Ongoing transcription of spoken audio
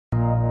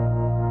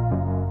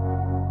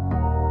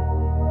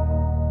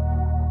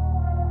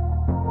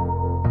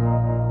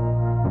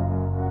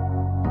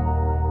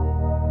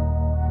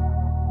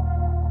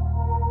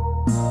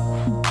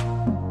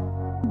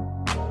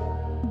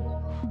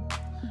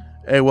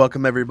Hey,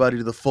 welcome everybody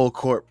to the Full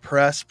Court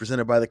Press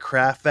presented by the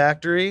Craft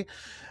Factory.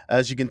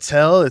 As you can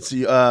tell, it's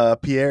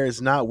Pierre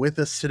is not with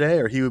us today,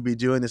 or he would be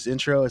doing this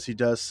intro as he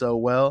does so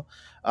well.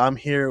 I'm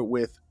here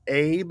with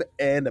Abe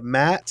and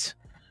Matt,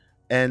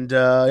 and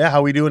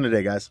how we doing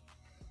today, guys?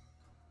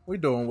 We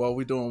doing well.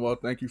 We doing well.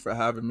 Thank you for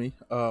having me.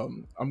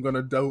 I'm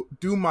gonna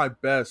do my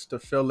best to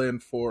fill in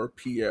for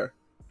Pierre.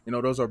 You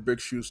know, those are big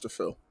shoes to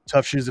fill.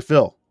 Tough shoes to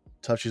fill.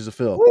 Tough shoes to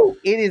fill. Woo,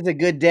 it is a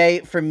good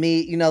day for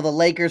me. You know, the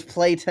Lakers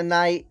play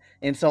tonight,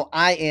 and so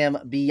I am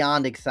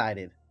beyond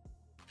excited.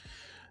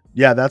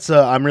 Yeah, that's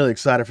I'm really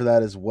excited for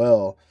that as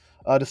well.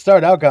 To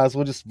start out, guys,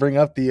 we'll just bring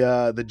up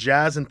the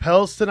Jazz and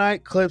Pels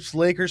tonight. Clips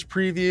Lakers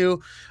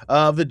preview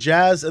of the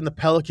Jazz and the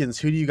Pelicans.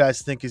 Who do you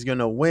guys think is going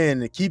to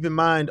win? Keep in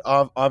mind,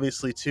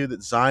 obviously, too,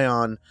 that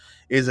Zion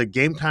is a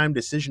game time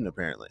decision.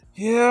 Apparently,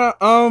 Yeah.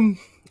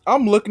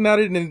 I'm looking at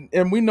it,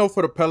 and we know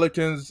for the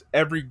Pelicans,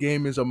 every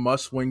game is a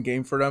must-win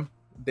game for them.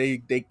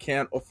 They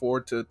can't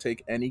afford to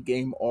take any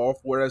game off,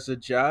 whereas the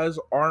Jazz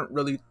aren't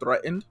really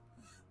threatened.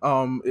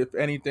 If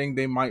anything,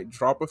 they might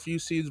drop a few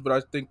seeds, but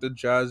I think the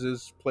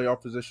Jazz's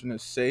playoff position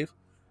is safe.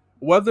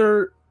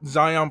 Whether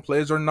Zion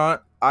plays or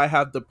not, I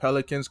have the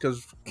Pelicans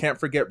because can't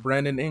forget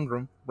Brandon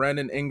Ingram.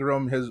 Brandon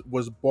Ingram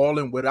was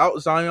balling without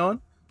Zion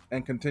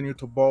and continued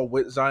to ball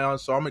with Zion,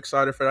 so I'm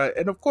excited for that.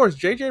 And of course,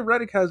 JJ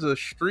Redick has a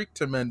streak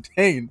to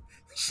maintain,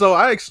 so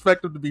I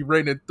expect him to be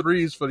raining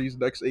threes for these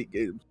next 8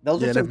 games.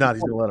 and if not,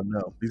 he's going to let them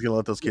know. He's going to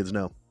let those kids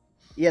know.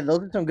 Yeah,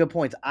 those are some good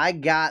points. I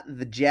got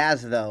the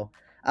Jazz though.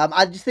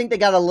 I just think they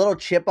got a little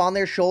chip on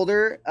their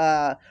shoulder.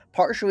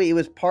 Partially,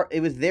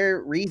 it was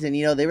their reason.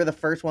 You know, they were the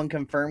first one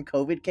confirmed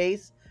COVID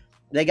case.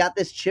 They got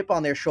this chip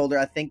on their shoulder.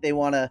 I think they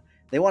want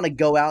to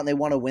go out and they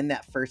want to win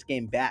that first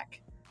game back.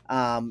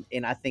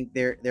 And I think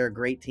they're a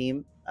great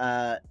team.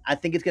 I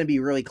think it's going to be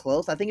really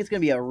close. I think it's going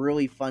to be a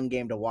really fun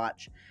game to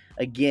watch.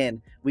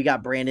 Again, we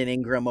got Brandon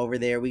Ingram over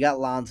there. We got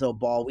Lonzo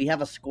Ball. We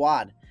have a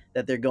squad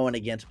that they're going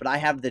against, but I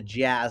have the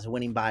Jazz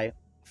winning by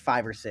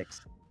 5 or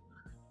 6.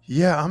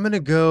 Yeah, I'm gonna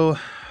go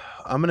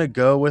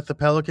with the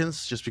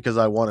Pelicans just because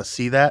I want to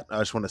see that. I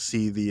just want to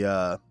see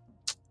the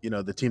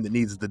the team that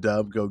needs the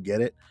dub go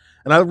get it.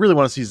 And I really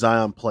want to see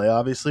Zion play,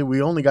 obviously.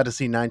 We only got to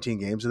see 19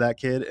 games of that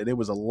kid, and it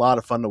was a lot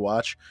of fun to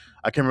watch.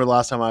 I can remember the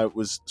last time I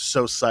was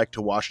so psyched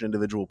to watch an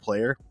individual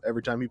player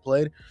every time he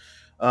played.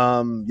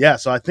 So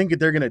I think that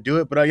they're going to do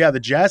it. But the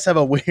Jazz have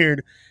a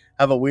weird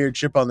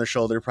chip on their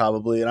shoulder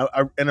probably.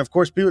 And of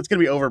course, it's going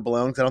to be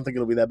overblown because I don't think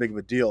it'll be that big of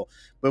a deal.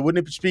 But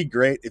wouldn't it just be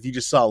great if you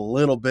just saw a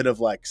little bit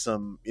of like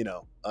some,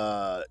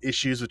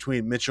 issues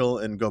between Mitchell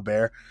and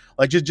Gobert,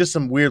 like just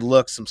some weird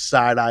looks, some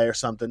side eye or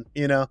something,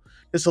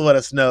 just to let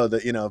us know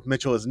that,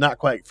 Mitchell is not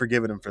quite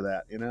forgiving him for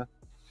that,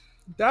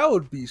 That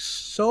would be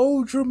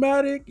so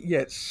dramatic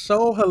yet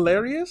so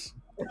hilarious.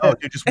 Oh,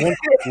 dude, just one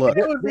quick look.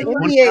 The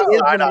NBA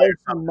is the most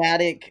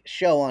dramatic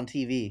show on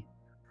TV.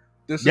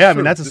 I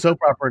mean, that's a soap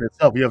opera in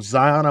itself. You have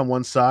Zion on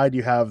one side,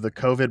 you have the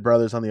COVID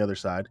brothers on the other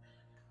side.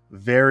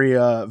 Very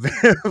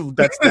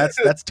that's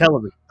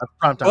television. That's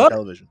primetime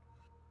television.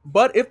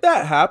 But if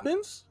that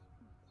happens,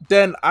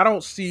 then I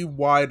don't see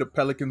why the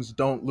Pelicans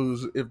don't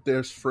lose if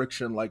there's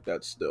friction like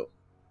that still.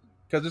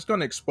 Because it's going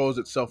to expose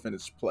itself in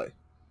its play.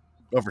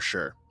 Oh, for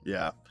sure.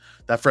 Yeah.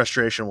 That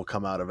frustration will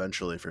come out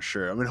eventually for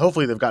sure. I mean,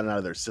 hopefully they've gotten out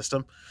of their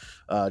system,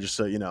 just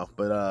so you know.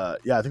 But,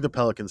 I think the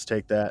Pelicans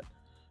take that.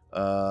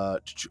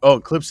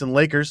 Clips and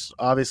Lakers.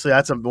 Obviously,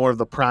 that's more of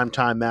the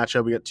primetime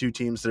matchup. We got two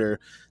teams that are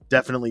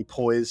definitely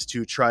poised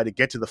to try to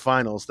get to the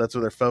finals. That's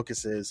where their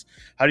focus is.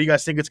 How do you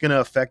guys think it's going to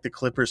affect the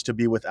Clippers to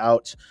be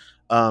without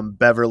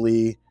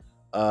Beverly,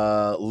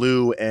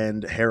 Lou,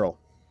 and Harrell?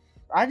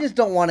 I just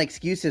don't want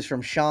excuses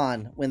from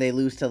Sean when they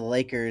lose to the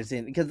Lakers,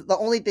 and because the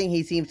only thing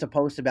he seems to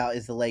post about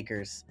is the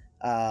Lakers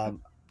or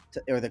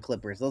the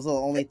Clippers. Those are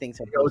the only things.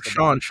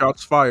 Sean,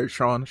 shots fired.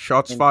 Sean,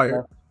 shots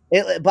fired.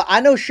 But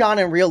I know Sean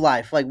in real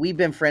life. Like, we've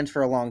been friends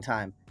for a long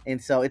time,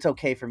 and so it's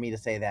okay for me to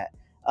say that.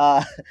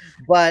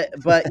 But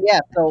yeah,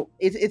 so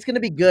it's going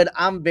to be good.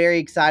 I'm very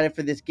excited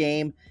for this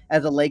game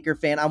as a Laker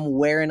fan. I'm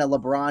wearing a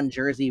LeBron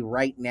jersey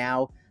right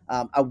now.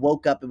 I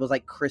woke up, it was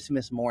like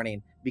Christmas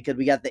morning because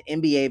we got the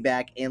NBA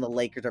back and the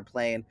Lakers are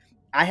playing.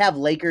 I have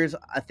Lakers,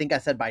 I think I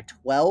said by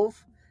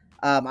 12.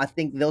 I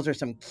think those are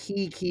some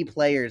key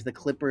players the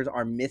Clippers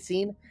are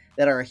missing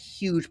that are a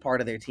huge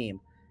part of their team.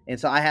 And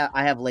so I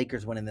have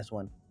Lakers winning this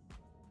one.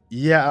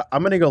 Yeah,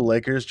 I'm going to go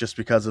Lakers just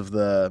because of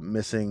the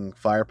missing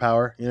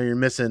firepower. You're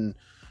missing,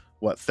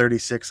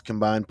 36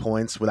 combined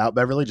points without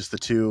Beverly, just the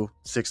 2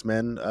 6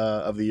 men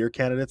of the year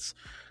candidates.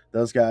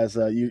 Those guys,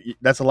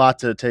 that's a lot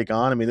to take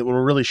on. I mean, it will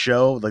really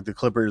show, like the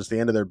Clippers, the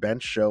end of their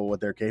bench, show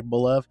what they're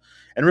capable of.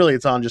 And really,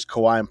 it's on just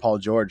Kawhi and Paul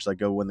George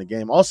go win the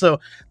game. Also,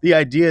 the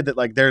idea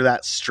that they're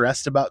that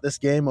stressed about this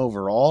game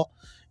overall,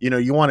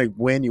 you want to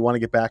win, you want to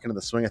get back into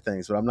the swing of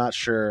things. But I'm not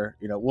sure,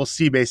 we'll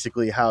see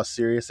basically how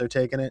serious they're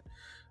taking it.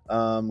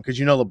 Because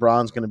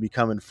LeBron's going to be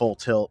coming full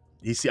tilt.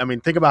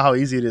 Think about how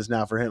easy it is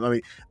now for him. I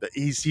mean,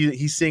 he's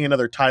seeing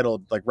another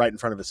title right in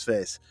front of his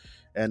face,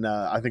 and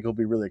I think he'll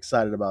be really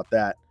excited about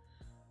that.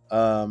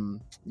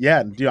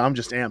 Yeah, dude, I'm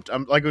just amped.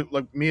 I'm like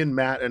me and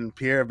Matt and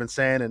Pierre have been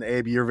saying, and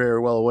Abe, you're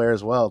very well aware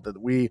as well,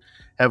 that we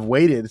have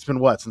waited. It's been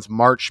what, since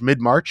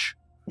mid-March?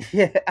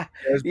 Yeah,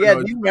 It's yeah.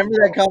 been Do you remember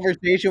that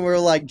conversation where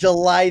like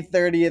July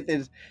 30th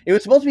is? It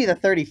was supposed to be the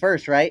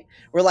 31st, right?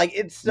 We're like,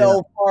 it's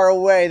so far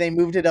away. They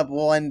moved it up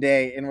one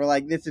day, and we're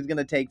like, this is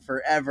gonna take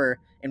forever,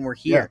 and we're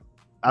here.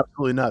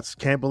 Absolutely nuts.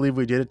 Can't believe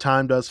we did it.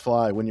 Time does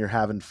fly when you're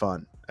having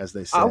fun, as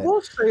they say. I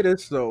will say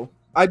this though.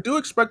 I do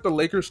expect the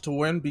Lakers to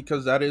win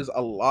because that is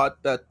a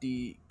lot that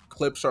the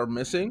Clips are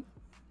missing.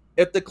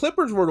 If the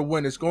Clippers were to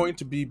win, it's going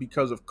to be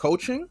because of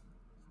coaching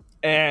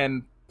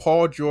and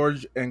Paul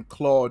George and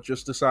Claw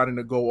just deciding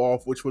to go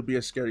off, which would be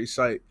a scary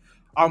sight.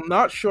 I'm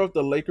not sure if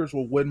the Lakers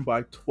will win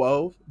by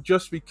 12,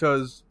 just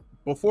because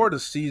before the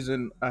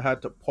season, I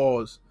had to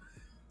pause.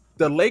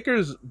 The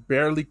Lakers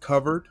barely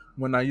covered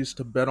when I used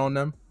to bet on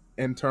them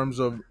in terms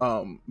of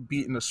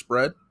beating the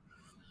spread.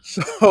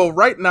 So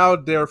right now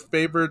they're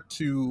favored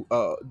to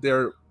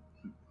they're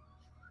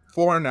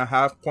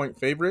 4.5 point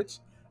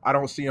favorites. I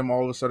don't see them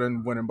all of a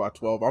sudden winning by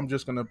 12. I'm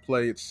just gonna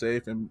play it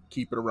safe and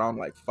keep it around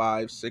like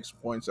 5-6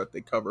 points that they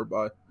cover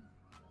by.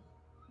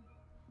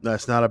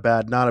 That's not a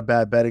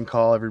bad betting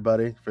call,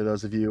 everybody. For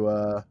those of you,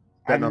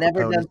 I've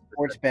never done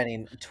sports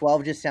betting.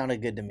 12 just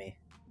sounded good to me.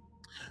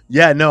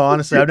 Yeah, no,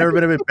 honestly, I've never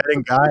been a big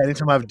betting guy.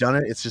 Anytime I've done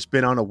it, it's just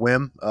been on a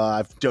whim.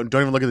 I don't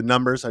even look at the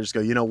numbers. I just go,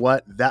 you know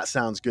what? That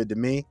sounds good to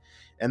me.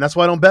 And that's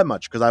why I don't bet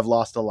much, because I've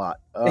lost a lot.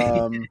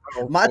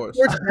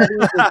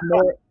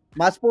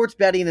 My sports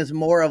betting is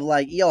more of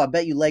like, yo, I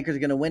bet you Lakers are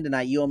going to win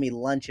tonight. You owe me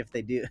lunch if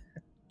they do.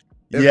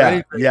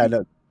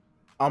 No.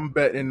 I'm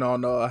betting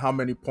on how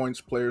many points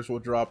players will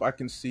drop. I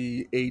can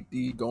see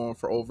AD going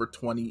for over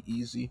 20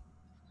 easy.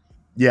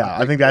 Yeah,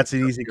 I think that's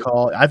an easy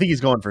call. I think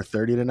he's going for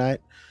 30 tonight,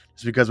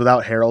 just because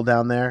without Harold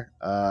down there,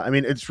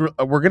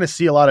 we're going to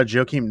see a lot of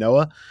Joakim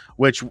Noah,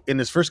 which in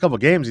his first couple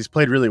games he's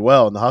played really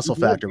well in the hustle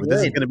factor. But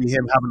this is going to be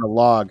him having to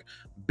log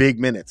big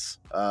minutes.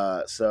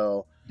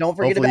 So don't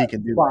forget about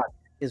Zubac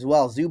as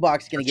well.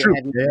 Zubac's going to get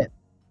heavy minutes.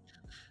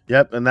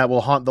 Yep, and that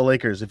will haunt the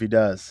Lakers if he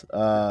does.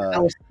 I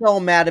was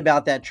so mad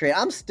about that trade.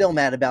 I'm still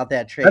mad about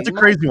that trade. That's a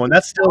crazy one.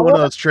 That's still one of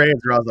those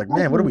trades where I was like,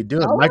 man, what are we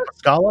doing? Mike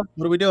Muscala?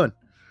 What are we doing?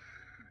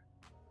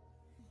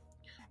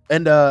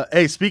 And,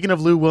 hey, speaking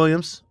of Lou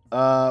Williams,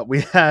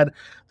 we had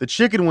the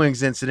chicken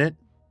wings incident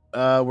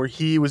where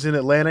he was in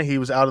Atlanta. He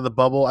was out of the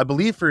bubble, I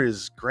believe, for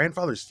his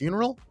grandfather's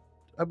funeral.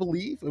 I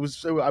believe it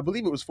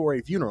was for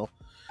a funeral.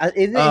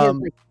 Isn't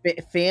it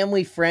his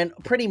family friend,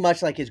 pretty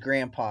much like his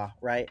grandpa,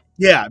 right?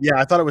 Yeah.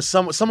 I thought it was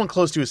someone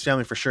close to his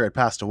family for sure had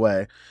passed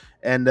away,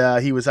 and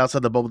he was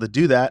outside the bubble to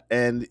do that.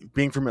 And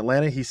being from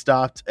Atlanta, he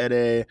stopped at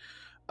a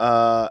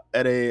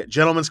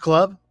gentleman's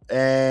club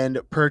and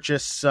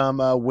purchased some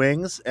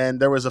wings. And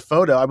there was a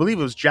photo. I believe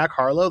it was Jack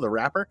Harlow, the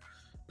rapper,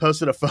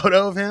 posted a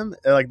photo of him,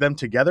 like them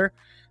together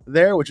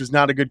there, which was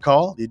not a good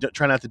call. You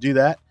try not to do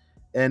that.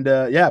 And,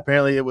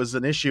 apparently it was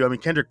an issue. I mean,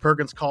 Kendrick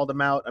Perkins called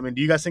him out. I mean,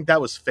 do you guys think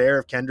that was fair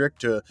of Kendrick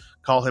to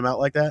call him out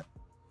like that?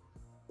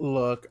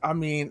 Look, I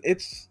mean,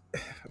 it's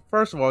 –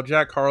 first of all,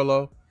 Jack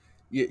Harlow,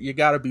 you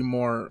got to be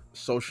more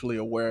socially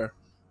aware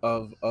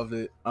of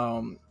it.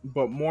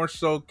 But more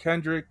so,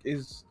 Kendrick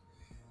is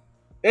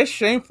 – it's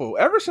shameful.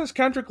 Ever since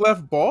Kendrick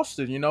left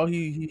Boston,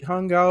 he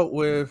hung out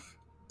with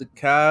the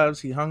Cavs.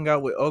 He hung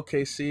out with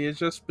OKC. It's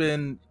just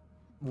been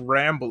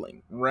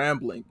rambling.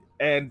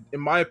 And in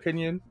my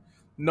opinion –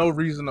 no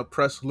reason to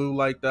press Lou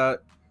like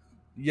that.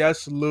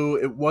 Yes, Lou,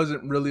 it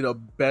wasn't really the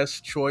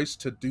best choice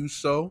to do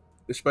so,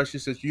 especially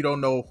since you don't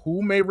know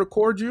who may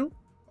record you,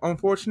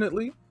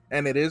 unfortunately,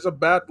 and it is a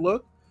bad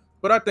look.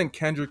 But I think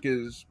Kendrick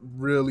is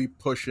really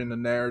pushing the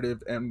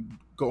narrative and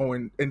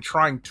going and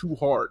trying too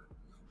hard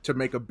to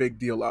make a big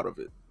deal out of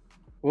it.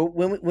 Well,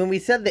 when we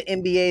said the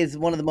NBA is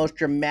one of the most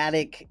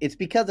dramatic, it's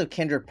because of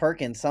Kendrick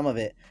Perkins, some of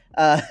it.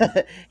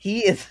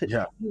 He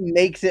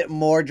makes it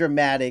more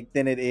dramatic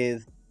than it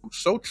is.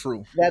 So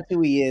true. That's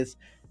who he is.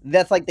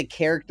 That's like the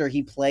character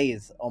he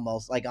plays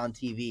almost like on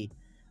TV.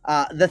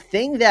 The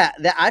thing that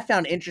I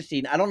found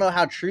interesting, I don't know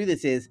how true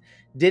this is.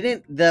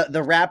 Didn't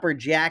the rapper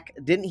Jack,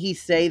 didn't he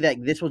say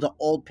that this was an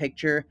old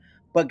picture,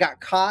 but got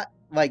caught?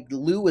 Like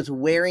Lou was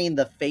wearing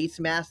the face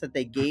mask that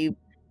they gave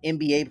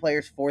NBA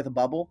players for the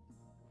bubble.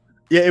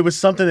 Yeah, it was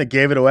something that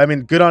gave it away. I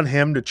mean, good on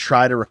him to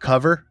try to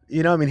recover.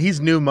 I mean, he's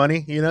new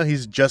money.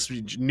 He's just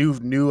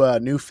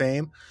new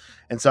fame.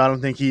 And so I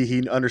don't think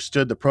he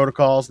understood the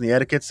protocols and the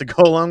etiquettes to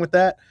go along with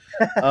that.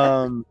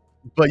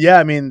 But yeah,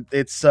 I mean,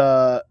 it's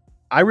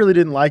I really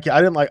didn't like it.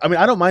 I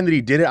don't mind that he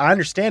did it. I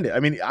understand it.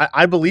 I mean,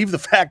 I believe the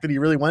fact that he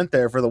really went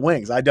there for the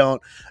wings. I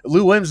don't.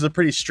 Lou Williams is a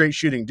pretty straight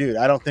shooting dude.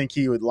 I don't think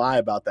he would lie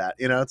about that.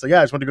 It's like, yeah,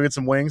 I just went to go get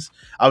some wings.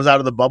 I was out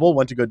of the bubble,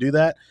 went to go do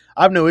that.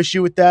 I have no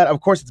issue with that. Of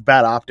course, it's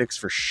bad optics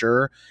for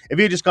sure. If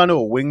he had just gone to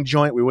a wing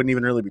joint, we wouldn't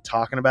even really be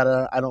talking about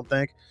it, I don't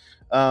think.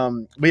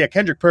 But yeah,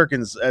 Kendrick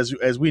Perkins,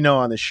 as we know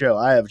on this show,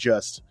 I have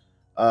just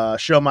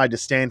shown my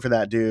disdain for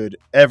that dude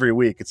every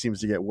week. It seems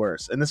to get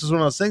worse. And this is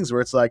one of those things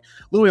where it's like,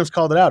 Lou Williams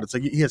called it out. It's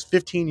like he has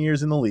 15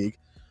 years in the league,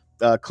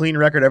 clean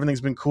record.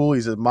 Everything's been cool.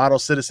 He's a model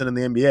citizen in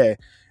the NBA.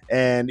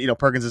 and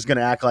Perkins is going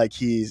to act like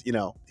he's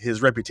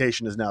his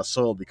reputation is now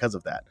soiled because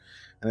of that.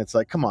 And it's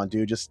like, come on,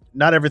 dude, just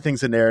not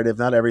everything's a narrative.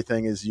 Not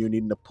everything is you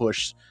needing to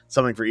push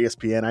something for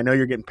ESPN. I know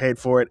you're getting paid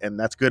for it, and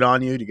that's good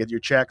on you to get your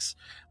checks,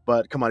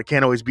 but come on, it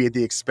can't always be at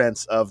the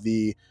expense of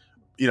the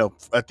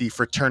at the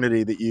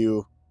fraternity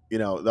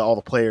that all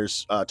the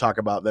players talk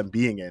about them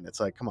being in. It's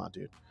like, come on,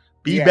 dude,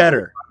 be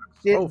better.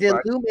 Did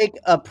Lou make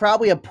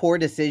probably a poor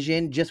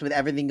decision just with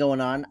everything going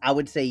on? I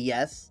would say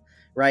yes,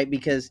 right?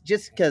 Because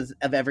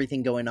of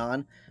everything going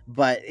on,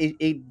 but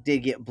it did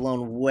get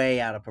blown way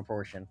out of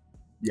proportion.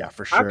 Yeah,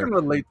 for sure. I can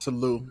relate to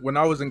Lou. When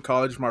I was in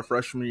college my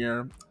freshman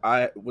year,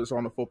 I was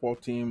on a football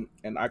team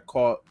and I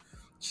caught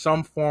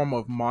some form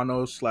of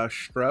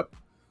mono/strep,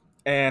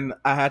 and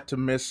I had to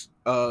miss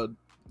the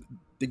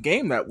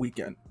game that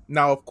weekend.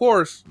 Now, of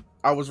course,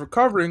 I was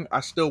recovering. I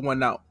still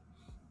went out.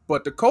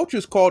 But the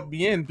coaches called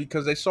me in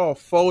because they saw a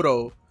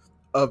photo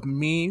of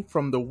me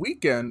from the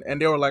weekend, and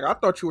they were like, I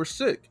thought you were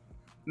sick.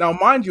 Now,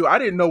 mind you, I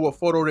didn't know what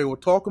photo they were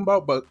talking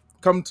about, but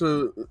come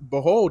to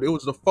behold, it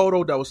was the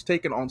photo that was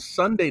taken on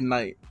Sunday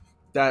night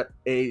that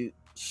a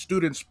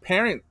student's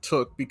parent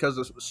took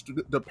because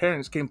the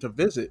parents came to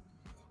visit.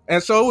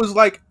 And so it was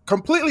like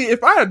completely,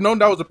 if I had known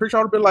that was a picture, I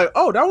would have been like,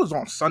 oh, that was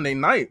on Sunday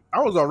night. I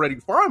was already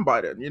fine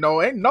by then.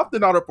 Ain't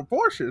nothing out of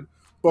proportion.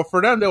 But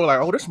for them, they were like,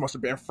 oh, this must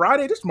have been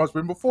Friday. This must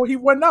have been before he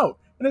went out.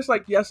 And it's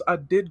like, yes, I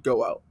did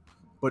go out.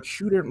 But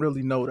you didn't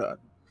really know that.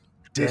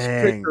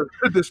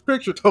 This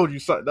picture told you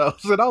something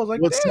else. And I was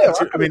like, damn.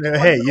 I mean,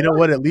 hey, you know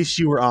what? At least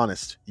you were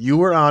honest. You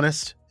were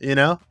honest,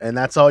 and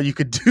that's all you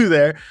could do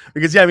there.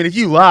 Because, yeah, I mean, if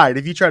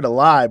you tried to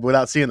lie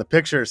without seeing the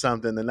picture or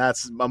something, then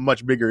that's a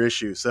much bigger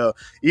issue. So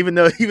even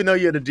though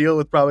you had to deal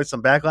with probably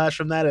some backlash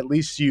from that, at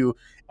least you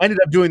ended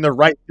up doing the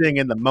right thing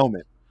in the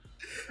moment.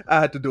 I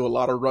had to do a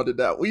lot of running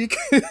that week.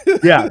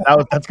 Yeah,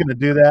 that's going to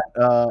do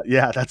that.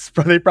 Yeah,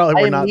 they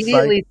probably were not. I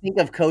immediately think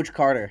of Coach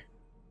Carter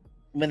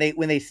when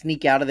they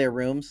sneak out of their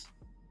rooms.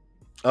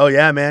 Oh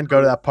yeah, man!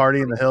 Go to that party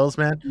in the hills,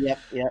 man. Yep.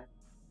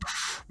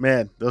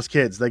 Man, those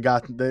kids, they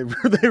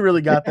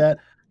really got that.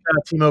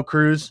 Timo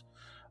Cruz.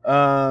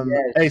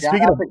 Hey,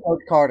 speaking of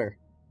Coach Carter.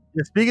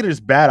 Speaking of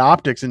just bad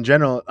optics in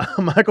general,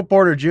 Michael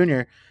Porter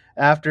Jr.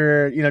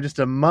 after just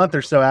a month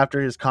or so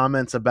after his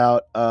comments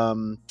about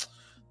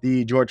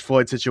the George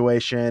Floyd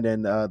situation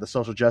and the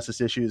social justice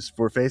issues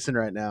we're facing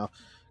right now,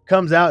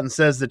 comes out and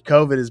says that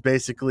COVID is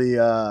basically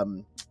a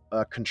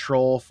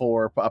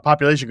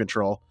population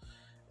control.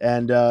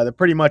 And that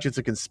pretty much it's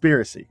a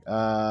conspiracy.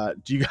 Do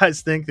you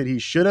guys think that he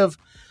should have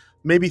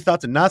maybe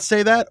thought to not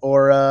say that?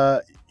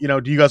 Or,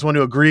 do you guys want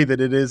to agree that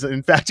it is,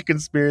 in fact, a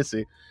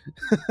conspiracy?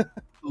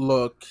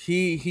 Look,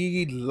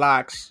 he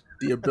lacks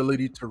the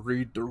ability to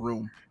read the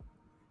room.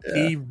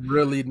 Yeah. He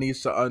really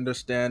needs to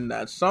understand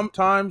that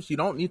sometimes you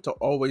don't need to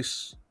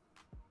always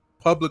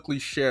publicly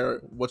share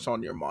what's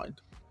on your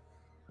mind.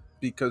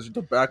 Because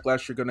the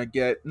backlash you're going to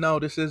get, no,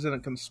 this isn't a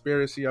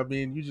conspiracy. I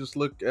mean, you just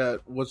look at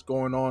what's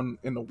going on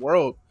in the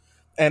world.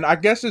 And I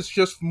guess it's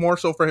just more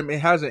so for him. It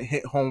hasn't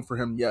hit home for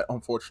him yet,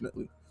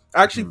 unfortunately.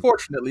 Actually,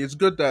 fortunately, it's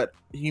good that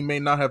he may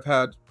not have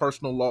had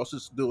personal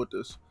losses to do with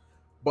this.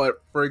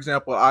 But, for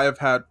example, I have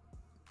had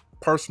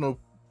personal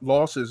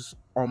losses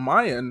on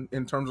my end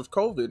in terms of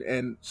COVID.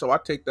 And so I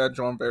take that,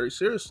 John, very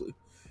seriously.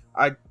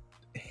 I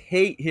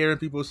hate hearing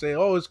people say,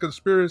 oh, it's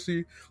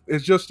conspiracy,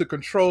 it's just to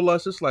control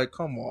us. It's like,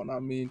 come on. I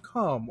mean,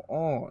 come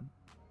on.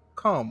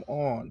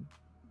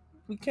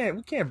 We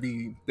can't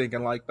be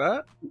thinking like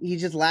that.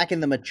 He's just lacking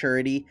the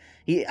maturity.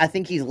 I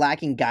think he's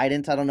lacking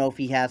guidance. I don't know if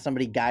he has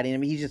somebody guiding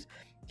him.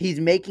 He's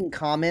making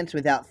comments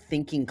without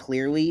thinking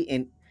clearly,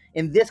 and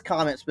in this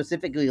comment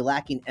specifically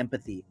lacking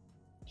empathy.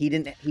 He's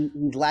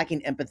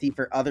lacking empathy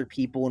for other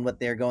people and what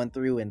they're going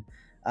through, and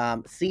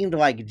seemed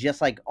like just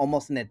like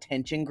almost an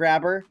attention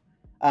grabber.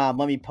 Let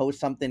me post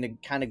something to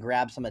kind of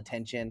grab some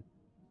attention.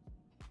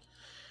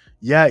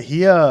 Yeah,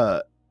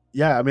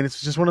 I mean,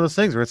 it's just one of those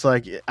things where it's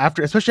like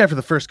especially after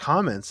the first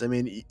comments, I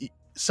mean,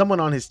 someone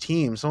on his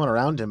team, someone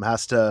around him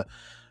has to,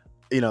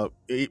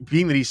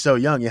 being that he's so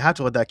young, you have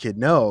to let that kid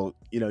know,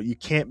 you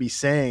can't be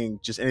saying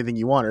just anything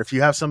you want. Or if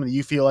you have something that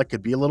you feel like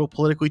could be a little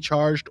politically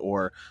charged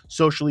or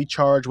socially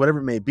charged, whatever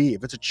it may be,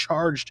 if it's a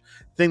charged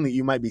thing that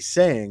you might be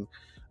saying,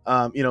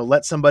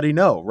 let somebody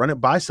know, run it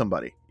by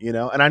somebody,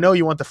 and I know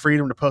you want the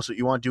freedom to post what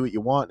you want, do what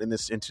you want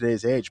in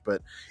today's age.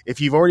 But if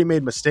you've already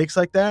made mistakes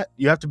like that,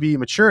 you have to be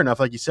mature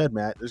enough. Like you said,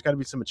 Matt, there's got to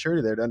be some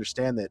maturity there to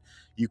understand that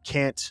you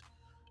can't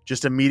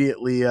just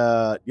immediately,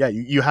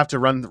 you have to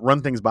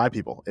run things by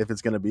people if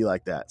it's going to be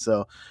like that.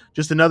 So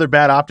just another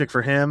bad optic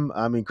for him.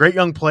 I mean, great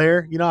young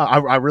player,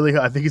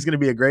 I think he's going to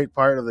be a great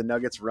part of the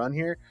Nuggets run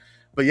here,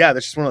 but yeah,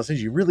 that's just one of those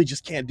things. You really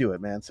just can't do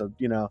it, man. So,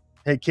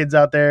 hey, kids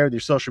out there with your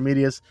social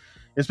medias,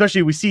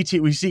 especially we see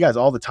guys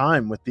all the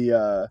time with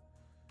the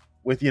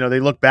they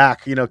look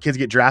back, kids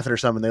get drafted or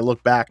something, they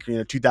look back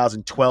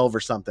 2012 or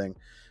something,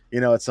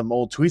 at some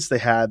old tweets they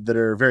had that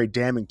are very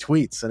damning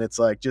tweets, and it's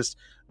like, just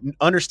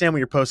understand what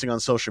you're posting on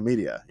social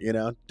media.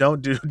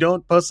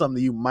 Don't post something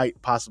that you might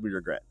possibly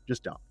regret.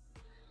 Just don't.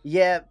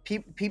 Yeah,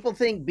 people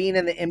think being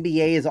in the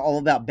NBA is all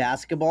about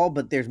basketball,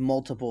 but there's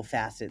multiple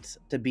facets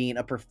to being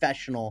a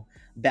professional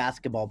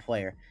basketball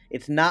player.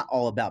 It's not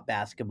all about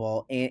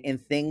basketball, and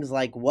things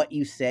like what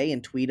you say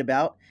and tweet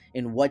about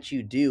and what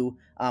you do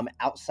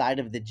outside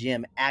of the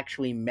gym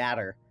actually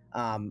matter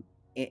and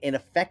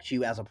affect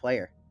you as a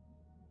player.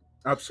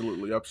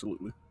 Absolutely,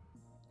 absolutely.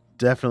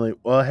 Definitely.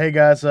 Well, hey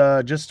guys,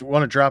 just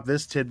want to drop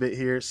this tidbit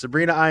here.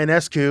 Sabrina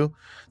Ionescu,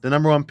 the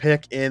number one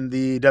pick in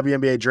the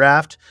WNBA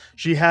draft,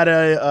 she had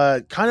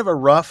a kind of a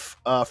rough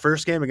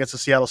first game against the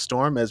Seattle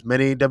Storm, as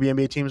many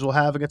WNBA teams will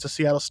have against the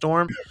Seattle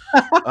Storm.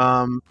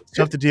 It's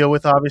tough to deal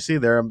with. Obviously,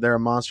 they're a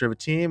monster of a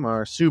team.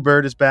 Our Sue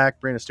Bird is back,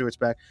 Brianna Stewart's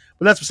back,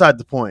 but that's beside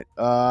the point.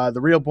 The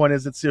real point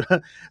is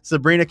that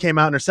Sabrina came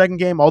out in her second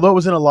game, although it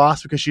was in a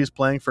loss because she is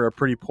playing for a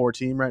pretty poor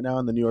team right now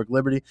in the New York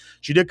Liberty.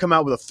 She did come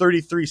out with a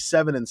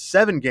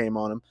 33-7-7 game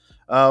on them.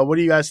 What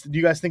do you guys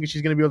think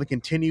she's going to be able to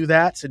continue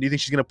that? So do you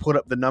think she's going to put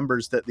up the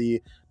numbers that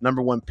the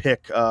number one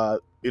pick, the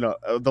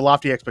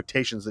lofty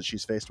expectations that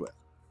she's faced with?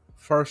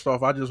 First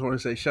off, I just want to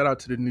say shout out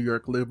to the New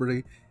York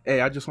Liberty.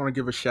 Hey, I just want to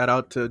give a shout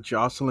out to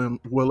Jocelyn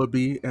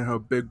Willoughby and her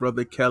big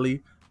brother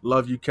Kelly.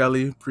 Love you,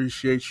 Kelly.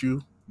 Appreciate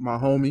you, my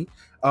homie.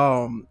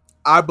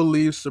 I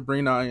believe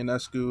Sabrina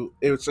Ionescu.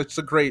 It's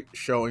a great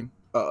showing.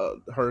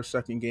 Her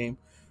second game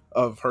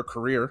of her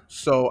career,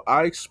 so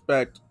I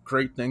expect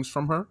great things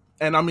from her.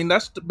 And I mean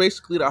that's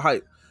basically the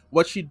hype.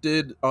 What she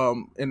did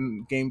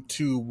in game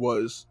 2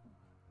 was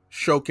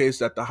showcase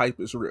that the hype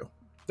is real.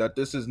 That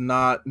this is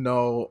not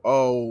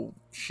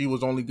she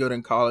was only good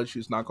in college,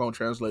 she's not going to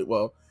translate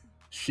well.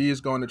 She is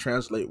going to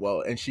translate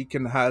well, and she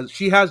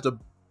has the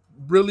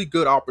really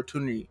good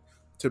opportunity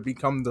to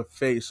become the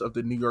face of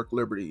the New York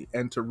Liberty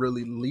and to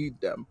really lead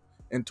them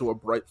into a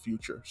bright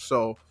future.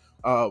 So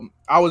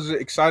I was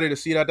excited to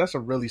see that. That's a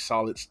really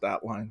solid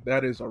stat line.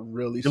 That is a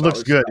really It solid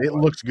looks good. stat It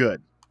line. looks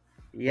good.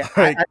 Yeah,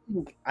 Like,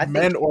 I think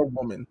men or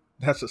woman,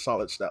 that's a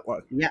solid stat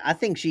line. yeah, I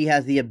think she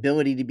has the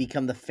ability to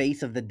become the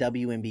face of the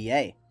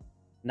WNBA,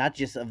 not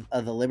just of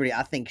the Liberty.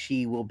 I think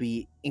she will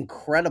be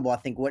incredible. I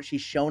think what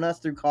she's shown us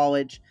through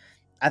college,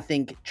 I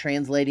think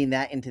translating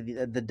that into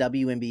the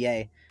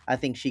WNBA, I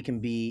think she can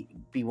be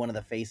one of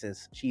the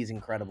faces. She's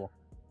incredible.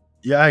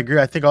 Yeah, I agree.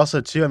 I think also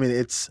too. I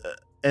mean,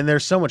 and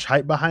there's so much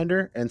hype behind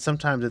her, and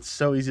sometimes it's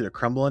so easy to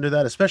crumble under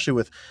that, especially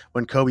with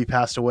when Kobe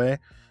passed away.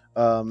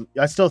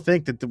 I still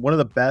think that one of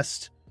the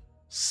best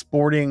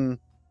sporting,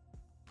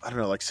 I don't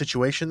know, like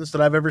situations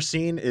that I've ever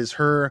seen is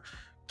her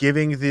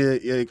giving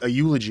a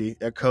eulogy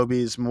at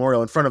Kobe's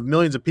memorial in front of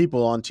millions of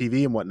people on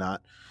TV and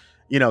whatnot.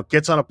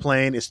 Gets on a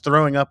plane, is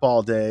throwing up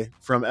all day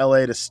from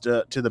LA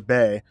to the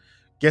Bay,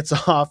 gets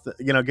off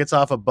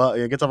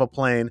a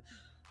plane,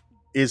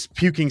 is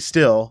puking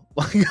still,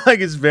 like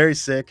is very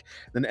sick,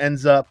 then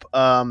ends up,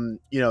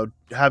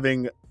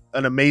 having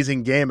an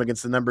amazing game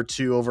against the number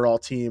 2 overall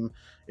team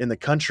in the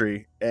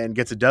country and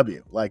gets a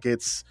W. Like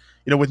it's,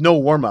 with no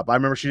warm up. I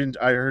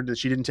heard that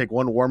she didn't take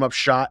one warm up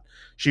shot.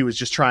 She was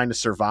just trying to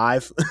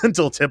survive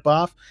until tip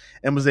off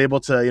and was able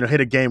to, hit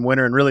a game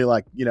winner and really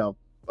like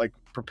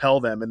propel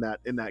them in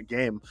that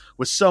game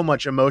with so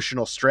much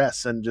emotional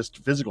stress and just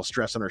physical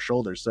stress on her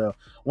shoulders. So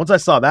once I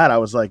saw that, I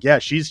was like, yeah,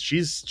 she's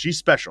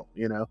special,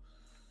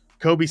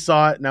 Kobe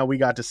saw it. Now we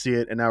got to see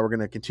it, and now we're going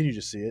to continue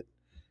to see it.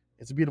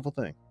 It's a beautiful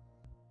thing.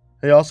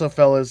 Hey, also,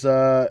 fellas,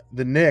 the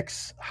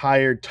Knicks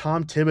hired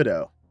Tom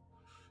Thibodeau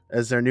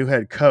as their new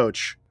head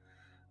coach.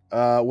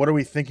 What are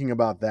we thinking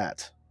about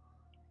that?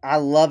 I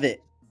love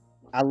it.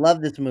 I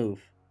love this move.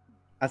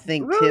 I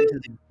think Really?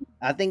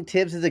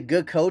 Tibbs is a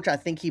good coach. I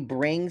think he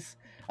brings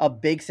a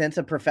big sense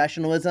of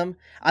professionalism.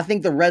 I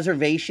think the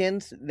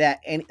reservations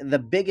and the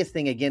biggest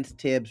thing against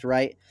Tibbs,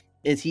 right,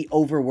 is he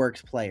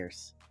overworks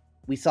players.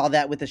 We saw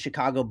that with the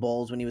Chicago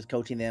Bulls when he was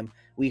coaching them.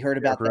 We heard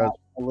about that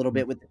a little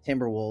bit with the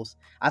Timberwolves.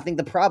 I think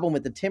the problem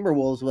with the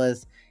Timberwolves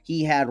was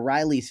he had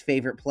Riley's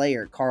favorite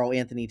player, Karl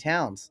Anthony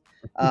Towns,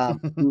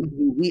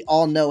 who we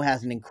all know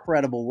has an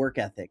incredible work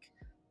ethic.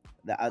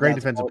 Great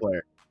defensive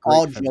player.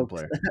 All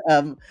jokes.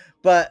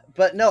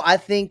 But no, I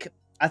think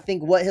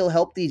what he'll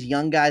help these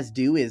young guys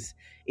do is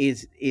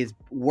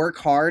work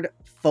hard,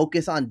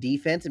 focus on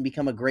defense, and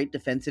become a great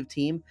defensive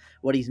team.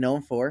 What he's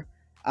known for.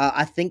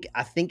 I think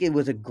it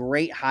was a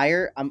great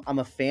hire. I'm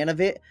a fan of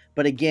it,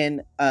 but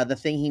again, the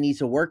thing he needs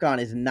to work on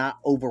is not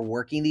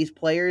overworking these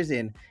players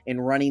and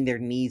running their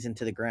knees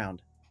into the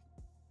ground.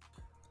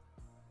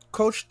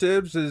 Coach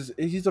Tibbs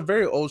he's a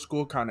very old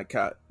school kind of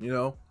cat,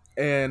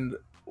 and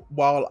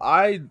while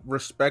I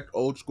respect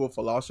old school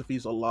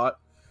philosophies a lot,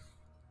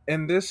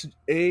 in this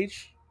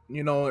age,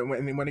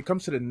 when it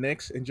comes to the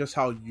Knicks and just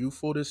how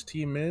youthful this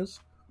team is,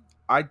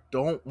 I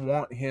don't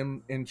want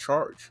him in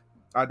charge.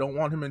 I don't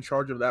want him in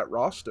charge of that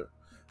roster.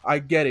 I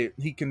get it.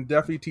 He can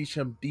definitely teach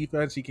him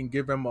defense. He can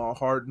give him a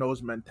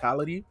hard-nosed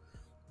mentality.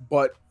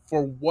 But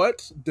for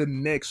what the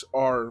Knicks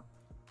are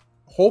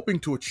hoping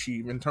to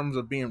achieve in terms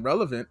of being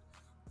relevant,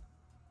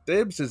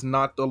 Tibbs is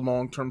not the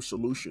long-term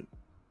solution.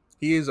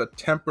 He is a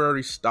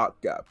temporary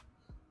stopgap.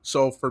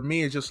 So for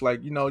me, it's just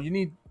like, you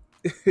need...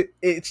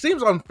 It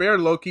seems unfair,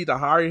 low-key, to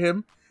hire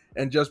him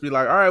and just be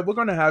like, all right, we're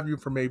going to have you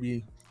for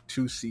maybe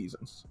 2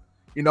 seasons.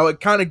 You know, it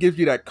kind of gives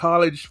you that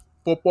college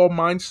football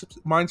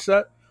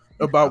mindset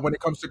about when it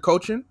comes to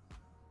coaching.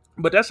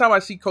 But that's how I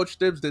see Coach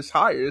Tibbs this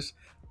hire.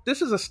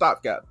 This is a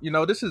stopgap. You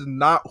know, this is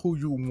not who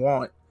you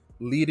want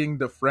leading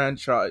the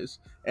franchise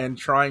and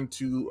trying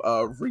to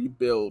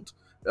rebuild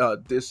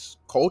this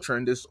culture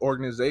and this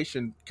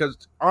organization.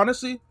 Because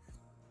honestly,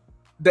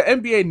 the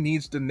NBA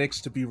needs the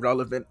Knicks to be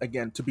relevant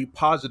again, to be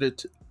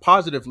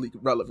positively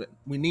relevant.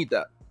 We need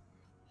that.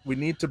 We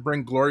need to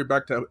bring glory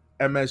back to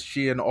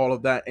MSG and all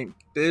of that. And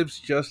Tibbs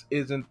just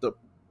isn't the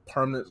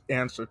permanent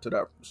answer to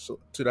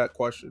that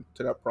question,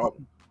 to that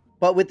problem.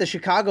 But with the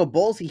Chicago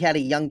Bulls, he had a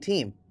young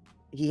team.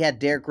 He had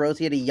Derrick Rose.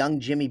 He had a young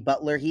Jimmy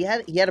Butler. He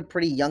had a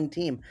pretty young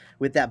team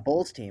with that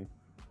Bulls team.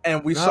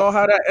 And we saw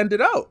how that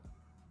ended out.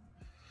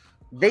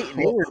 They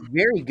were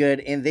very good,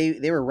 and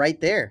they were right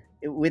there.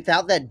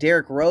 Without that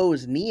Derrick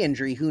Rose knee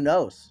injury, who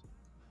knows?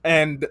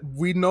 And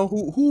we know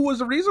who was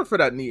the reason for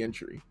that knee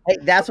injury. Hey,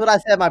 that's what I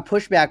said my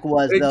pushback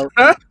was, though.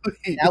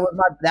 Exactly.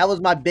 That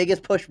was my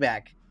biggest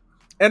pushback.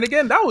 And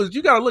again, that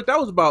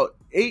was about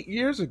 8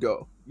 years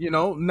ago. You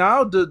know,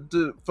 now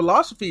the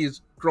philosophy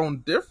has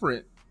grown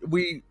different.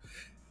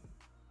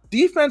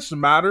 Defense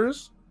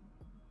matters,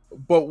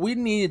 but we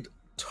need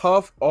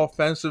tough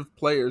offensive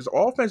players.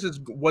 Offense is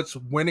what's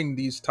winning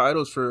these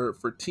titles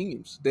for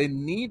teams. They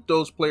need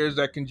those players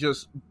that can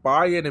just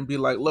buy in and be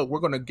like, look, we're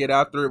going to get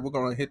after it. We're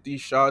going to hit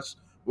these shots.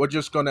 We're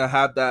just going to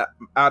have that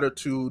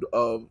attitude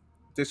of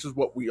this is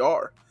what we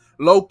are.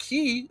 Low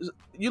key,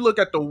 you look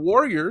at the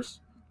Warriors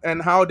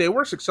and how they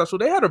were successful.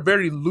 They had a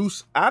very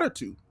loose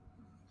attitude.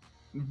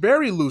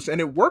 Very loose, and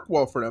it worked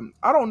well for them.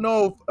 I don't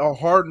know if a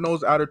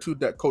hard-nosed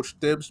attitude that Coach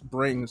Tibbs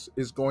brings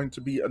is going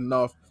to be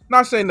enough.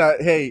 Not saying that,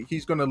 hey,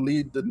 he's going to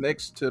lead the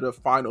Knicks to the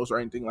finals or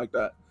anything like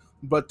that,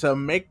 but to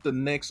make the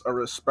Knicks a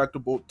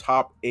respectable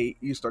top 8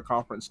 Eastern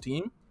Conference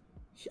team,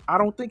 I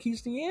don't think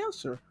he's the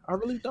answer. I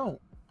really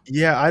don't.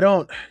 Yeah, I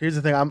don't. Here's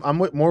the thing. I'm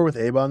more with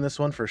Abe on this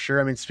one for sure.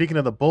 I mean, speaking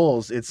of the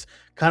Bulls, it's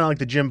kind of like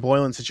the Jim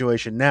Boylan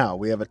situation now.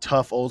 We have a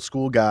tough old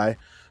school guy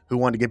who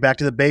wanted to get back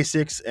to the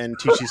basics and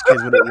teach these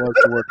kids what it was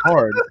to work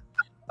hard.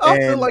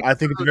 And I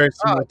think it's a very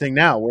similar thing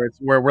now, where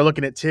we're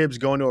looking at Tibbs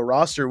going to a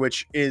roster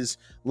which is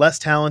less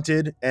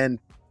talented and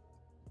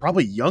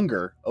probably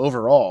younger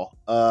overall.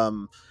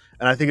 And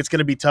I think it's going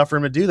to be tough for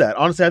him to do that.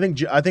 Honestly,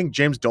 I think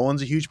James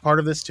Dolan's a huge part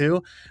of this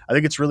too. I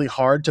think it's really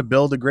hard to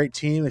build a great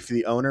team if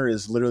the owner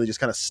is literally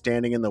just kind of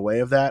standing in the way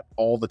of that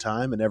all the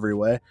time in every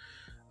way.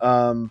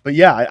 But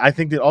yeah, I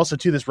think that also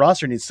too, this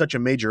roster needs such a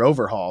major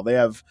overhaul.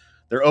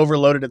 They're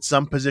overloaded at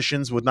some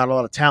positions with not a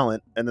lot of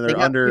talent, and then they're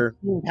under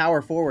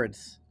power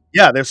forwards.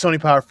 Yeah, there's so many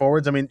power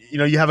forwards. I mean, you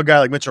know, you have a guy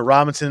like Mitchell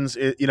Robinson's,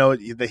 you know,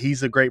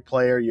 he's a great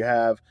player. You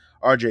have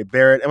RJ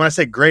Barrett. And when I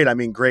say great, I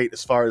mean great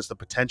as far as the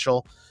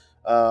potential.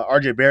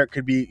 RJ Barrett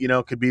could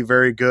be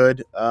very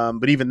good.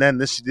 But even then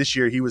this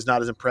year, he was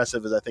not as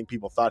impressive as I think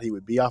people thought he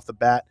would be off the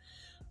bat.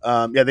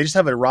 They just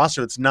have a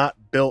roster that's not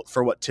built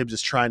for what Tibbs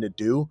is trying to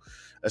do,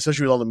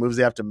 especially with all the moves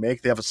they have to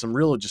make. They have some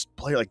real just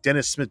player like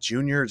Dennis Smith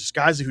Jr., just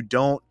guys who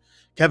don't,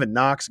 Kevin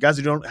Knox, guys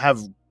who don't have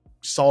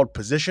solid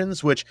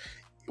positions, which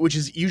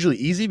is usually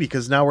easy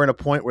because now we're in a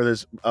point where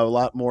there's a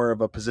lot more of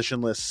a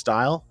positionless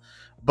style.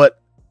 But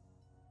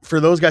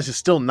for those guys to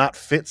still not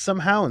fit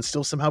somehow and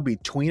still somehow be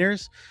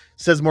tweeners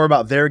says more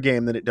about their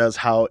game than it does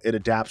how it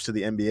adapts to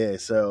the NBA.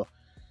 So,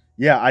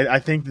 yeah, I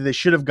think that they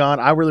should have gone.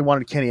 I really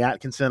wanted Kenny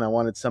Atkinson. I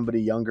wanted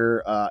somebody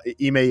younger. Ime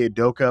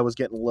Udoka was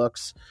getting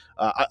looks.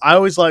 I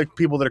always like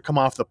people that have come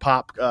off the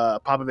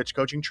Popovich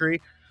coaching tree.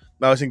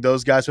 I always think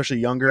those guys, especially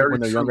younger,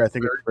 when they're younger, I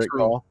think it's a great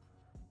call.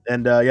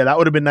 And that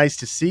would have been nice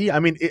to see. I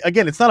mean,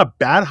 again, it's not a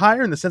bad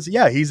hire in the sense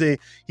that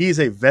he's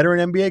a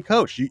veteran NBA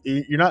coach.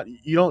 You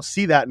don't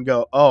see that and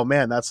go, oh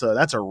man, that's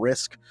a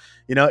risk.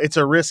 You know, it's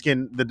a risk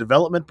in the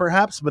development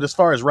perhaps, but as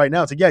far as right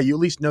now, it's like you at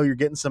least know you're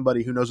getting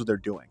somebody who knows what they're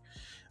doing,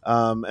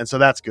 and so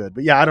that's good.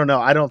 But yeah, I don't know.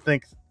 I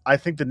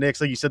think the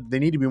Knicks, like you said, they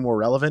need to be more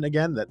relevant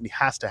again. That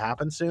has to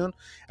happen soon,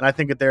 and I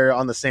think that they're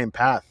on the same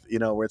path. You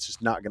know, where it's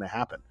just not going to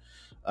happen.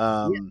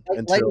 Like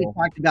we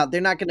talked about, they're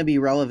not going to be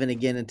relevant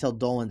again until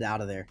Dolan's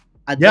out of there.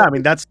 I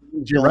mean,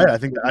 you're right. I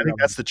think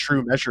that's the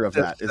true measure of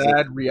that. The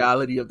sad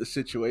reality of the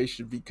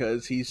situation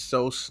because he's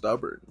so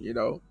stubborn. You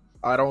know,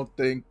 I don't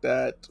think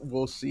that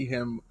we'll see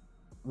him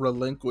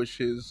relinquish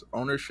his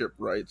ownership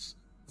rights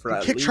for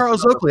kick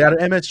Charles Oakley out of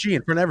MSG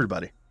in front of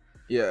everybody.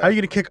 Yeah, how are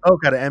you going to kick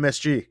Oak out of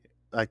MSG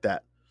like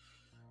that?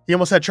 He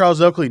almost had Charles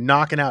Oakley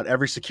knocking out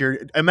every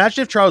security.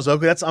 Imagine if Charles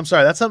Oakley. That's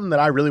something that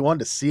I really wanted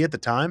to see at the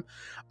time.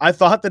 I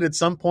thought that at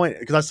some point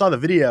because I saw the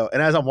video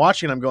and as I'm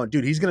watching, I'm going,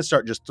 dude, he's going to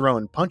start just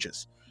throwing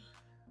punches.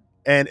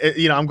 And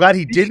I'm glad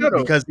he didn't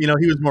because he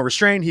was more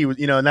restrained. He was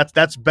and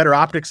that's better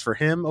optics for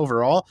him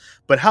overall.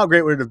 But how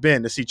great would it have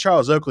been to see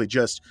Charles Oakley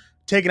just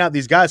taking out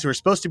these guys who are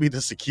supposed to be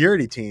the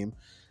security team?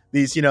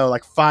 These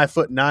like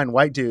 5'9"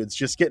 white dudes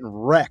just getting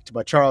wrecked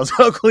by Charles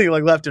Oakley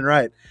like left and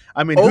right.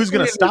 I mean, Oakley who's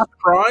going to stop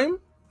Prime?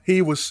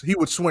 he would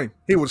swing.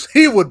 He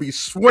would be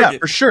swinging. Yeah,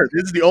 for sure.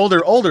 This is the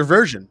older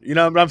version. You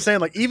know what I'm saying?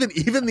 Like even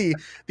the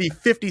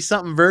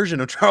 50-something version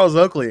of Charles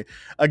Oakley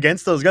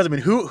against those guys. I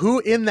mean, who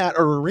in that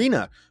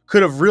arena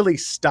could have really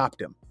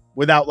stopped him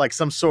without like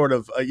some sort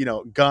of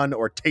gun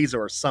or taser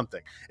or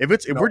something? If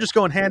we're just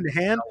going hand to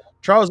hand,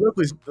 Charles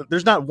Oakley's,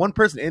 there's not one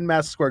person in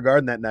Madison Square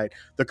Garden that night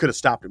that could have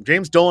stopped him.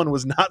 James Dolan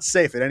was not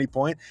safe at any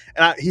point,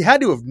 and he had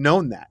to have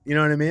known that. You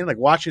know what I mean? Like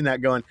watching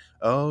that, going,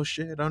 "Oh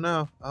shit! Oh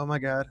no! Oh my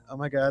god! Oh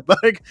my god!"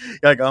 Like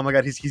oh my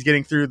god! He's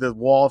getting through the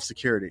wall of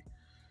security.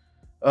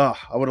 Oh,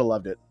 I would have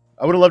loved it.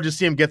 I would have loved to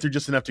see him get through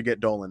just enough to get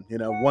Dolan. You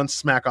know, one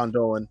smack on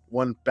Dolan,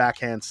 one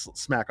backhand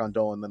smack on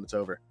Dolan, then it's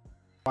over.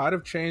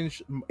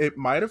 It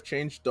might have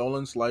changed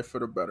Dolan's life for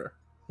the better.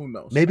 Who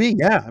knows? Maybe,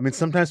 yeah. I mean,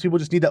 sometimes people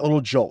just need that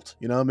little jolt.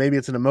 You know, maybe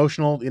it's an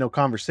emotional,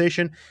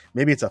 conversation.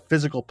 Maybe it's a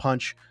physical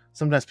punch.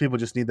 Sometimes people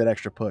just need that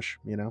extra push.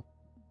 You know,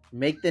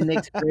 Make the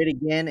Knicks great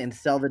again and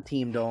sell the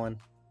team, Dolan.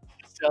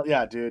 so,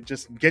 yeah, dude.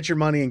 Just get your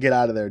money and get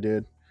out of there,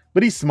 dude.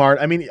 But he's smart.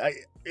 I mean,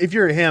 if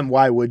you're him,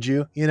 why would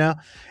you? You know,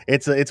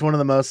 it's one of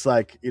the most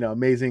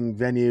amazing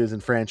venues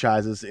and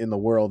franchises in the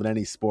world in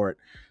any sport.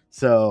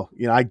 So,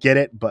 I get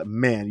it, but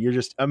man, you're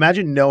just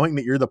imagine knowing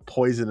that you're the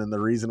poison and the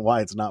reason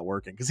why it's not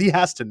working, because he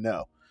has to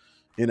know.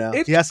 He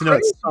has to know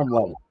at some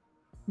level.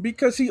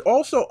 Because he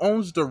also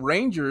owns the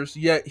Rangers,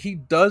 yet he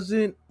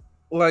doesn't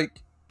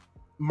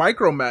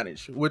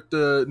micromanage with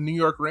the New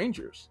York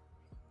Rangers.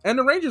 And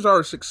the Rangers are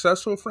a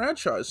successful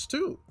franchise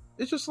too.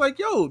 It's just like,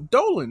 yo,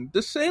 Dolan,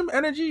 the same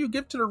energy you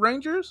give to the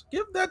Rangers,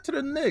 give that to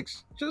the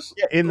Knicks. Just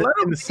in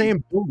the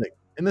same building.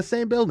 In the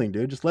same building,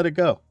 dude. Just let it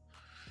go.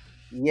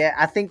 Yeah,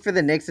 I think for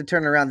the Knicks to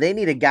turn around, they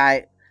need a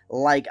guy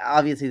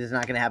obviously this is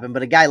not going to happen,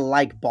 but a guy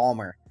like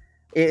Ballmer.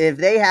 If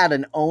they had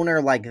an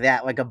owner like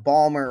that, like a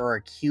Ballmer or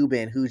a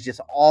Cuban who's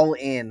just all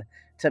in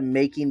to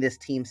making this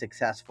team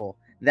successful,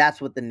 that's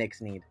what the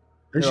Knicks need.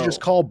 They should just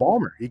call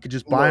Ballmer. He could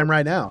just buy him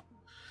right now.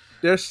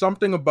 There's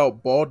something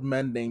about bald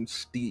men named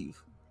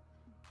Steve.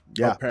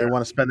 Yeah, apparently. They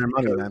want to spend their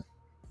money, man.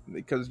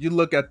 Because you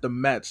look at the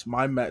Mets,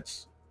 my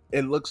Mets,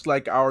 it looks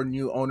like our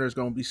new owner is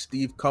going to be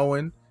Steve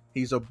Cohen.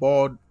 He's a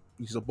bald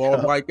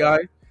white guy.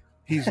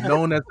 He's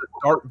known as the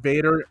Darth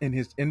Vader in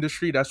his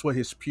industry. That's what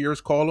his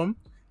peers call him.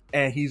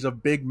 And he's a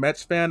big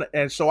Mets fan.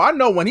 And so I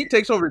know when he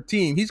takes over the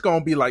team, he's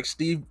going to be like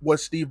what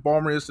Steve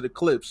Ballmer is to the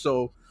Clips.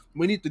 So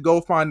we need to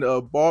go find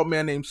a bald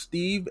man named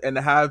Steve and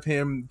have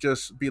him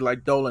just be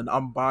like, Dolan,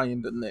 I'm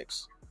buying the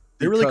Knicks.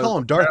 They really call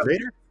him Darth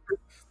Vader?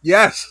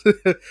 Yes.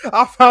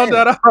 I found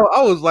that out.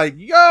 I was like,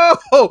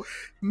 yo,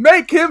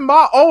 make him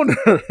my owner,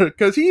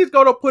 because he's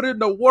going to put in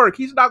the work.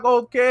 He's not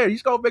going to care.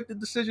 He's going to make the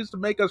decisions to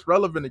make us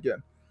relevant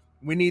again.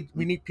 We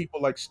need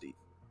people like Steve.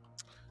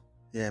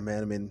 Yeah,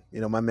 man. I mean,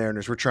 my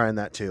Mariners, we're trying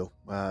that too.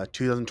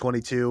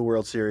 2022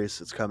 World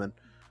Series, it's coming.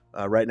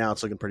 Right now,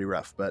 it's looking pretty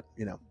rough, but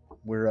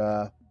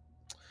we're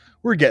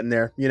getting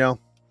there.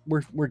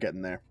 We're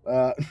getting there.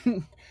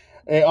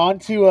 Hey, on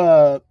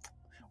to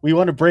we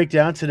want to break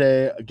down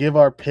today, give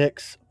our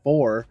picks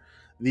for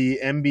the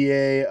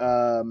NBA,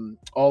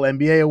 all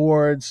NBA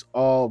awards,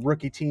 all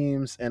rookie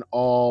teams, and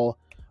all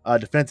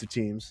defensive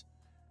teams.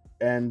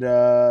 And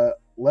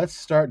let's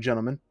start,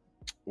 gentlemen,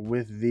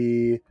 with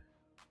the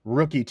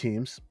rookie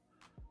teams.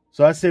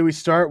 So I say we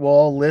start. We'll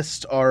all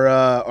list our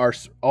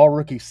all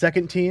rookie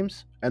second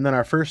teams and then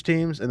our first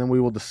teams, and then we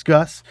will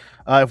discuss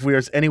if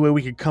there's any way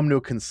we could come to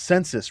a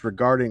consensus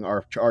regarding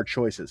our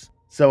choices.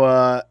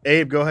 So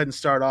Abe, go ahead and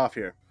start off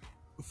here.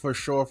 For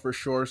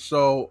sure.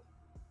 So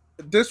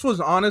this was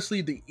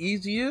honestly the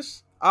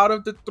easiest out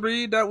of the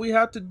three that we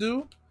had to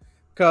do,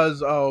 because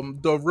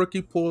the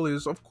rookie pool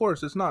is, of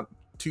course, it's not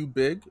too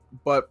big.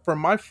 But for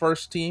my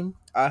first team,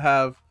 I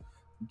have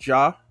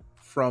Ja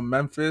from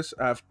Memphis.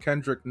 I have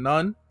Kendrick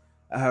Nunn.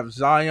 I have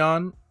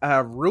Zion. I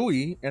have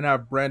Rui, and I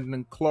have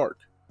Brandon Clark.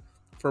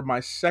 For my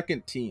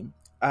second team,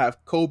 I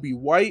have Kobe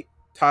White,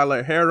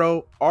 Tyler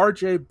Herro,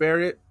 RJ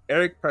Barrett,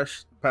 Eric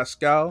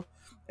Pascal,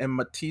 and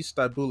Matisse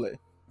Thybulle.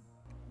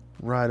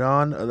 Right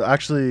on.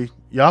 Actually,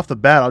 off the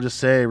bat, I'll just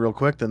say real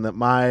quick then that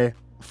my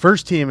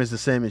first team is the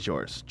same as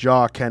yours.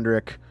 Ja,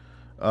 Kendrick,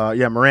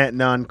 Morant,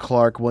 Nunn,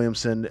 Clark,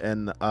 Williamson,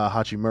 and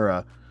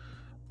Hachimura.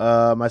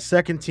 My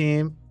second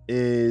team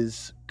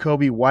is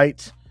Kobe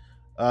White,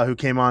 who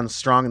came on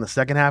strong in the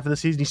second half of the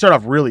season. He started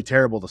off really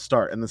terrible to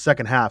start. In the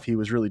second half, he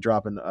was really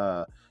dropping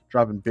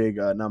big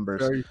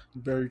numbers. Very,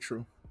 very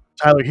true.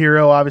 Tyler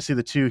Herro, obviously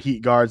the two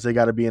Heat guards, they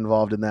got to be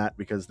involved in that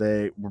because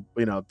they,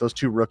 those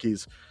two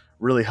rookies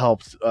really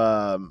helped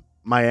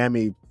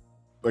Miami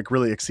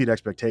really exceed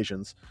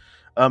expectations.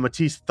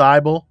 Matisse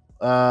Thybulle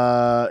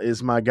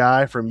is my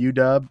guy from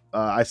UW.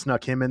 I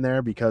snuck him in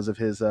there because of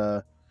his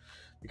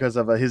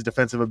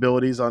defensive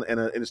abilities and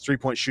his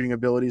 3-point shooting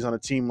abilities on a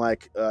team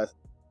like the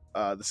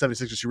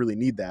 76ers who really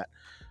need that.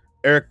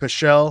 Eric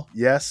Paschall,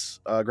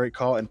 yes, great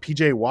call, and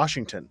PJ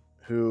Washington,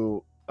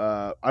 who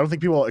I don't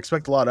think people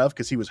expect a lot of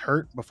because he was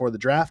hurt before the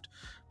draft,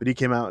 but he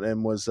came out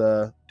and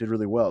did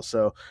really well.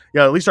 So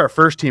yeah, at least our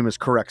first team is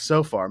correct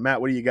so far. Matt,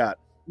 what do you got?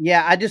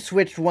 Yeah, I just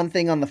switched one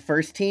thing on the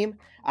first team.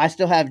 I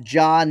still have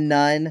Ja,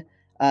 Nunn,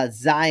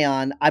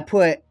 Zion. I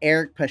put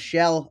Eric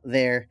Paschal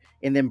there,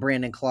 and then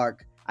Brandon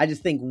Clark. I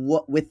just think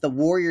with the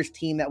Warriors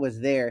team that was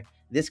there,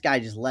 this guy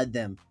just led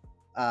them.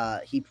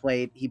 He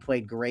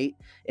played great,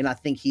 and I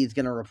think he's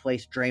going to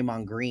replace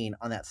Draymond Green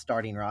on that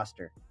starting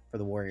roster for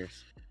the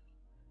Warriors.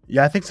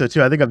 Yeah, I think so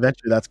too. I think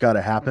eventually that's got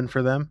to happen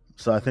for them.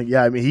 So I think,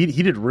 yeah, I mean,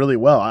 he did really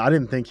well. I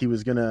didn't think he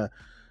was gonna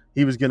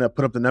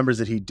put up the numbers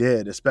that he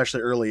did, especially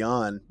early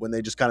on when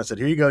they just kind of said,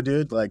 "Here you go,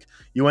 dude." Like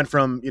you went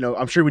from,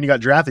 I'm sure when you got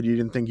drafted, you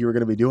didn't think you were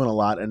going to be doing a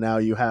lot, and now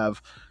you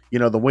have,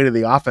 the weight of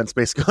the offense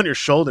basically on your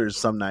shoulders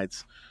some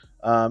nights.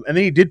 And then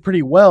he did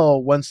pretty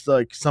well once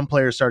some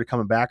players started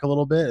coming back a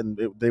little bit and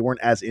they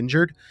weren't as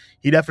injured.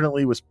 He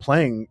definitely was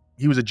playing.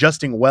 He was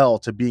adjusting well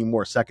to being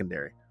more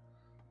secondary.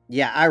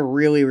 Yeah, I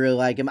really, really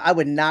like him. I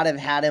would not have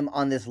had him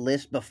on this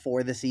list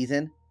before the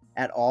season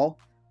at all.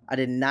 I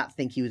did not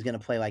think he was going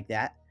to play like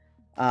that.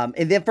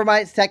 And then for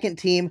my second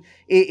team,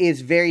 it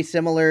is very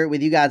similar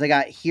with you guys. I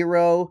got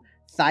Hero,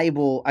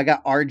 Thibault, I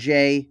got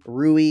RJ,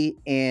 Rui,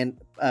 and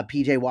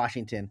PJ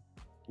Washington.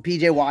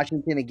 PJ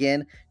Washington,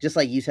 again, just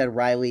like you said,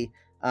 Riley,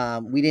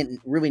 we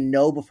didn't really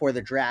know before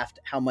the draft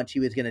how much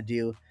he was going to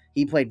do.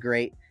 He played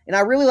great. And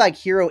I really like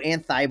Hero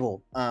and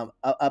Thibault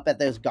up at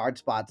those guard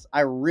spots. I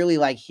really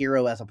like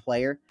Hero as a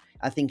player.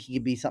 I think he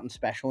could be something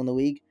special in the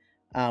league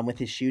with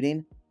his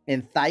shooting.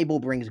 And Thibault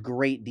brings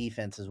great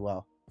defense as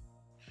well.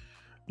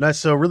 Nice.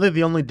 So really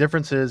the only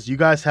difference is you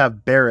guys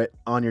have Barrett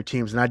on your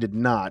teams and I did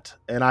not.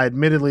 And I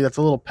admittedly, that's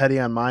a little petty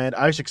on my end.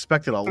 I just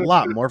expected a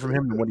lot more from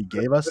him than what he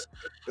gave us.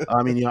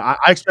 I mean, I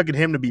expected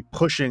him to be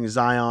pushing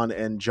Zion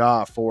and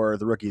Ja for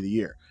the Rookie of the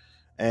Year.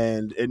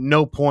 And at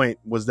no point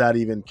was that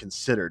even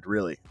considered,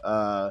 really.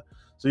 So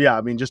yeah,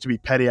 I mean, just to be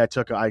petty, I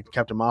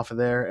kept him off of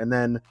there. And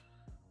then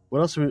what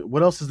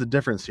else is the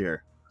difference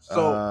here?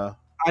 So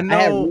I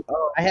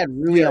had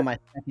Rui on my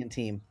second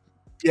team.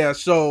 Yeah,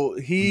 so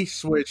he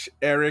switched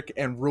Eric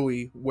and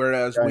Rui,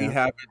 whereas we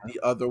have it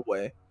the other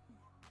way.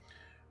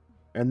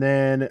 And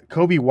then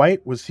Kobe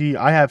White,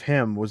 I have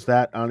him. Was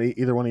that on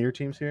either one of your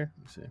teams here?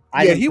 Let's see.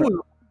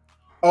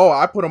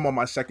 I put him on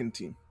my second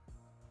team.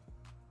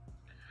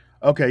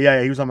 Okay,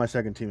 yeah, he was on my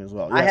second team as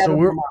well. Yeah, I had him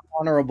for my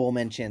honorable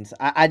mentions.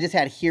 I just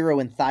had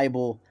Hero and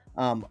Thibault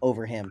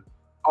over him.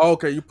 Oh,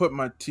 okay, you put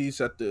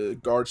Matisse at the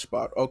guard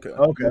spot. Okay.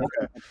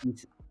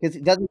 Because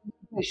it doesn't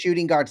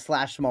shooting guard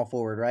 / small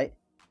forward, right?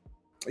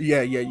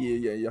 Yeah.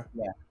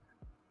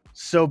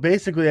 So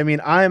basically, I mean,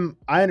 I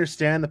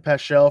understand the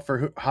Paschal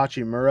for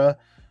Hachimura.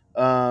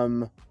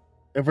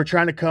 If we're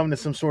trying to come to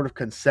some sort of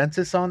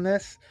consensus on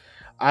this,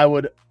 I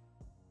would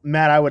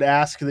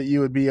ask that you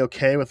would be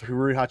okay with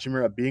Rui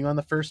Hachimura being on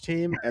the first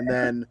team, and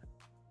then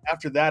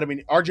after that, I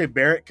mean, RJ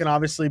Barrett can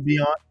obviously be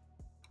on.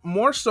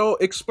 More so,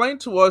 explain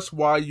to us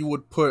why you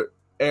would put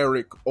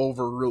Eric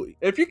over Rui.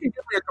 If you can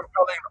give me a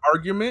compelling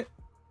argument,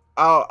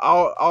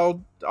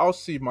 I'll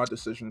see my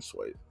decision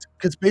swayed.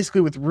 Because basically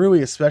with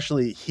Rui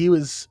especially, he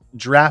was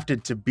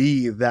drafted to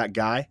be that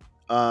guy.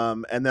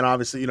 And then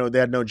obviously, they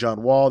had no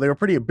John Wall. They were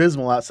pretty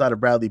abysmal outside of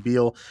Bradley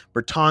Beal.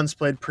 Bertans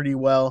played pretty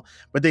well,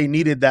 but they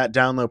needed that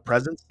down low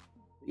presence.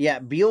 Yeah,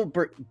 Beal and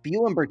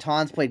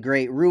Bertans played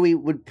great. Rui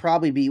would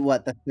probably be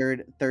the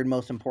third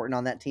most important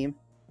on that team.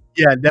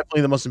 Yeah,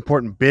 definitely the most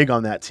important big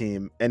on that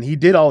team. And he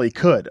did all he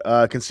could,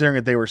 considering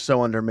that they were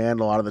so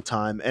undermanned a lot of the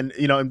time. And,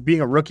 and being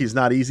a rookie is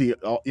not easy,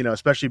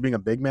 especially being a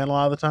big man a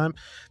lot of the time.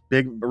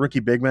 Rookie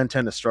big men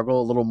tend to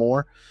struggle a little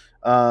more.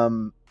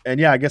 And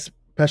yeah, I guess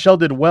Paschal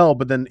did well,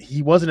 but then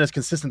he wasn't as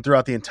consistent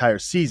throughout the entire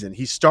season.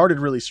 He started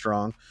really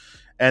strong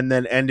and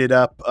then ended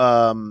up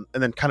and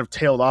then kind of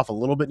tailed off a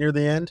little bit near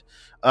the end.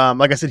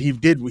 Like I said, he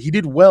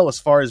did well as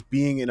far as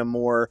being in a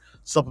more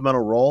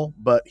supplemental role,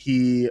 but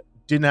he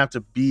didn't have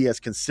to be as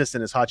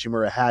consistent as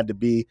Hachimura had to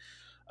be.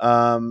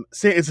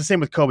 It's the same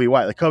with Kobe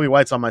White. Like Kobe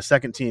White's on my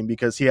second team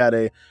because he had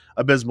a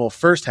abysmal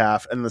first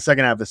half, and in the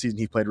second half of the season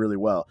he played really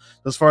well.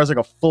 So as far as like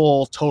a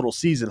full total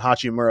season,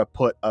 Hachimura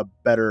put a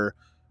better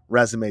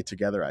resume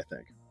together, I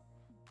think.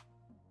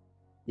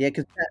 Yeah,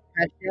 because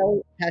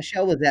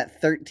Paschal was at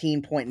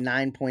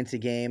 13.9 points a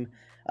game,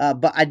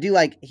 but I do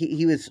like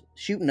he was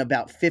shooting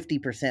about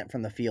 50%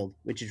 from the field,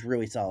 which is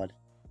really solid.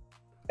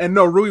 And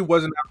no, Rui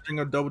wasn't averaging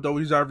a double-double.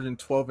 He's averaging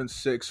 12 and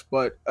 6.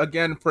 But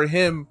again, for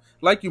him,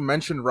 like you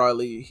mentioned,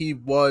 Riley, he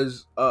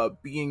was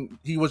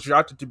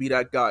drafted to be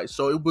that guy.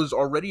 So it was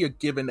already a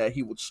given that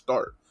he would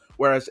start.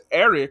 Whereas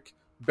Eric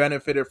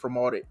benefited from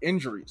all the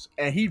injuries.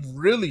 And he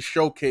really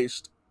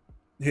showcased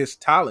his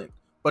talent.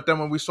 But then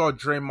when we saw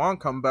Draymond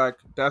come back,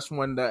 that's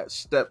when that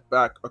step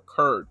back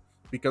occurred.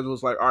 Because it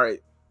was like, all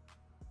right,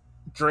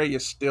 Dre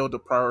is still the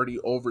priority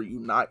over you.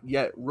 Not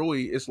yet.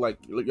 Rui is like,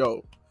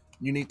 yo,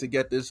 you need to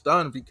get this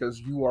done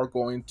because you are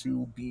going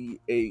to be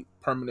a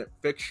permanent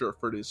fixture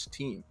for this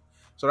team.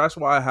 So that's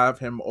why I have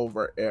him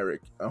over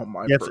Eric on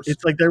my person.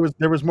 It's like there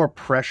was more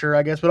pressure,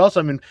 I guess. But also,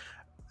 I mean,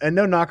 and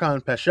no knock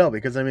on Paschal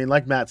because, I mean,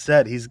 like Matt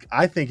said,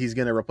 I think he's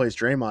going to replace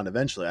Draymond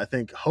eventually. I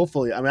think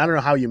hopefully, I mean, I don't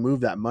know how you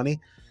move that money.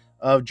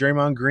 of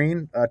Draymond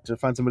Green to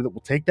find somebody that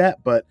will take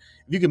that. But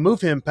if you can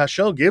move him,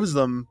 Paschal gives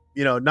them,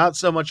 not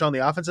so much on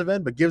the offensive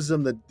end, but gives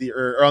them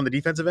or on the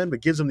defensive end,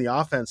 but gives them the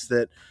offense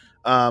that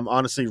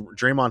honestly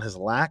Draymond has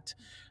lacked.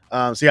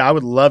 So yeah, I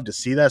would love to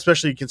see that,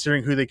 especially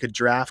considering who they could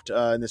draft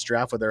in this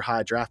draft with their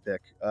high draft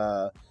pick.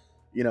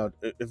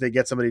 If they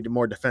get somebody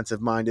more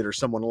defensive minded or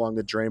someone along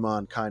the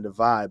Draymond kind of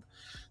vibe,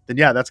 then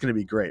yeah, that's going to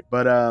be great.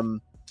 But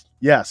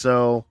yeah,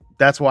 so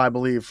that's why I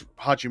believe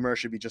Hachimura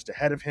should be just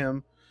ahead of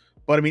him.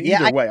 But I mean,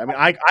 either way,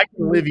 I can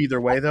live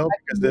either way though,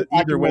 because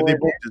either way they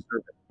both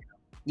deserve it.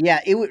 Yeah,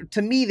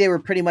 to me they were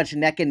pretty much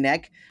neck and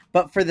neck.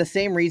 But for the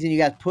same reason you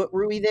guys put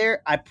Rui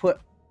there, I put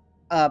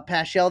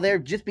Paschal there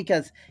just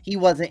because he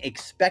wasn't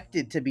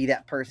expected to be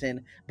that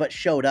person, but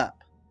showed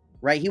up.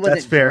 Right? He wasn't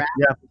That's fair.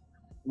 Yeah.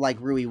 Like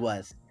Rui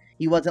was.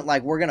 He wasn't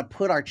like, we're gonna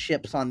put our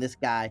chips on this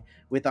guy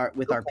with our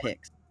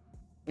picks.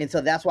 And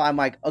so that's why I'm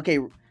like, okay,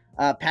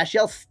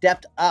 Paschal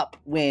stepped up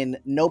when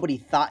nobody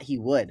thought he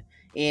would.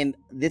 And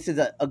this is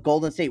a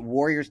Golden State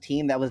Warriors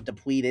team that was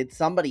depleted.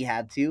 Somebody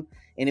had to,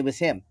 and it was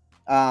him.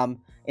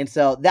 And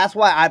so that's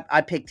why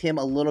I picked him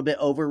a little bit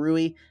over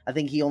Rui. I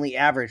think he only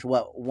averaged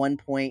 1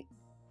 point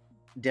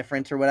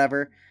difference or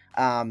whatever.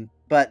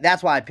 But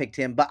that's why I picked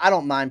him. But I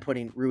don't mind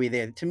putting Rui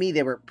there. To me,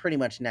 they were pretty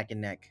much neck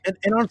and neck.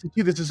 And honestly,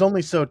 too, this is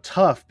only so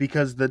tough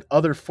because the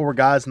other 4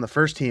 guys in the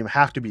first team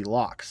have to be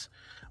locks.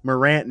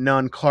 Morant,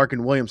 Nunn, Clark,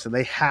 and Williamson,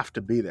 they have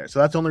to be there. So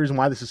that's the only reason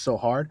why this is so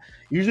hard.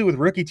 Usually with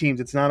rookie teams,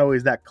 it's not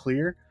always that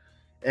clear.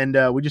 And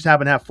we just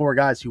happen to have 4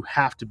 guys who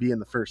have to be in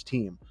the first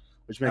team,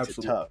 which makes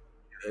it tough.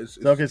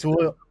 So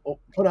we'll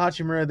put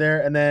Hachimura there.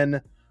 And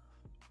then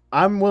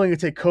I'm willing to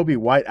take Kobe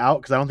White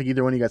out because I don't think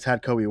either one of you guys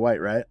had Kobe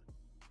White, right?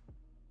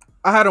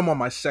 I had him on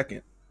my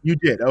second. You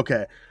did?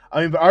 Okay.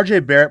 I mean, but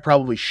RJ Barrett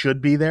probably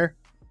should be there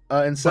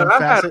in some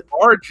facet.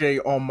 I had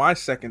RJ on my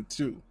second,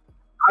 too.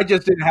 I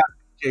just didn't have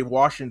PJ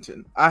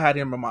Washington. I had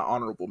him in my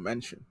honorable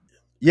mention.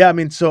 Yeah, I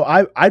mean, so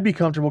I'd be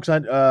comfortable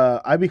because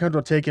I'd be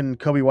comfortable taking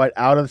Kobe White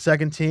out of the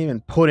second team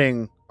and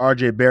putting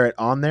RJ Barrett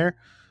on there.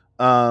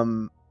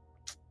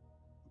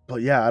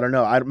 But yeah, I don't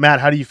know. Matt,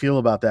 how do you feel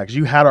about that? Because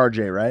you had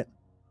RJ, right?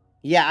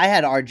 Yeah, I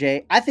had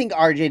RJ. I think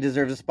RJ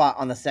deserves a spot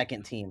on the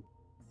second team.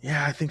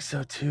 Yeah, I think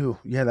so too.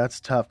 Yeah, that's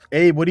tough.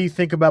 Abe, what do you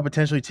think about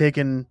potentially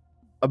taking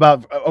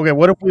okay,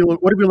 what if we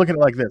look at it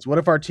like this? What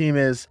if our team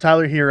is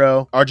Tyler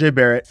Hero, RJ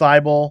Barrett,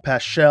 Thibault,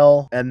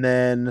 Paschal, and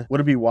then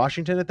would it be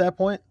Washington at that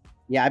point?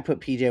 Yeah, I put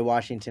PJ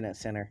Washington at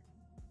center.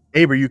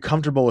 Abe, are you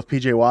comfortable with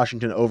PJ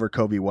Washington over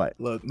Kobe White?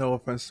 Look, no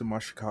offense to my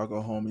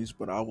Chicago homies,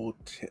 but I will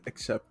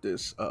accept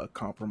this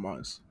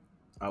compromise.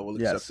 I will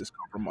accept this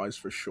compromise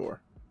for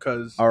sure.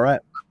 Because all right,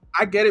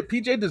 I get it.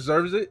 PJ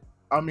deserves it.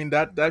 I mean,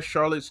 that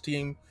Charlotte's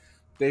team,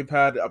 they've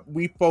had,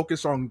 we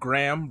focus on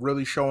Graham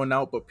really showing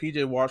out, but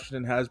PJ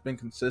Washington has been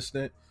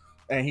consistent,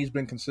 and he's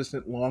been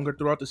consistent longer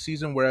throughout the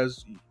season,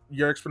 whereas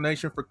your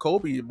explanation for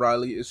Kobe,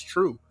 Riley, is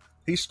true.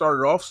 He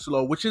started off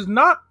slow, which is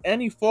not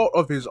any fault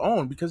of his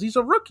own because he's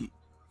a rookie.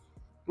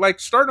 Like,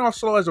 starting off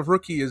slow as a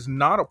rookie is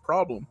not a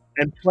problem.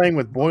 And playing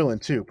with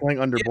Boylen, too. Playing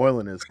under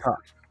Boylen is tough.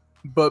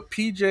 But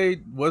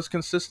PJ was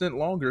consistent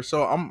longer,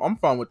 so I'm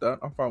fine with that.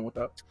 I'm fine with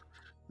that.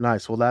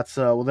 Nice. Well, that's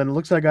then it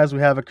looks like, guys, we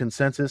have a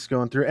consensus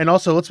going through. And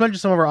also, let's mention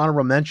some of our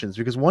honorable mentions,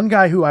 because one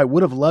guy who I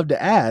would have loved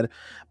to add,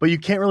 but you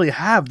can't really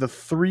have the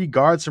 3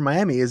 guards from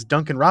Miami, is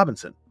Duncan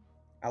Robinson.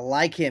 I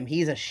like him.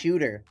 He's a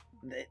shooter.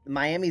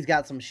 Miami's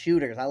got some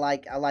shooters. I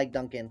like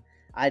Duncan.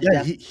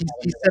 He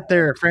set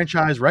their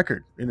franchise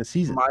record in the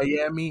season.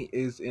 Miami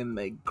is in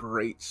a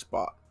great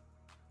spot.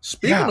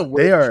 Speaking of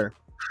which, they are.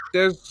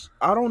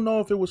 I don't know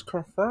if it was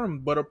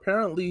confirmed, but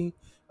apparently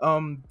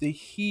the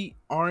Heat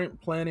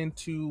aren't planning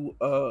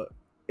to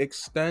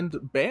extend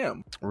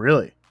Bam.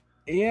 Really?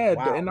 Yeah,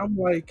 wow. And I'm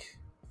like,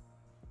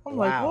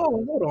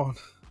 whoa, hold on.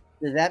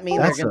 Does that mean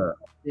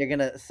they're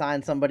gonna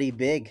sign somebody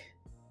big?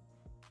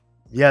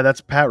 Yeah,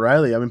 that's Pat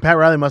Riley. I mean, Pat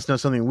Riley must know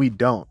something we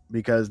don't,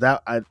 because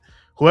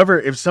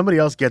if somebody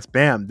else gets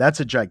Bam,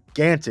 that's a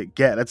gigantic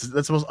get. That's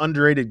the most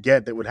underrated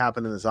get that would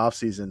happen in this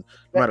offseason,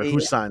 no matter who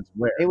signs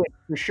where. They would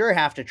for sure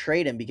have to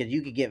trade him because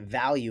you could get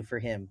value for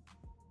him,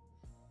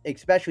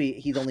 especially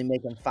he's only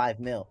making $5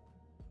 million.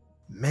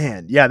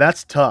 Man, yeah,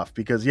 that's tough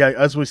because,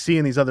 as we see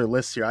in these other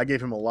lists here, I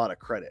gave him a lot of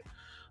credit.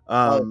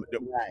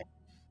 Right.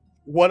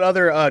 What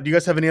other? Do you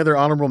guys have any other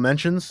honorable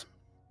mentions?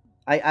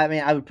 I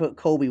mean, I would put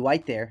Kobe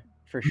White there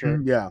for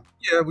sure. Yeah,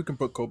 we can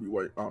put Kobe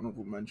White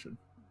honorable mention.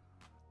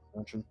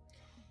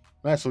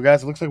 Nice. So,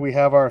 guys, it looks like we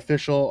have our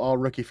official all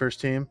rookie first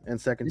team and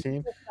second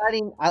team.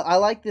 Exciting. I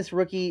like this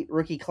rookie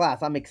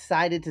class. I'm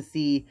excited to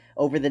see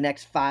over the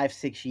next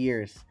 5-6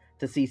 years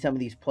to see some of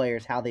these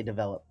players, how they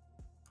develop.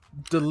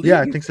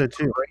 I think so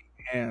too. Great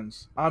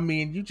hands. I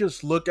mean, you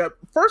just look at,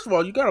 first of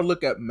all, you got to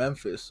look at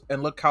Memphis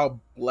and look how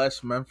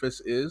blessed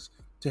Memphis is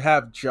to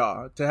have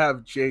Ja, to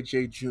have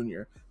JJ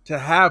Jr., to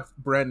have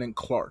Brandon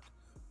Clark.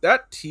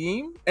 That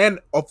team, and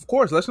of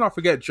course, let's not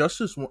forget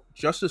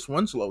Justice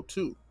Winslow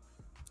too.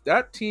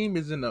 That team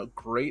is in a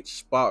great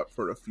spot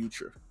for the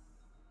future.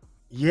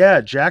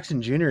 Yeah,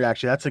 Jackson Jr.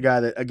 Actually, that's a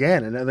guy that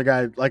again, another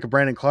guy like a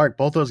Brandon Clark.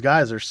 Both those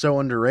guys are so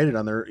underrated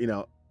on their,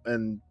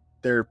 and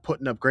they're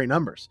putting up great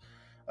numbers.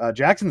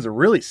 Jackson's a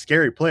really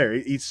scary player.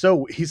 He's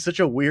such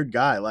a weird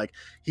guy. Like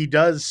he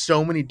does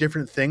so many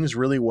different things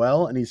really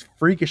well, and he's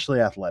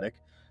freakishly athletic.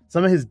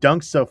 Some of his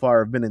dunks so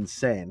far have been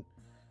insane.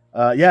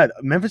 Yeah,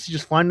 Memphis is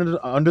just flying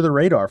under the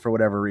radar for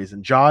whatever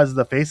reason. Ja is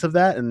the face of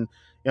that, and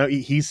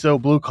he's so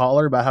blue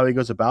collar about how he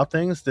goes about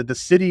things that the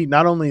city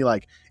not only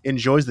like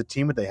enjoys the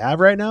team that they have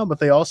right now, but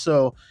they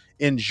also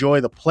enjoy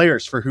the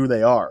players for who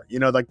they are.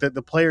 Like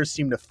the players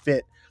seem to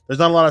fit. There's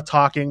not a lot of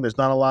talking. There's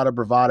not a lot of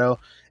bravado.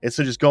 It's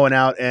just going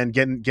out and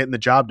getting the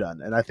job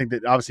done. And I think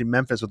that obviously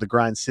Memphis with the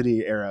Grind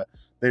City era,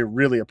 they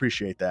really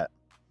appreciate that.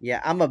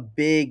 Yeah, I'm a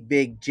big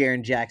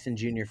Jaren Jackson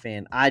Jr.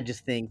 fan. I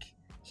just think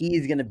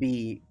he's going to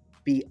be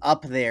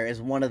up there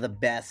as one of the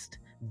best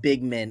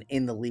big men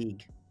in the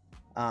league.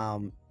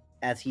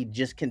 As he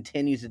just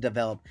continues to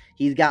develop.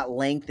 He's got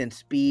length and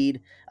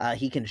speed.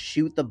 He can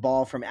shoot the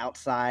ball from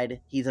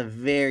outside. He's a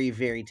very,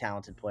 very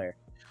talented player.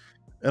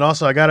 And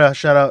also, I gotta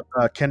shout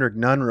out Kendrick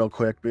Nunn real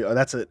quick.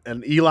 That's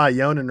an Eli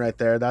Yonan right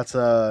there. That's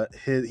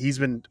he's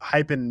been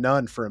hyping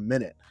Nunn for a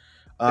minute.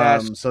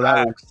 That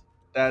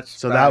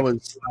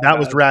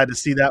was rad to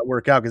see that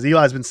work out because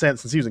Eli's been saying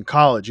since he was in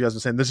college. You guys been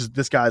saying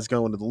this guy's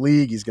going to the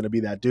league. He's going to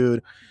be that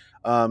dude.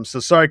 So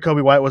sorry,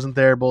 Kobe White wasn't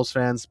there, Bulls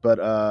fans, but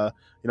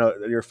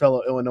your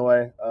fellow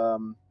Illinois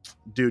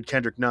dude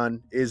Kendrick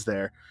Nunn is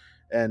there,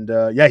 and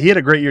he had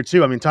a great year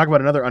too. I mean, talk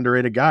about another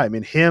underrated guy. I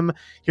mean, him,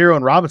 Hero,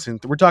 and Robinson.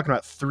 We're talking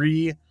about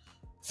three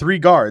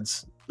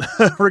guards,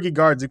 rookie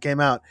guards who came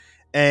out,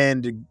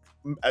 and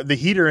the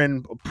Heat are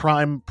in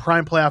prime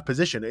playoff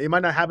position. It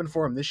might not happen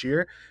for him this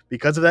year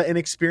because of that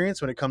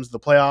inexperience when it comes to the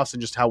playoffs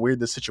and just how weird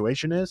this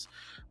situation is.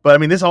 But I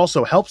mean, this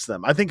also helps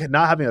them. I think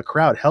not having a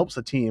crowd helps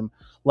a team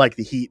like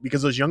the Heat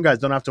because those young guys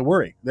don't have to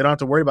worry. They don't have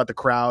to worry about the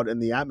crowd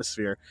and the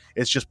atmosphere.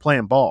 It's just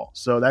playing ball.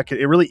 So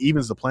it really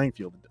evens the playing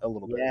field a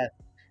little bit. Yeah.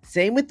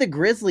 Same with the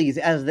Grizzlies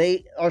as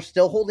they are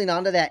still holding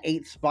on to that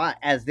 8th spot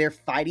as they're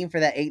fighting for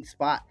that 8th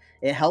spot.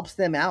 It helps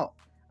them out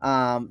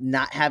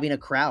not having a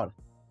crowd.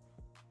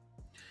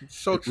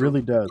 So it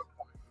really does.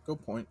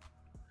 Good point.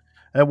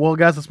 Well,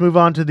 guys, let's move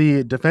on to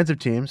the defensive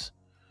teams.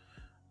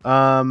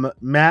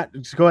 Matt,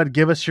 just go ahead and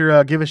give us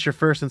your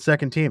first and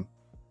second team.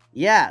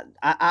 Yeah,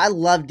 I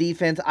love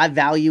defense. I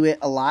value it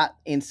a lot,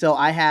 and so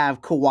I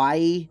have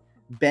Kawhi,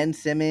 Ben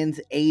Simmons,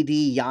 AD,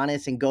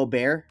 Giannis, and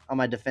Gobert on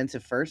my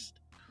defensive first.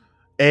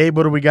 Abe,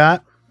 what do we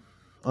got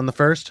on the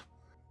first?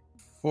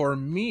 For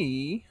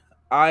me,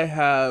 I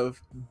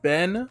have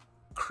Ben,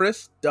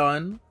 Chris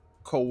Dunn,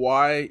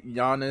 Kawhi,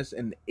 Giannis,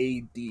 and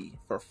AD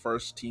for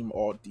first team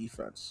all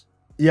defense.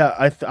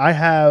 Yeah, I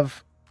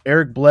have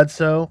Eric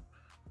Bledsoe,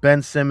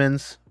 Ben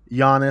Simmons,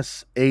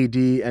 Giannis, AD,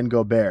 and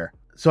Gobert.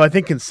 So I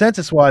think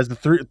consensus wise, the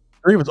three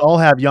of us all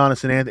have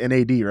Giannis and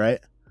AD, right?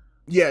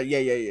 Yeah.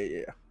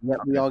 Yep,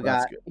 we all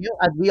got.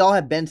 We all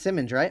have Ben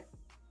Simmons, right?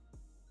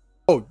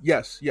 Oh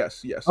yes.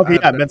 Okay,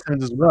 yeah, Ben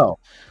Simmons as well.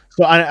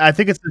 So I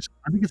think it's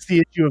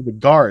the issue of the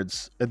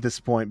guards at this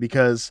point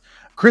because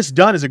Chris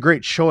Dunn is a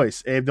great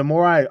choice. Abe, the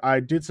more I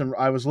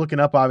was looking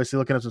up some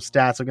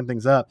stats, looking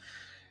things up,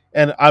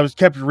 and I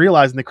kept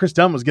realizing that Chris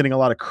Dunn was getting a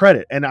lot of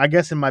credit. And I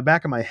guess in my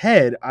back of my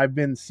head, I've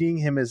been seeing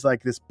him as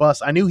like this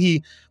bust. I knew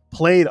he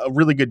played a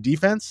really good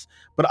defense,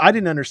 but I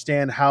didn't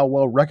understand how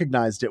well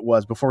recognized it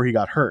was before he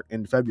got hurt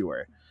in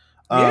February.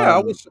 Yeah, I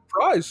was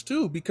surprised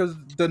too because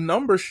the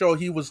numbers show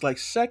he was like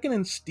second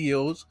in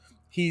steals.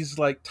 He's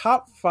like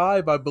top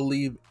 5, I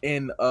believe,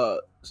 in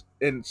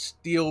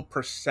steal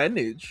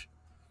percentage,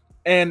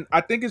 and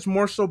I think it's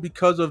more so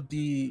because of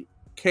the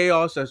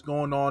chaos that's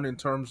going on in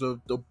terms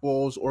of the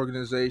Bulls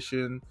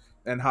organization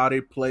and how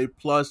they play,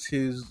 plus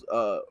his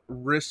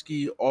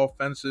risky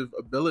offensive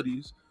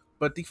abilities,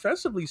 but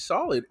defensively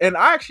solid. And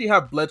I actually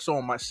have Bledsoe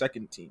on my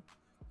second team.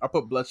 I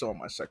put Bledsoe on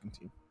my second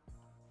team.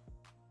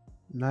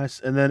 Nice.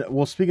 And then,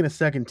 well, speaking of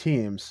second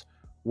teams,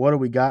 what do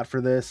we got for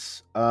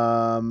this?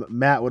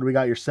 Matt, what do we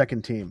got your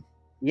second team?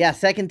 Yeah,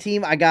 second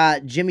team, I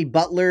got Jimmy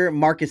Butler,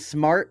 Marcus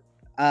Smart.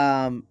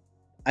 I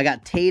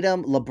got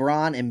Tatum,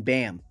 LeBron, and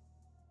Bam.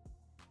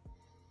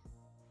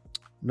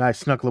 Nice.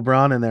 Snuck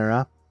LeBron in there,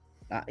 huh?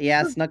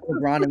 Yeah, snuck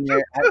LeBron in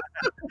there.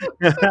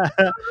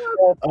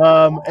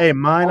 Hey,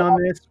 mine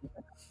on this,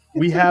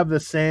 we have a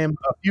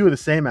few of the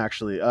same,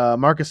 actually.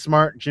 Marcus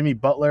Smart, Jimmy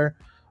Butler,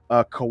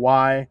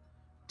 Kawhi,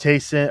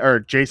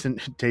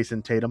 Jason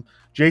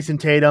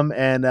Tatum,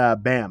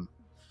 and Bam.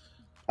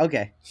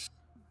 Okay.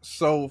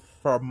 So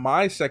for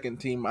my second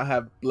team, I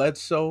have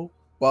Bledsoe,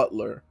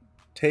 Butler,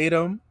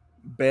 Tatum,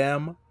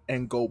 Bam,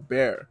 and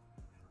Gobert.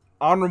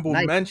 Honorable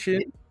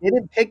mention. They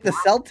didn't pick the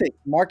Celtics.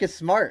 Marcus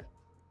Smart.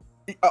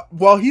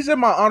 Well, he's in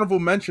my honorable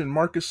mention.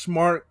 Marcus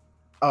Smart,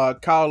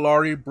 Kyle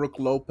Lowry, Brook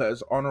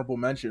Lopez, honorable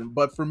mention.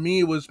 But for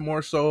me, it was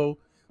more so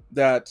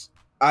that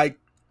I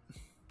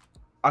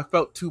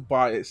felt too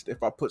biased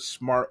if I put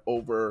Smart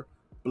over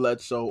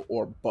Bledsoe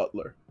or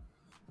Butler.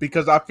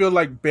 Because I feel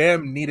like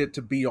Bam needed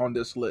to be on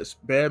this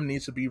list. Bam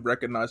needs to be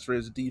recognized for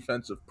his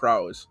defensive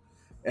prowess.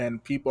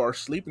 and people are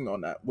sleeping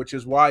on that, which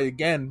is why,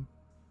 again,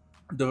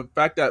 the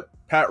fact that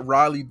Pat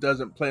Riley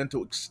doesn't plan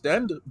to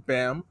extend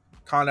Bam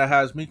kind of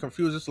has me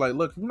confused. It's like,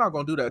 look, we're not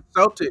going to do that.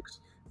 Celtics,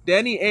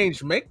 Danny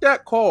Ainge, make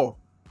that call.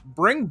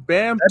 Bring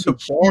Bam That'd to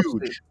be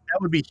Boston. huge.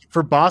 That would be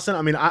for Boston.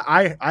 I mean,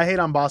 I hate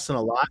on Boston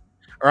a lot,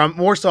 or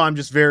I'm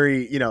just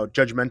very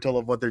judgmental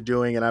of what they're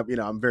doing, and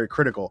I'm very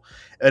critical.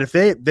 And if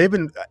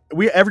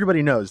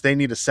everybody knows they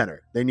need a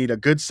center. They need a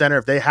good center.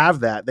 If they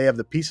have that, they have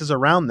the pieces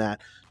around that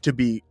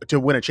to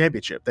win a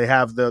championship. They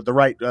have the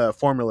right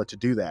formula to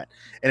do that.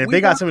 And if they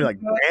got somebody like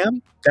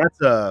Bam,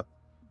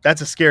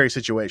 that's a scary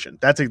situation.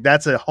 That's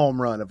a home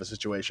run of a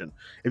situation.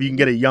 If you can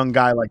get a young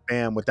guy like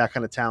Bam with that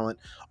kind of talent,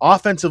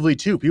 offensively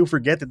too. People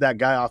forget that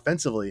guy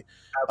offensively.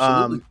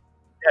 Absolutely.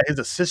 His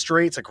assist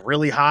rate's like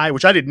really high,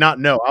 which I did not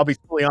know. I'll be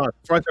fully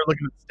honest. Before I started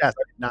looking at the stats,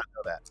 I did not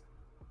know that.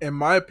 In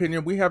my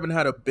opinion, we haven't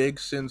had a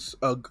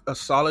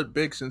solid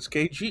big since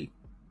KG.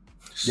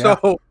 Yeah.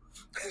 So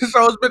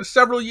it's been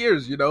several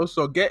years,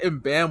 So getting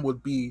Bam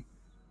would be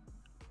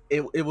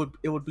it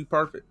would be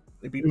perfect.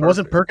 It'd be perfect.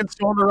 Wasn't Perkins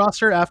still on the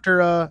roster after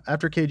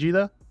KG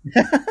though?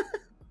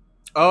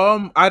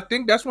 I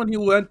think that's when he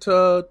went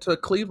to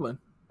Cleveland.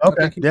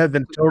 Okay, yeah,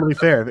 then totally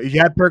fair. If you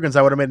had Perkins,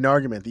 I would have made an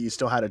argument that you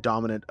still had a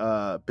dominant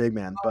big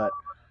man, but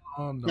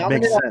no.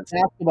 Makes sense. On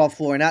the basketball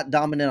floor, not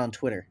dominant on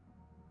Twitter.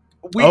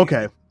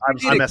 Okay,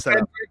 I messed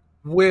that up.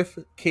 With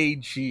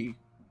KG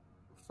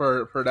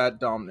for that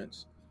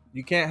dominance.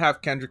 You can't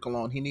have Kendrick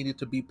alone. He needed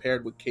to be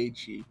paired with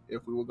KG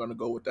if we were going to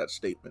go with that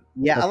statement.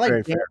 Yeah,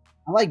 That's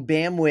I like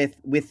Bam with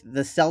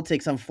the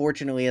Celtics.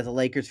 Unfortunately, as a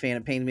Lakers fan,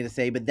 it pains me to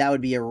say, but that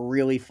would be a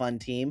really fun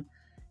team.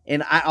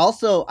 And I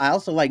also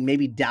like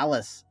maybe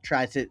Dallas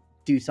tries to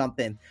do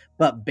something,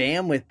 but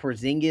Bam with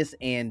Porzingis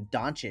and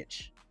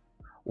Doncic.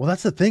 Well,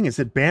 that's the thing, is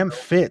that Bam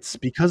fits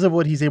because of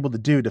what he's able to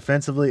do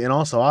defensively and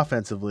also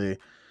offensively,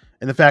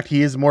 and the fact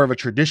he is more of a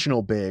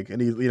traditional big,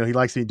 and he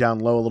likes to be down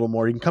low a little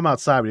more. He can come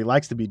outside, but he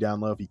likes to be down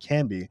low if he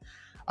can be.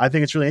 I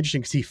think it's really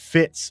interesting because he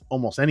fits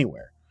almost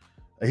anywhere.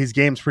 His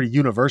game's pretty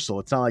universal.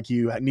 It's not like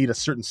you need a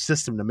certain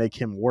system to make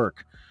him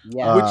work.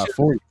 Yeah, which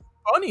is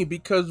funny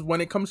because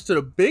when it comes to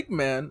the big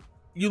man,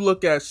 you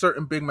look at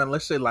certain big men,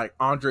 let's say like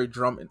Andre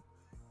Drummond.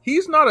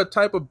 He's not a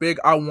type of big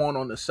I want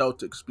on the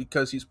Celtics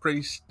because he's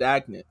pretty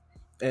stagnant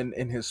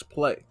in his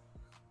play.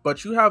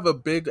 But you have a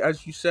big,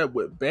 as you said,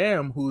 with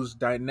Bam, who's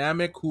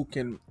dynamic, who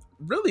can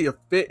really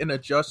fit and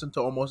adjust into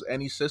almost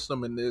any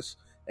system in the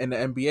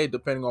NBA,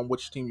 depending on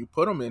which team you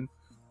put him in,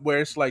 where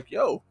it's like,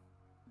 yo,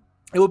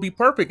 it would be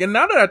perfect. And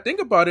now that I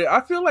think about it, I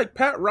feel like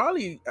Pat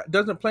Riley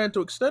doesn't plan to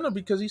extend him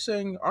because he's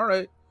saying, all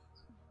right,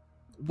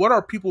 what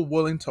are people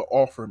willing to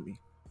offer me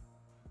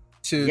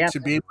to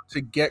be able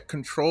to get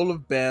control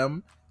of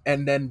Bam,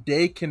 and then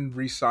they can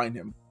re-sign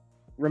him?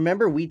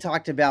 Remember, we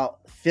talked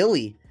about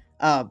Philly,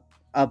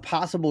 a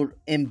possible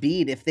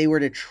Embiid. If they were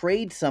to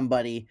trade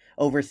somebody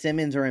over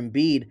Simmons or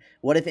Embiid,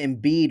 what if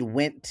Embiid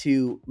went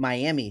to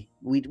Miami?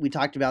 We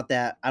talked about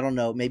that, I don't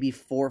know, maybe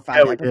 4 or 5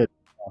 episodes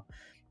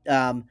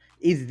ago.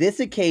 Is this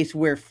a case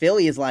where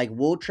Philly is like,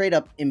 we'll trade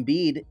up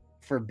Embiid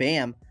for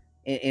Bam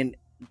and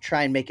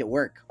try and make it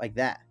work like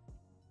that?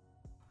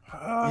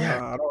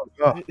 I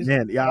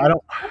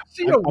don't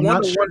see a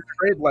one-on-one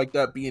trade like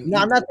that being. No,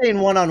 I'm not saying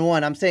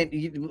one-on-one. I'm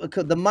saying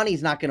the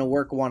money's not going to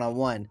work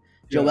one-on-one.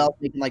 Joel's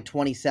making like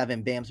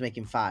 27, Bam's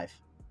making 5.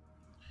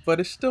 But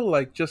it's still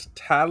like just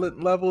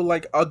talent level.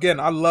 Like, again,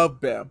 I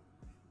love Bam,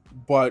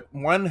 but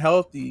one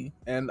healthy,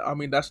 and I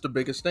mean that's the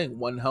biggest thing.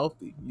 One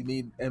healthy, you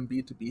need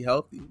Embiid to be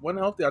healthy. One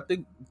healthy, I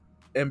think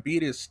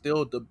Embiid is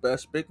still the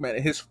best big man.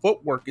 His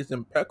footwork is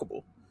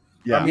impeccable.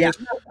 Yeah,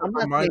 I'm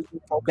not saying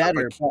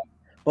better,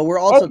 but we're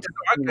also.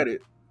 I get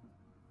it.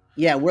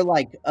 Yeah, we're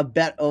like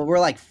we're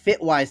like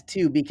fit wise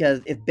too,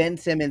 because if Ben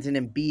Simmons and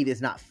Embiid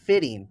is not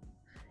fitting,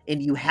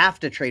 and you have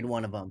to trade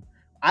one of them,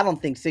 I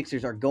don't think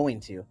Sixers are going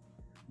to.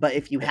 But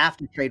if you have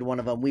to trade one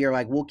of them, we are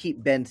like, we'll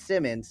keep Ben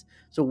Simmons.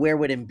 So where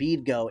would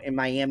Embiid go? And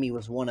Miami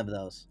was one of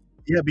those.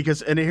 Yeah,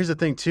 because, and here's the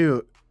thing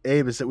too,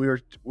 Abe, is that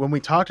when we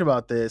talked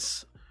about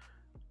this,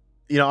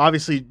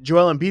 obviously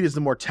Joel Embiid is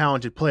the more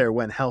talented player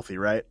when healthy,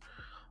 right?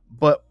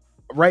 But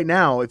right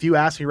now, if you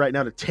ask me right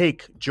now to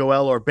take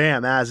Joel or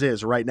Bam as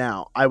is right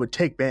now, I would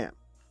take Bam.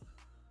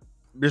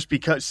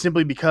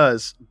 Simply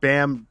because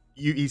Bam,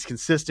 he's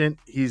consistent.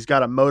 He's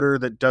got a motor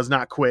that does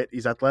not quit.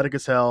 He's athletic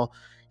as hell.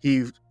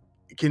 He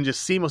can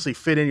just seamlessly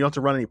fit in. You don't have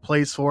to run any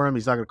plays for him.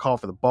 He's not going to call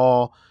for the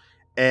ball,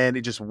 and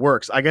it just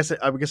works. I guess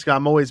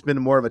I'm always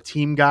been more of a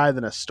team guy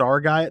than a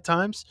star guy at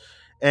times.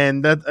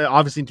 And that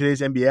obviously in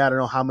today's NBA, I don't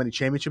know how many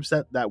championships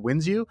that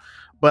wins you,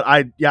 but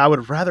I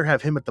would rather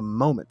have him at the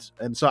moment.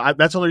 And so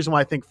that's the only reason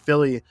why I think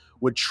Philly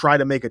would try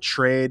to make a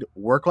trade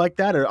work like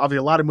that. Or obviously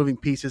a lot of moving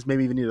pieces,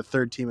 maybe even need a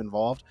third team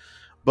involved.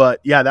 But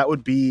yeah, that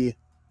would be,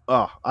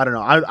 I don't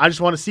know. I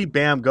just want to see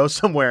Bam go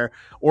somewhere,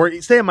 or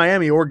stay in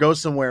Miami, or go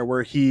somewhere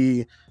where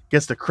he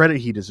gets the credit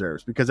he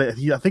deserves, because I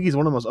think he's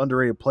one of the most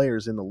underrated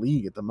players in the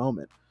league at the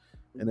moment.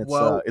 And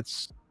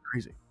it's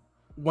crazy.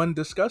 When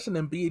discussing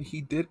Embiid, he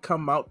did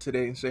come out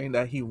today and saying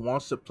that he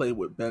wants to play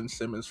with Ben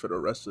Simmons for the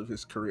rest of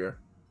his career.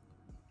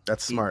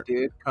 That's smart. He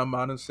did come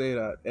out and say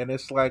that, and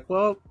it's like,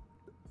 well,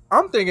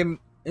 I'm thinking,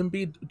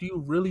 Embiid, do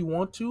you really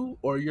want to,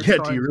 or you're Yeah,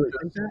 trying do you really to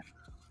think that?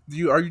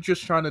 are you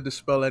just trying to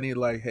dispel any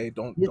like, hey,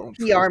 don't His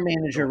PR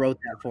manager wrote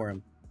that for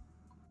him.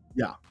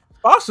 Yeah.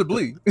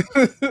 Possibly.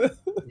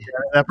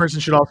 That person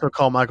should also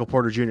call Michael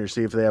Porter Jr.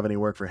 see if they have any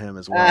work for him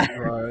as well.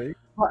 Right.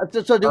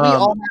 So do we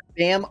all have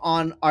Bam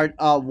on our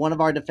one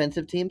of our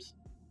defensive teams?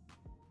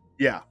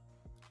 Yeah.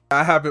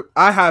 I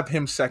have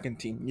him second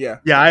team. Yeah.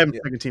 Yeah, I have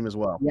second team as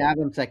well. Yeah, I have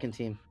him second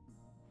team.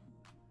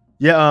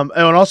 Yeah, and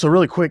also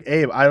really quick,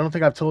 Abe, I don't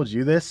think I've told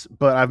you this,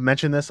 but I've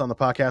mentioned this on the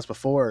podcast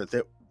before,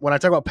 that when I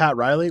talk about Pat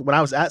Riley, when I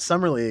was at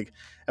Summer League,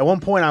 at one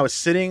point I was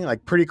sitting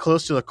like pretty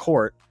close to the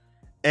court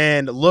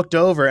and looked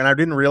over, and I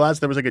didn't realize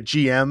there was like a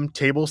GM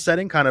table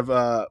setting kind of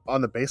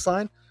on the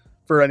baseline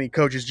for any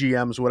coaches,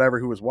 GMs, whatever,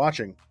 who was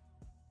watching.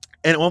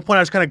 And at one point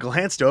I just kind of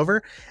glanced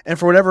over, and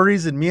for whatever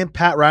reason, me and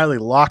Pat Riley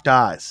locked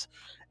eyes,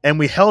 and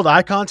we held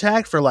eye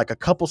contact for like a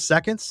couple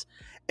seconds.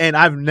 And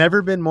I've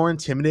never been more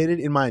intimidated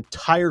in my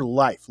entire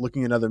life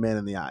looking another man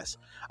in the eyes.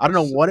 I don't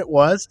know what it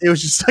was. It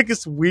was just like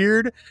this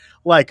weird,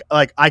 like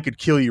I could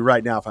kill you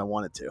right now if I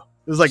wanted to. It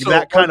was like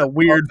that kind of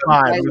weird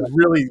vibe. It was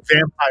really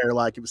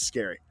vampire-like. It was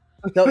scary.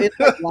 So it's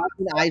like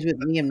locking eyes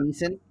with Liam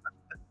Neeson.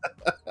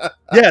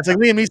 Yeah, it's like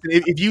Liam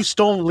Neeson. If you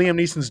stole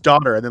Liam Neeson's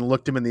daughter and then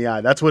looked him in the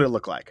eye, that's what it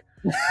looked like.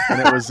 And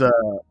it was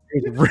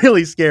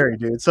really scary,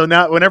 dude. So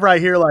now whenever I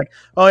hear like,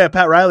 oh yeah,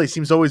 Pat Riley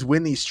seems to always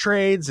win these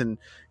trades, and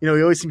he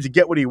always seems to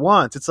get what he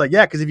wants. It's like,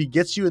 yeah, because if he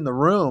gets you in the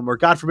room, or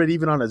God forbid,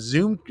 even on a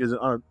Zoom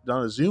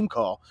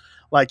call,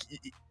 like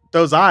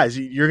those eyes,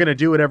 you're gonna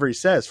do whatever he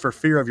says for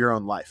fear of your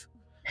own life.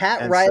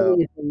 Pat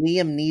Riley is the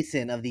Liam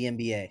Neeson of the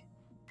NBA.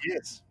 He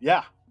is,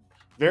 yeah.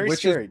 Very Which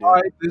scary, is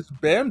why dude. this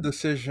Bam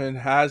decision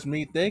has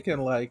me thinking,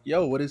 like,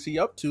 yo, what is he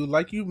up to?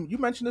 Like you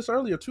mentioned this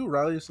earlier too,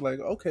 Riley. It's like,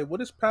 okay, what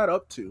is Pat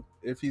up to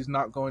if he's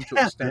not going to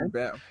extend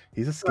Bam?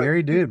 He's a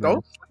scary dude, man.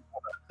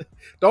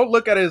 Don't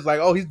look at it as like,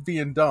 oh, he's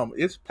being dumb.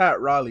 It's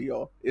Pat Riley,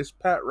 yo. It's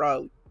Pat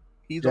Riley.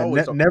 He's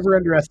always never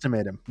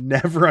underestimate him.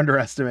 Never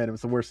underestimate him.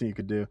 It's the worst thing you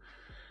could do.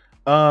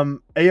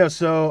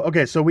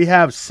 So we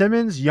have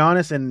Simmons,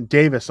 Giannis, and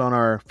Davis on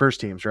our first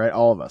teams, right?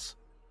 All of us.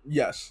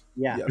 Yes.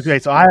 Yeah. Yes. Okay,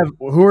 so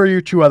who are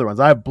your two other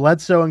ones? I have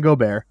Bledsoe and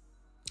Gobert.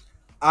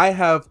 I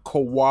have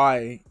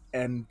Kawhi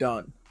and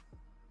Dunn.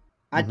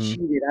 I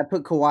cheated. I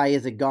put Kawhi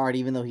as a guard,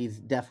 even though he's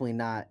definitely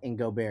not in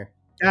Gobert.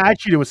 Yeah, I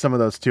cheated with some of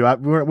those too.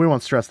 We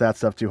won't stress that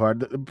stuff too hard.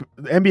 The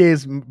NBA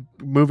is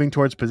moving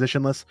towards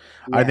positionless.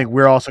 Yeah. I think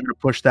we're also going to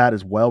push that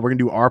as well. We're going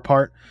to do our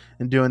part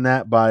in doing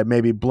that by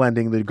maybe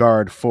blending the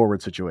guard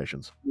forward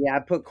situations. Yeah, I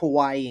put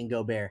Kawhi and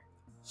Gobert.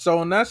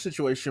 So in that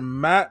situation,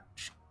 Matt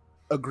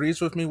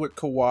agrees with me with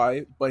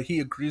Kawhi, but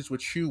he agrees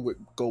with you with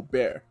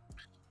Gobert.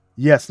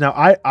 Yes. Now,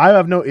 I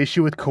have no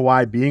issue with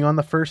Kawhi being on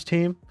the first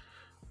team.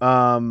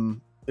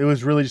 It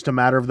was really just a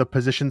matter of the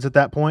positions at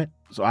that point.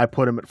 So I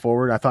put him at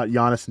forward. I thought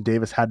Giannis and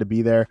Davis had to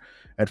be there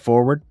at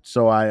forward.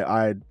 So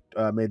I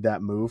made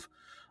that move.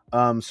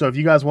 So if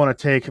you guys want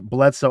to take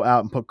Bledsoe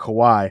out and put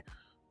Kawhi,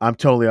 I'm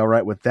totally all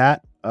right with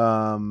that.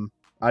 I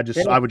would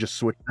just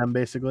switch them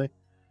basically.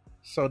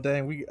 So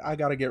dang, I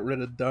got to get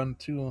rid of Dunn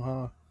too,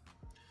 huh?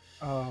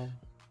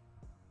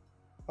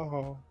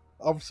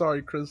 I'm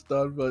sorry, Chris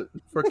Dunn, but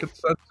for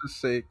consensus'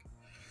 sake,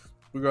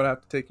 we're gonna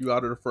have to take you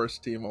out of the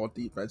first team on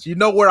defense. You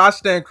know where I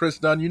stand, Chris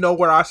Dunn. You know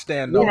where I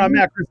stand. No, I'm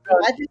at Chris Dunn.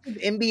 I think of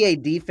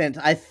NBA defense.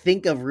 I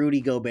think of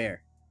Rudy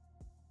Gobert.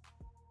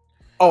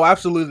 Oh,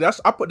 absolutely. That's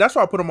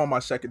why I put him on my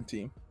second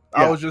team.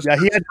 Yeah. I was just he had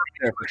to be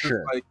there for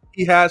sure. Like,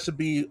 he has to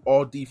be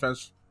all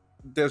defense.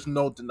 There's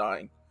no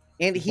denying.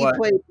 And he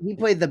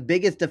played the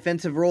biggest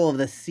defensive role of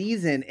the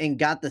season and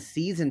got the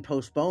season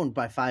postponed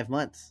by 5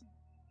 months.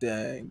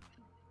 Dang.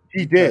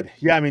 He did.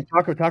 Yeah, I mean,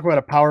 talk about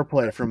a power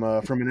play from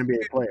an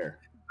NBA player.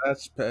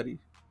 That's petty.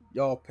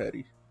 Y'all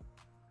petty.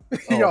 Oh,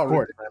 y'all of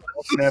course, man.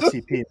 It's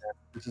an FCP, man.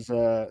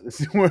 This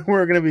is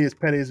we're gonna be as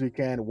petty as we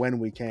can when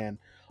we can,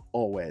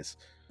 always.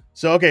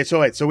 So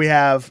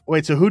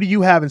so who do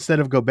you have instead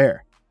of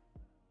Gobert,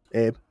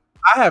 Abe?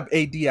 I have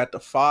AD at the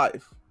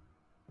 5,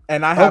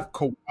 and I have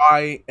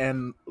Kawhi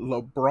and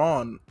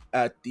LeBron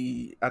at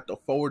the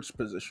forwards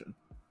position.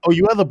 Oh,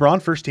 you have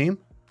LeBron first team?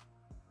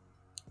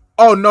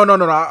 Oh no!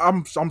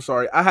 I'm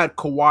sorry. I had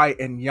Kawhi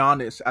and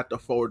Giannis at the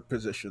forward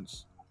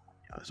positions.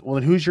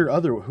 Well, then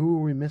who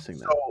are we missing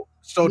then?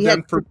 So he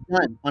then for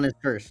Dunn on his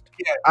first.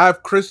 Yeah, I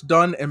have Chris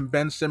Dunn and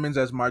Ben Simmons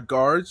as my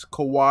guards,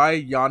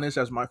 Kawhi, Giannis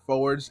as my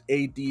forwards,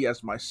 AD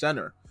as my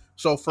center.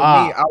 So for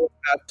me, I would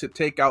have to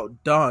take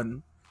out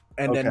Dunn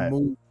and then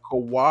move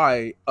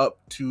Kawhi up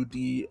to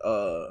the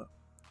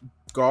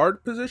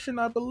guard position,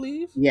 I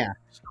believe. Yeah.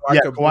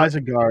 So Kawhi's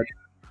a guard.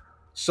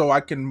 So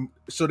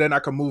then I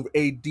can move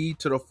AD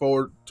to the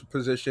forward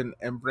position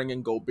and bring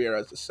in Gobert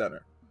as the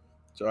center.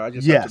 So I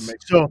just have to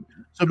make so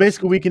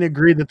basically we can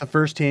agree that the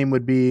first team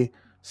would be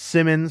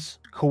Simmons,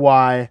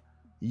 Kawhi,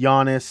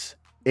 Giannis,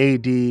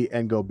 AD,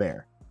 and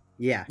Gobert.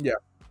 Yeah. Yeah.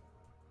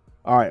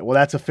 All right. Well,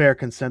 that's a fair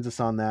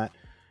consensus on that.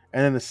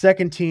 And then the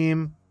second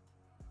team,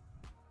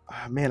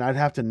 man, I'd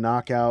have to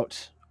knock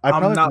out.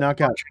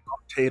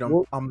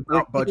 Tatum. I'm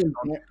not budging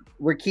on Tatum.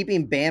 We're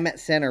keeping Bam at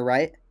center,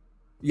 right?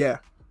 Yeah.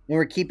 And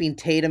we're keeping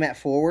Tatum at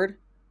forward.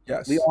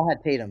 Yes. We all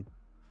had Tatum.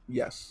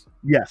 Yes.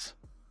 Yes.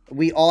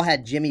 We all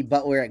had Jimmy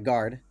Butler at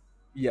guard.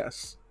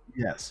 Yes.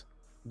 Yes.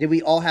 Did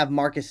we all have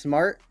Marcus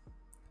Smart?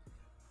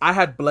 I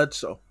had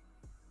Bledsoe.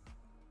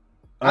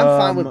 I'm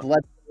fine with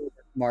Bledsoe over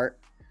Smart.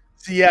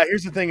 See, yeah,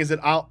 here's the thing: is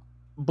that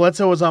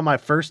Bledsoe was on my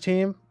first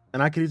team,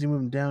 and I could easily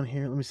move him down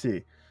here. Let me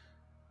see.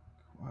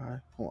 Why?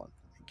 Hold on.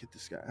 Let me get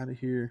this guy out of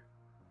here.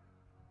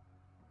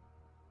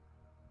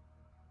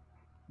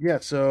 Yeah.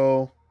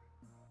 So,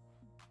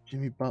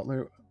 Jimmy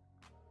Butler.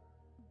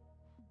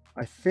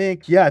 I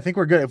think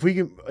we're good.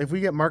 If we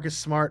get Marcus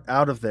Smart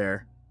out of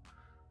there,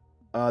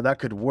 that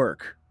could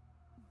work.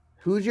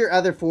 Who's your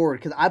other forward?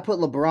 Because I put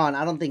LeBron.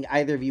 I don't think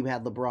either of you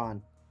had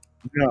LeBron.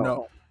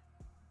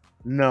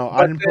 No,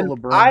 I didn't put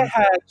LeBron. I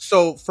had,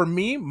 so for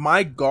me,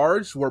 my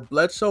guards were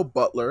Bledsoe,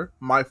 Butler.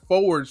 My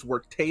forwards were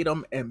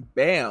Tatum and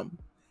Bam,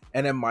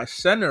 and then my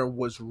center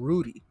was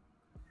Rudy.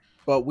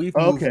 But we've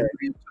moved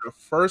Rudy to the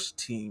first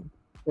team.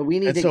 So we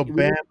need to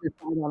decide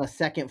on a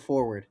second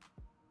forward.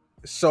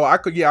 So I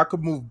could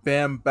move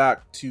Bam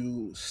back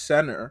to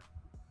center.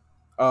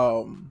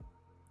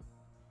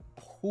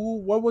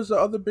 What was the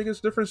other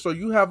biggest difference? So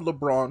you have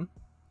LeBron,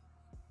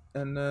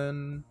 and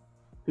then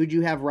who'd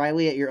you have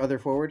Riley at your other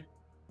forward?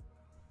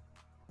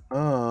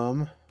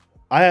 I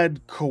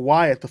had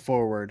Kawhi at the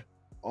forward.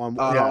 Kawhi was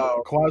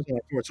on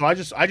the forward. So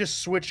I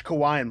just switched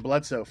Kawhi and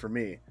Bledsoe for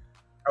me.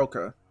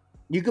 Okay.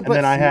 You could put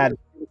then I had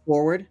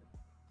forward.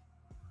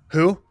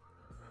 Who?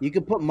 You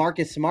could put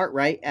Marcus Smart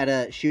right at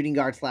a shooting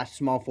guard /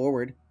 small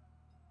forward.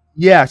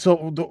 Yeah. So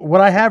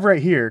what I have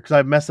right here, because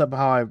I messed up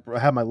how I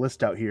have my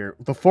list out here.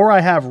 The four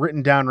I have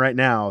written down right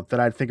now that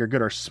I think are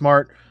good are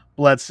Smart,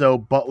 Bledsoe,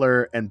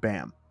 Butler, and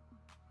Bam.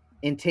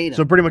 And Tatum.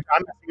 So pretty much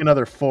I'm missing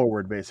another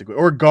forward, basically,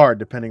 or guard,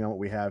 depending on what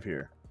we have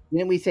here.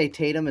 Didn't we say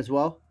Tatum as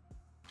well?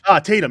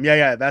 Tatum.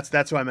 Yeah. That's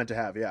what I meant to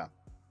have. Yeah.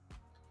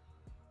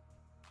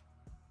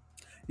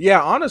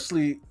 Yeah,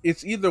 honestly,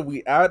 it's either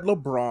we add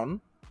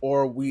LeBron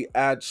or we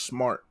add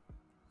Smart,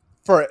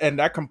 and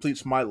that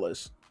completes my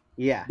list.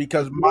 Yeah,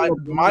 because my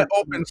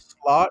open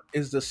slot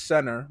is the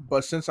center,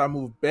 but since I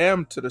moved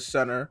Bam to the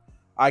center,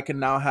 I can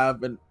now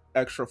have an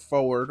extra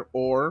forward,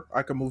 or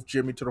I can move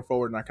Jimmy to the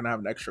forward and I can have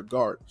an extra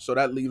guard. So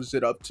that leaves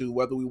it up to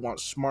whether we want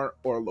Smart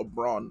or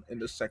LeBron in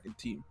the second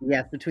team.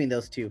 Yeah, it's between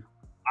those two.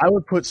 I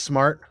would put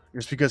Smart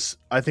just because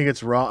I think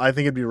it's wrong. I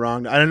think it'd be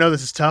wrong. I know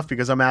this is tough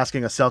because I'm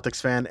asking a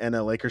Celtics fan and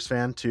a Lakers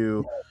fan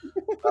to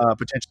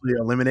potentially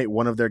eliminate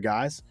one of their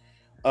guys.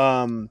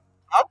 I'm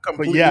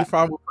completely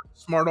fine with putting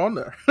Smart on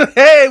there.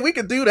 Hey, we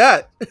could do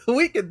that.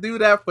 We could do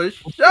that for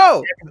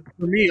sure.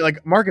 For me,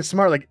 like Marcus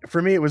Smart,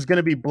 for me, it was going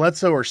to be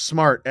Bledsoe or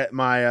Smart at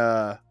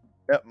my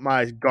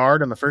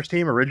guard on the first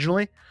team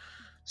originally.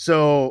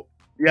 So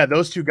yeah,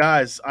 those two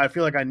guys, I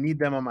feel like I need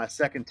them on my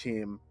second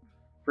team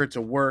for it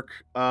to work.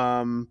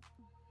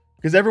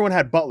 Because everyone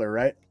had Butler,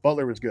 right?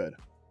 Butler was good.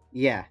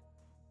 Yeah.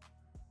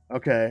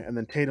 Okay, and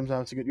then Tatum's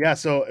obviously good. Yeah,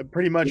 so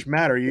pretty much,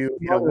 Matt, are you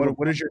know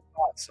what is your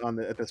thoughts on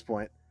at this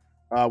point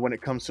when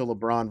it comes to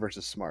LeBron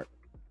versus Smart?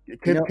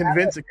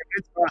 Convince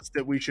us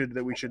that we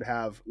should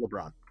have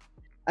LeBron.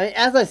 I mean,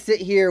 as I sit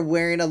here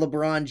wearing a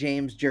LeBron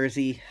James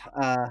jersey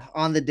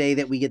on the day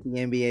that we get the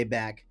NBA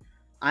back,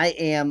 I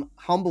am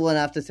humble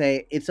enough to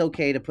say it's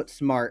okay to put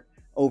Smart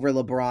over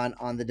LeBron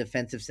on the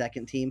defensive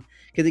second team,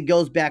 because it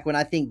goes back when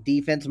I think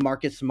defense,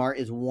 Marcus Smart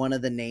is one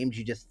of the names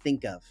you just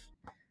think of.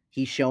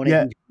 He's shown it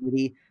in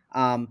duty.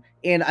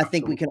 And I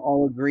think we can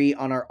all agree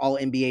on our all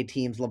NBA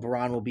teams,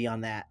 LeBron will be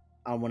on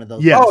one of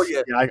those. Yes. Oh,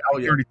 yeah. I can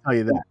already tell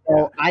you that.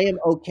 So I am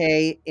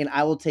okay, and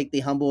I will take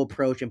the humble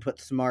approach and put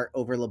Smart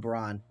over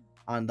LeBron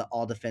on the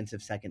all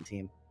defensive second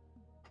team.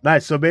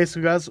 Nice. So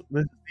basically, guys,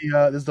 this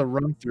is the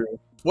run through.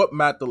 What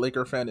Matt, the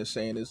Laker fan, is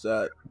saying is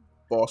that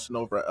Boston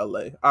over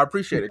LA. I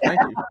appreciate it.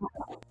 Thank you.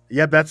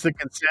 Yep, that's the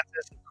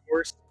consensus, of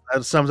course.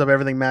 That sums up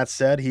everything Matt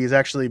said. He's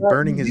actually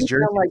burning his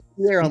jersey. Like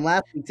there on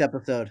last week's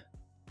episode.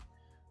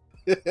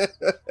 Hey,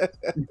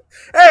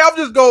 I'm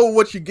just going with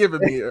what you're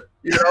giving me here.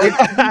 You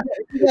know?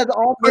 You guys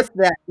all missed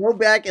that. Go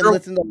back and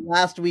listen to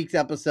last week's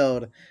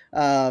episode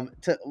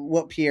to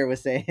what Pierre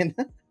was saying.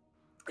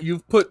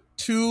 You've put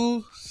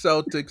two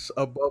Celtics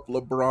above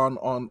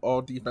LeBron on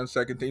all defense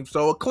second team.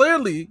 So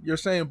clearly you're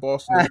saying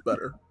Boston is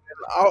better.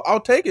 I'll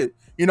take it.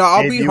 You know,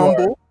 I'll be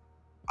humble.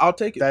 I'll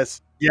take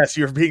it. Yes,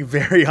 you're being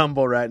very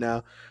humble right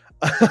now.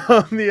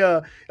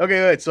 Okay,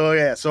 wait.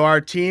 So our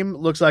team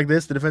looks like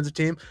this. The defensive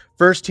team: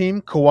 first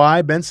team,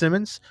 Kawhi, Ben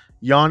Simmons,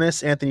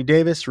 Giannis, Anthony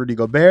Davis, Rudy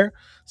Gobert.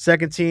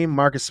 Second team,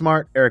 Marcus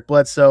Smart, Eric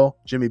Bledsoe,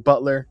 Jimmy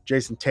Butler,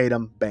 Jason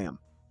Tatum, Bam.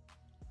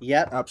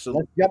 Yep,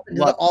 absolutely. Let's jump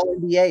into the All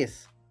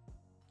NBAs.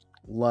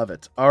 Love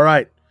it. All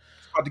right,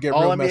 it's about to get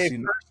real messy.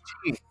 Should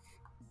we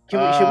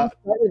start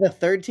with the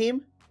third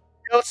team?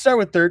 Yeah, let's start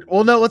with third.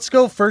 Well, no, let's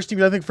go first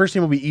team. I think first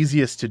team will be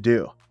easiest to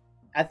do.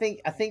 I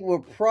think we'll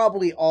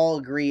probably all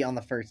agree on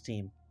the first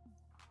team.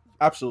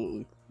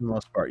 Absolutely. For the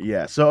most part,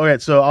 yeah. So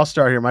I'll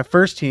start here. My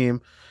first team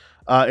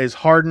is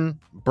Harden,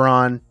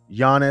 Bron,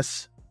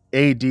 Giannis,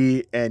 AD,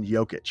 and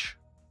Jokic.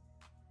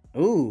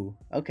 Ooh,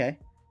 okay.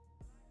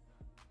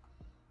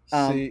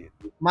 Um, See,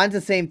 Mine's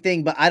the same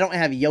thing, but I don't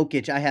have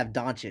Jokic. I have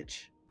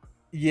Doncic.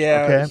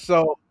 yeah. Okay.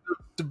 So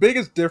the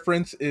biggest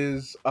difference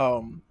is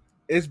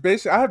it's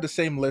basically I have the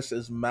same list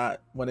as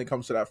Matt when it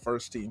comes to that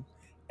first team,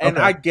 and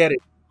Okay. I get it.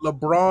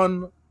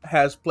 LeBron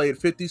has played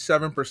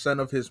 57%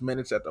 of his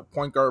minutes at the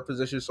point guard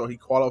position, so he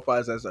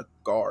qualifies as a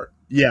guard.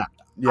 Yeah.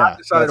 I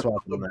decided That's to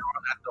what put I'm LeBron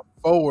at the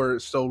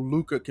forward so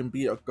Luka can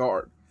be a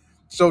guard.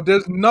 So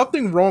there's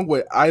nothing wrong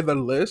with either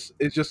list.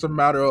 It's just a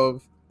matter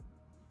of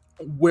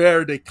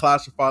where they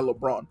classify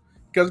LeBron.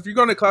 Because if you're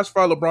going to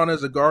classify LeBron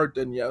as a guard,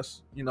 then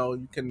yes,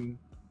 you can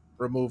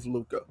remove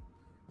Luka.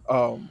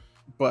 Um,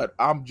 but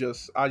I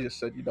just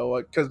said, you know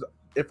what? Because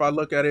if I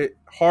look at it,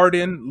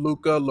 Harden,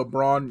 Luka,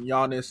 LeBron,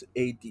 Giannis,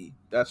 AD.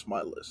 That's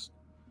my list.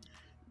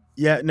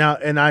 Yeah, now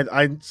and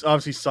I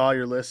obviously saw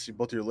your list,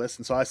 both your lists,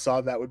 and so I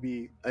saw that would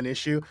be an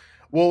issue.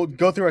 We'll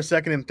go through our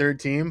second and third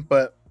team,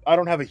 but I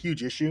don't have a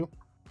huge issue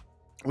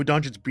with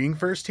Doncic being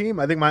first team.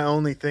 I think my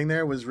only thing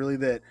there was really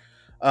that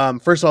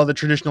first of all, the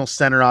traditional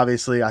center,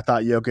 obviously, I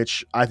thought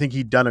Jokic, I think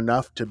he'd done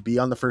enough to be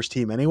on the first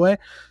team anyway.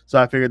 So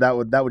I figured that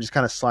would just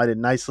kind of slide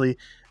in nicely.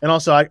 And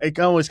also it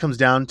always comes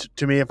down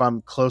to me if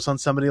I'm close on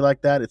somebody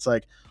like that. It's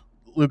like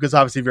Luka's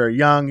obviously very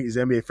young. He's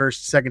NBA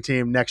first, second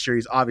team. Next year,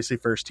 he's obviously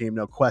first team,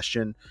 no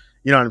question.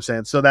 You know what I'm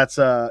saying? So that's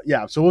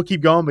yeah. So we'll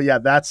keep going, but yeah,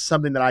 that's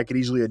something that I could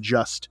easily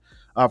adjust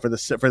for the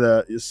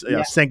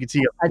sanctity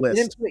of I the didn't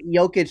list. put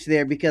Jokic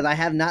there because I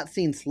have not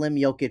seen Slim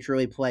Jokic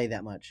really play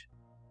that much.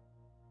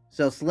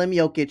 So Slim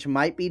Jokic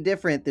might be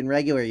different than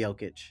regular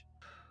Jokic.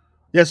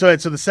 Yeah. So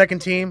the second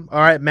team.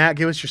 All right, Matt,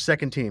 give us your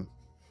second team.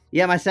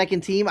 Yeah, my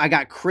second team, I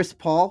got Chris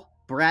Paul,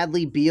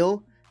 Bradley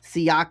Beal,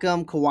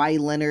 Siakam, Kawhi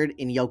Leonard,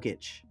 and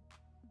Jokic.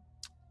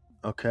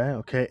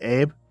 Okay,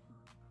 Abe.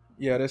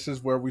 Yeah, this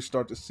is where we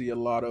start to see a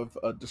lot of Yeah,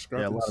 a lot of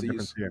discrepancies.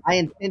 difference here. I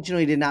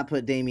intentionally did not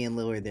put Damian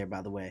Lillard there,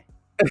 by the way.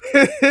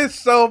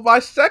 So my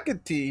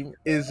second team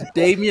is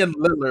Damian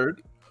Lillard,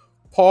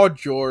 Paul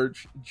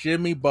George,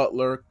 Jimmy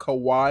Butler,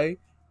 Kawhi,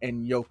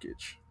 and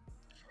Jokic.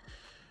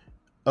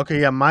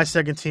 Okay, yeah, my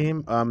second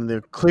team,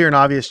 the clear and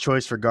obvious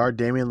choice for guard,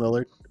 Damian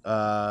Lillard.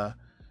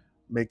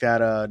 Make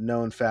that a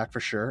known fact for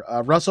sure.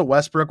 Russell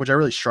Westbrook, which I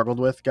really struggled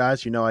with,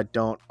 guys. I'm not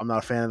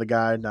a fan of the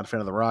guy, not a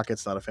fan of the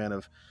Rockets, not a fan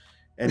of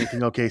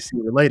anything OKC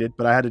related,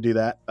 but I had to do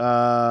that.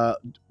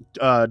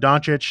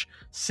 Doncic,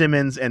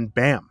 Simmons, and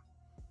Bam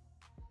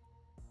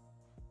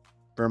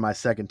for my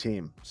second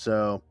team.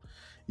 So,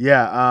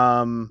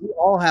 yeah. We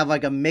all have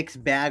like a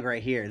mixed bag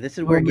right here. This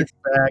is where it gets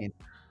bag.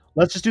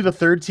 Let's just do the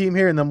third team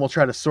here, and then we'll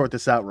try to sort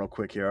this out real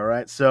quick here. All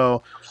right.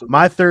 So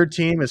my third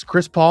team is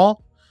Chris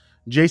Paul,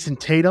 Jason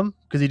Tatum,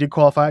 because he did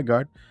qualify at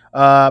guard,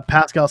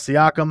 Pascal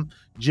Siakam,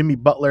 Jimmy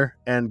Butler,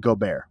 and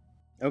Gobert.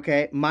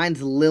 Okay,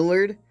 mine's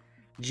Lillard,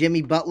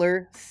 Jimmy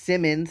Butler,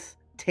 Simmons,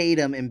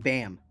 Tatum, and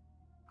Bam.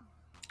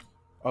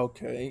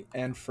 Okay,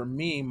 and for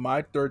me,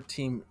 my third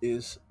team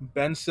is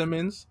Ben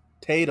Simmons,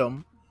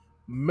 Tatum,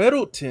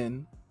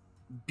 Middleton,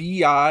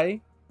 BI,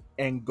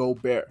 and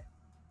Gobert.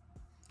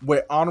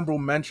 With honorable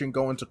mention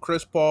going to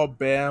Chris Paul,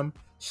 Bam,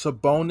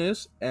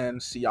 Sabonis, and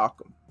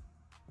Siakam.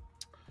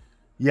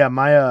 Yeah,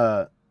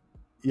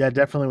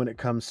 definitely when it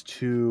comes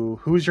to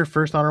who's your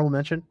first honorable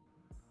mention?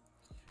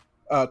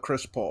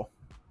 Chris Paul.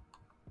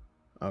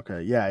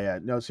 Okay, yeah.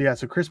 No,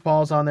 so Chris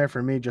Paul's on there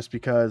for me just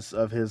because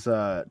of his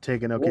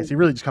taking OKC. He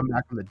really just come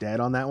back from the dead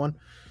on that one.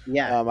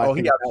 Yeah.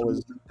 He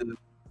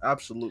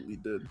absolutely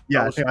did.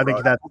 Yeah, I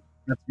think that's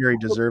very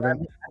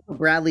deserving.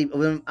 Bradley,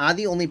 am I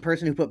the only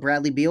person who put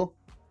Bradley Beal?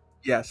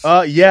 Yes.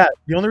 Yeah.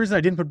 The only reason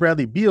I didn't put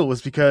Bradley Beal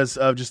was because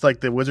of just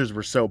like the Wizards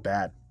were so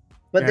bad.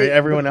 But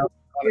everyone else.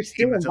 They're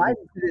still invited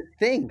to this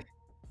thing.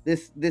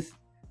 This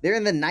they're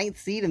in the 9th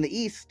seed in the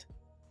East.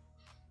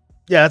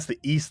 Yeah, that's the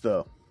East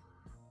though.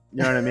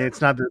 You know what I mean?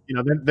 It's not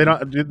they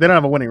don't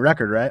have a winning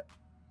record, right?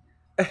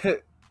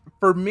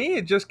 For me,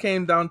 it just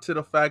came down to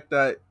the fact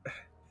that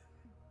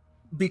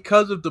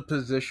because of the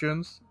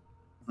positions,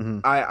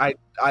 I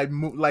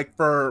move, like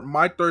for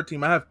my third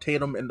team, I have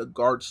Tatum in the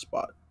guard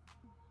spot.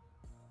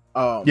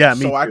 Me so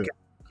too. I can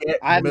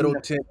get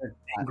Middleton,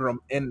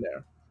 Ingram in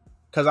there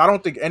because I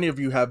don't think any of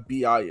you have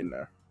BI in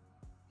there.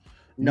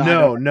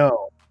 No.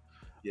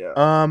 Yeah.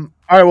 All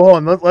right. Well,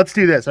 hold on. Let's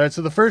do this. All right.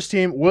 So the first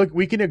team,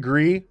 we can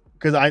agree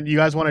because you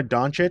guys wanted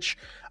Doncic.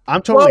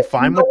 I'm totally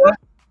fine with that.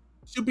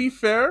 To be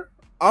fair,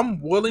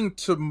 I'm willing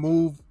to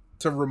remove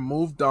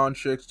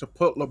Doncic to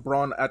put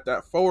LeBron at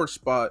that forward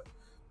spot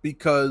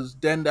because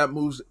then that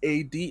moves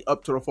AD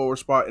up to the forward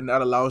spot and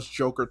that allows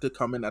Joker to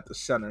come in at the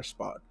center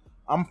spot.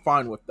 I'm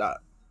fine with that.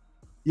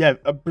 Yeah.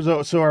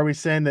 So are we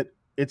saying that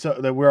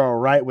that we're all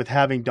right with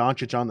having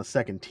Doncic on the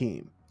second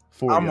team?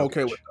 I'm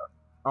okay with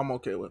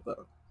that.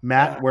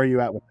 Matt, where are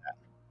you at with that?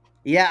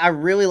 Yeah, I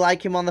really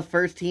like him on the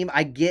first team.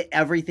 I get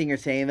everything you're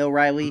saying, though,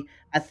 Riley.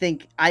 I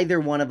think either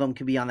one of them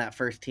could be on that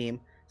first team.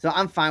 So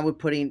I'm fine with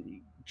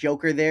putting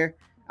Joker there.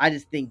 I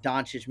just think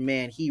Doncic,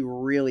 man, he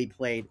really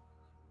played.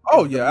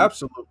 Oh, yeah,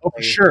 absolutely. Oh,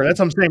 for sure. That's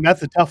what I'm saying. That's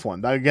the tough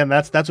one. Again,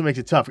 that's what makes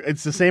it tough.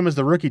 It's the same as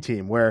the rookie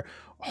team where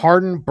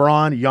Harden,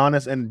 Braun,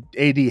 Giannis, and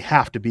AD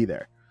have to be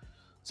there.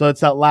 So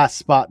it's that last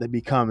spot that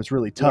becomes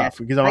really tough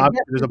because I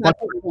guess there's a if I bunch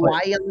put of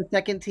players. Kawhi on the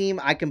second team,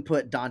 I can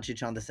put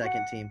Doncic on the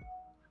second team.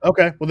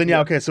 Okay, well then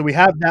okay. So we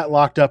have that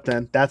locked up.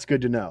 Then that's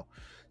good to know.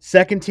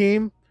 Second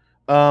team,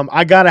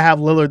 I gotta have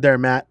Lillard there,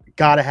 Matt.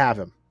 Gotta have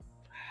him.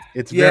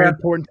 It's very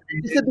important to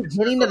me. Just at the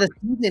beginning of the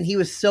season, he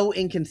was so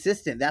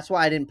inconsistent. That's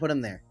why I didn't put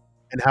him there.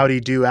 And how do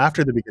you do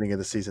after the beginning of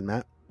the season,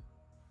 Matt?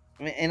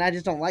 And I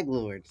just don't like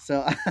Lillard.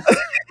 So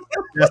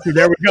Yeah, see,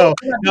 there we go.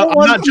 No,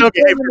 I'm not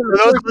joking. Hey, for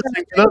those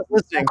listening, I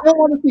don't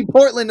want to see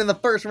Portland in the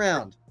first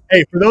round.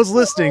 Hey, for those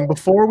listening,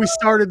 before we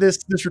started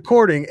this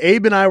recording,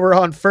 Abe and I were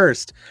on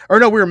first. Or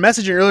no, we were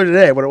messaging earlier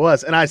today what it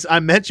was. And I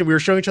mentioned we were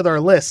showing each other our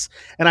lists.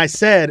 And I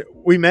said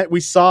we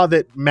saw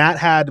that Matt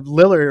had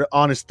Lillard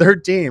on his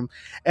third team.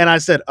 And I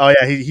said, oh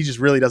yeah, he just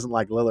really doesn't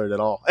like Lillard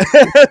at all.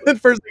 The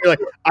first thing you're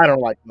like, I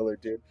don't like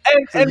Lillard, dude.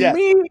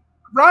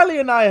 Riley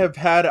and I have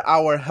had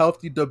our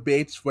healthy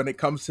debates when it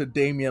comes to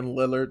Damian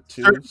Lillard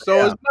too.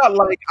 So it's not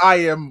like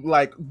I am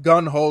like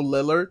gun-ho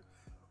Lillard,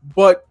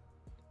 but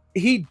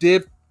he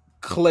did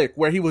click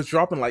where he was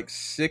dropping like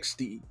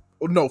 50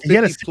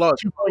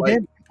 plus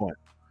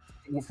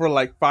for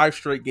like 5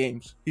 straight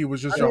games. He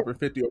was just dropping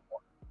 50 or more.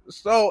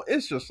 So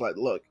it's just like,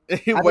 look,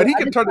 when he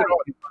can turn it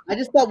on. I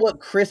just thought what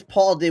Chris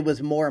Paul did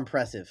was more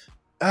impressive.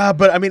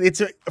 But I mean,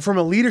 it's from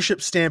a leadership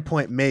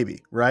standpoint,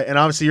 maybe, right? And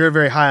obviously, you're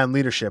very high on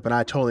leadership, and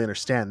I totally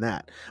understand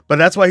that. But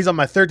that's why he's on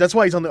my third. That's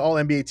why he's on the All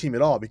NBA team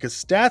at all, because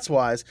stats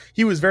wise,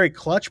 he was very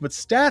clutch. But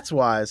stats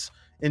wise,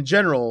 in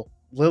general,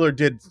 Lillard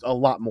did a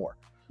lot more.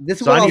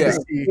 This is what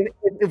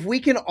if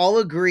we can all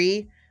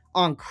agree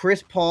on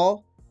Chris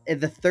Paul at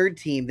the third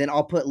team, then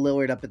I'll put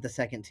Lillard up at the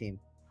second team.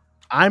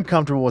 I'm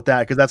comfortable with that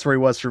because that's where he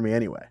was for me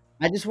anyway.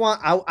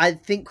 I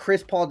think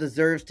Chris Paul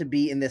deserves to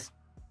be in this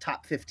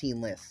top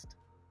 15 list.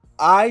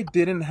 I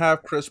didn't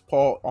have Chris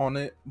Paul on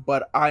it,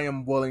 but I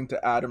am willing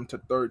to add him to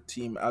third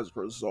team as a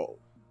result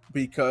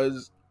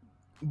because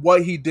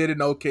what he did in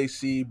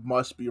OKC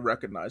must be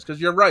recognized.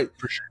 Because you're right,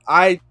 for sure.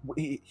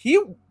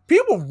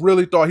 People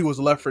really thought he was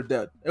left for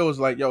dead. It was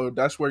like, yo,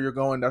 that's where you're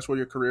going. That's where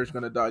your career is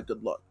going to die.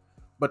 Good luck.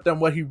 But then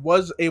what he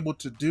was able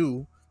to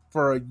do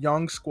for a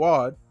young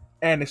squad,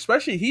 and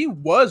especially he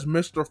was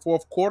Mr.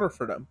 Fourth Quarter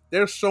for them.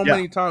 There's so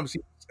many times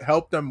he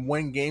helped them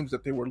win games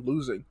that they were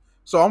losing.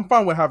 So I'm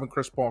fine with having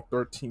Chris Paul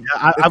third team.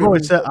 Yeah, I've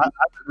always said I've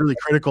been really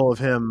critical of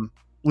him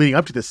leading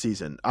up to this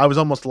season. I was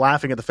almost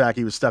laughing at the fact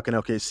he was stuck in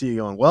OKC,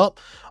 going, "Well,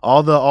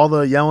 all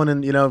the yelling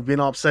and being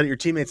all upset at your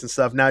teammates and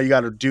stuff. Now you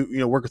got to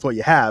do work with what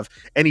you have,"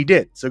 and he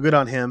did. So good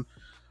on him.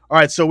 All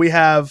right, so we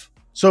have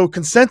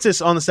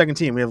consensus on the second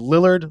team. We have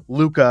Lillard,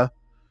 Luka,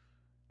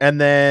 and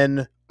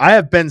then I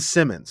have Ben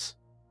Simmons.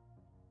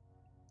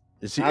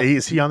 Is he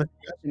on the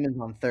Simmons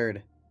on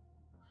third?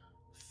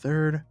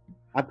 Third.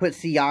 I put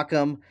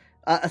Siakam.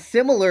 A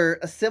similar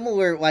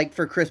like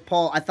for Chris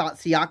Paul, I thought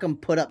Siakam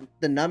put up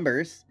the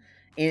numbers,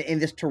 and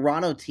this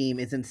Toronto team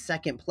is in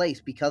second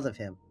place because of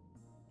him.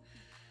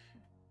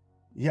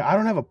 Yeah, I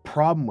don't have a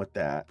problem with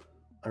that.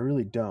 I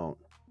really don't.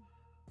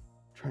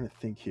 I'm trying to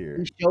think here.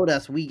 He showed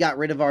us we got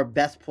rid of our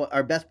best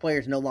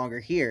players no longer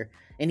here,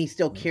 and he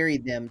still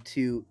carried them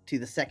to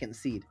the second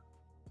seed.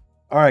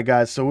 All right,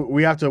 guys. So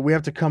we have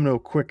to come to a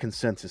quick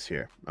consensus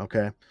here.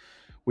 Okay,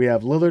 we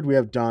have Lillard, we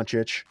have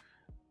Doncic.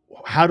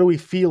 How do we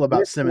feel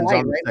about Simmons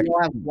on the second?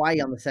 I have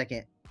Kawhi on the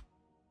second.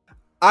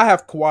 I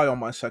have Kawhi on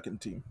my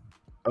second team.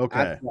 Okay.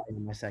 I have Kawhi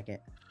on my second.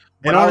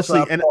 And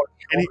honestly,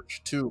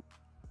 too.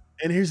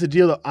 And here's the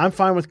deal, though. I'm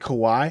fine with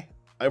Kawhi.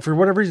 For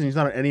whatever reason, he's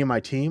not on any of my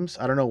teams.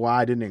 I don't know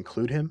why I didn't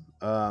include him.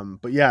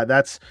 But yeah,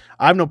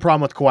 I have no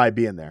problem with Kawhi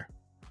being there.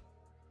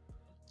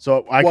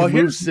 So I can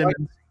move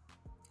Simmons.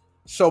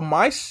 So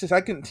my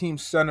second team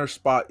center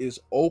spot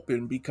is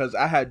open because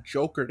I had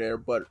Joker there,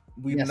 but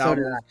we now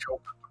moved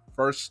Joker to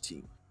first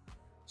team.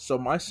 So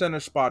my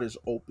center spot is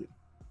open.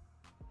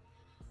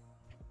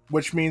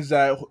 Which means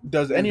that,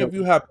 does any of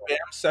you have Bam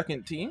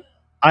second team?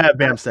 I have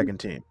Bam second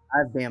team.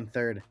 I have Bam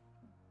third.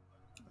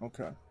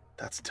 Okay.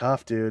 That's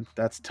tough, dude.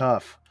 That's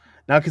tough.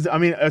 Now, because, I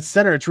mean, at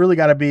center, it's really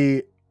got to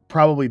be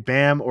probably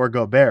Bam or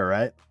Gobert,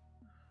 right?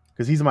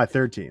 Because he's my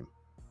third team.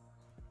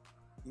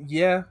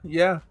 Yeah.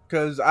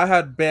 Because I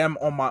had Bam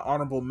on my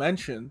honorable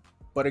mention.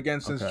 But again,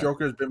 since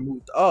Joker's been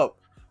moved up,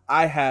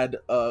 I had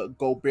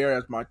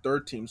Gobert as my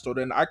third team, so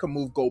then I can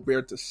move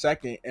Gobert to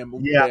second and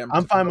move Bam.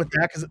 I'm fine with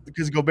that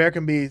because Gobert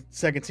can be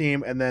second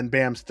team and then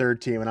Bam's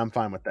third team, and I'm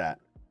fine with that.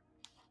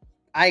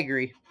 I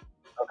agree.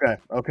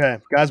 Okay,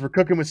 guys, we're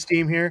cooking with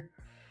steam here.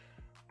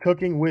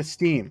 Cooking with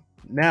steam.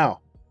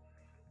 Now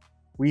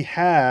we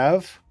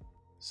have.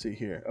 Let's see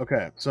here.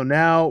 Okay, so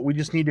now we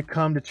just need to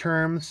come to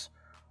terms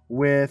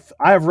with.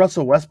 I have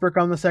Russell Westbrook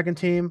on the second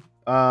team.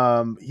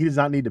 He does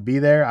not need to be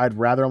there. I'd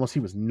rather almost he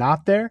was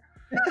not there.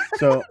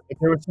 So if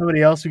there was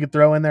somebody else we could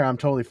throw in there, I'm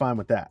totally fine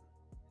with that.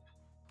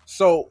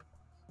 So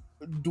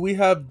do we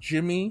have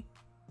Jimmy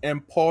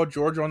and Paul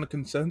George on the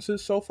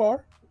consensus so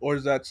far? Or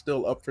is that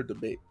still up for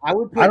debate? I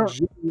would put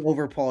Jimmy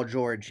over Paul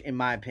George, in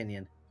my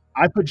opinion.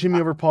 I put Jimmy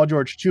over Paul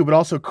George too, but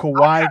also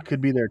Kawhi could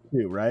be there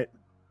too, right?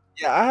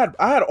 Yeah,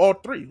 I had all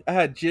three. I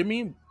had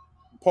Jimmy,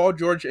 Paul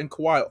George, and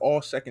Kawhi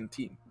all second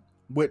team.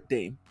 with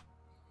Dame.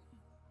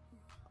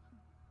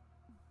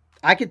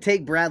 I could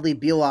take Bradley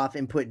Beal off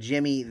and put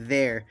Jimmy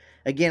there.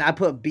 Again, I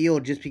put Beal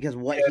just because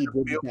what he did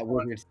with that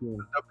Wizards team.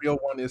 The Beal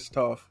one is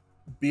tough.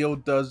 Beal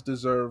does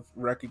deserve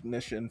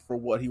recognition for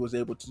what he was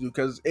able to do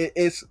because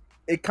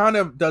it kind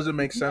of doesn't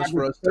make sense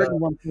for us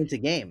 31 points a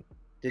game.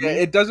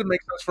 It doesn't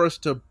make sense for us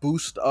to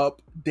boost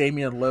up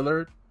Damian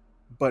Lillard,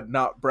 but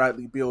not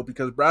Bradley Beal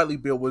because Bradley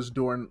Beal was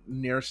doing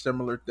near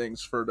similar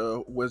things for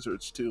the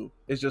Wizards too.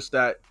 It's just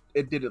that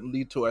it didn't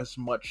lead to as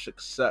much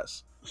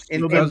success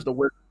because the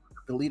Wizards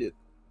were deleted.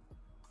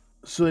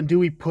 So then do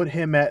we put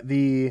him at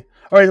the...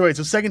 All right, wait,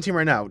 so second team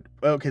right now.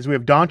 Okay, so we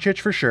have Doncic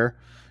for sure.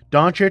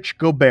 Doncic,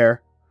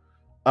 Gobert,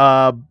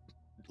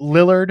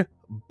 Lillard,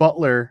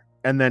 Butler,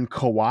 and then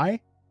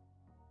Kawhi?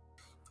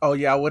 Oh,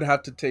 yeah, I would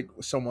have to take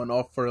someone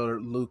off for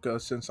Luka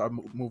since I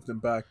moved him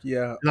back.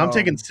 Yeah. And I'm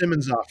taking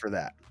Simmons off for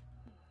that.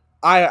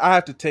 I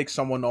have to take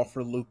someone off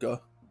for Luka.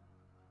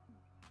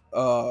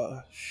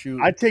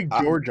 Shoot. I'd take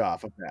George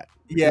off of that.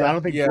 Yeah. I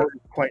don't think George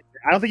is quite...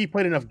 I don't think he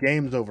played enough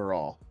games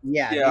overall.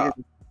 Yeah.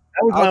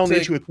 That was my only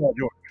issue with Paul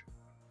George.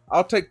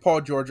 I'll take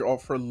Paul George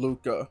off for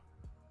Luka.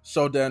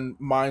 So then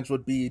mine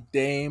would be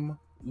Dame,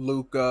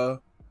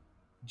 Luka,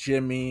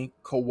 Jimmy,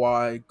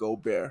 Kawhi,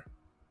 Gobert.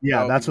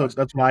 Yeah, that's what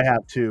I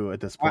have too at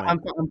this point.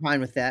 I'm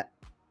fine with that.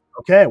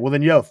 Okay, well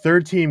then,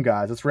 third team,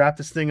 guys. Let's wrap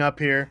this thing up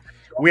here.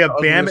 We have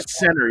Bam at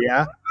center,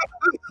 yeah?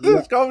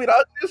 It's gonna be the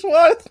ugliest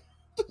one.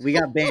 We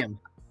got Bam.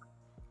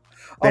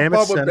 Bam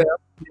at center.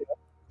 Bam.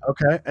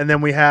 Okay, and then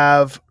we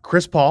have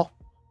Chris Paul.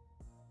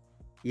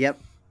 Yep.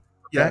 Okay.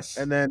 Yes.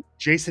 And then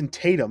Jason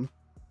Tatum.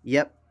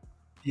 Yep.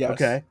 Yes.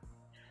 Okay.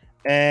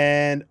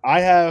 And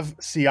I have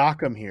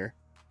Siakam here.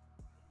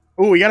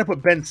 Oh, we got to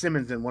put Ben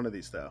Simmons in one of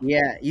these, though.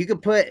 Yeah, you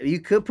could put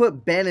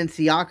Ben and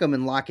Siakam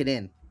and lock it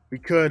in. We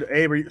could.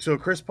 Abe, so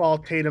Chris Paul,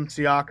 Tatum,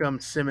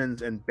 Siakam,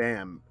 Simmons, and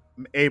Bam.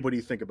 Abe, what do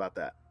you think about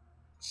that?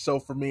 So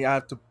for me, I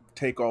have to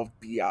take off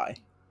BI.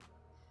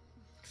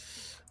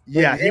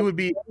 Yeah, he would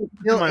be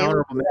my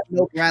honorable mention.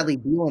 No Bradley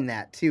Beal in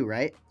that too,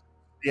 right?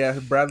 Yeah,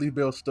 Bradley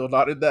Beal's still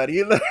not in that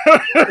either.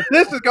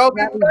 This is going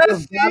to be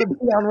messy. Gotta be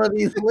on one of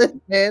these lists,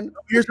 man.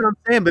 Here's what I'm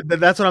saying, but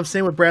that's what I'm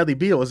saying with Bradley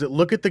Beal. Is that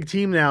look at the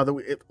team now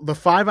the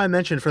five I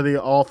mentioned for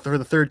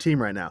the third team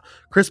right now.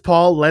 Chris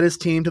Paul led his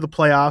team to the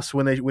playoffs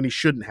when he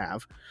shouldn't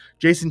have.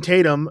 Jason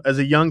Tatum, as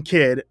a young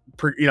kid,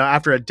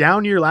 after a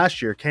down year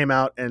last year, came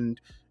out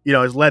and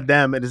has led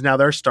them and is now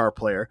their star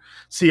player.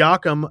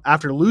 Siakam,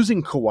 after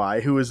losing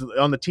Kawhi, who is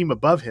on the team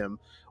above him,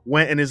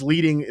 went and is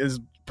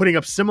putting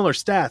up similar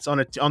stats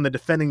on the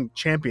defending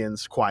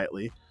champions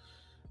quietly.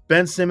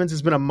 Ben Simmons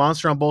has been a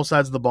monster on both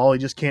sides of the ball. He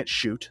just can't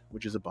shoot,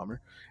 which is a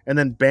bummer. And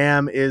then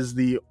Bam is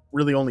the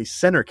really only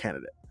center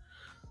candidate.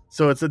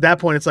 So it's at that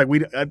point, it's like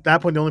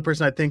the only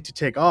person I think to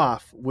take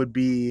off would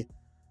be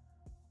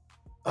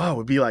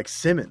like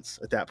Simmons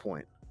at that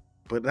point.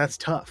 But that's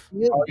tough.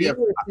 Beal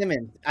or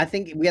Simmons? I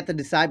think we have to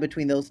decide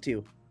between those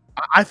two.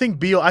 I think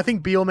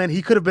Beal, man,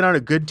 he could have been on a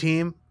good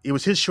team. It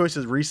was his choice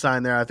to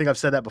re-sign there. I think I've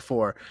said that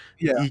before.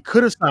 Yeah. He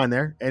could have signed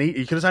there, and he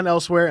could have signed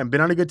elsewhere and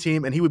been on a good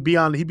team, and he'd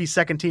be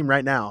second team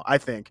right now, I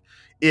think,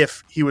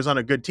 if he was on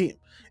a good team.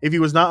 If he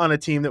was not on a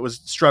team that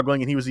was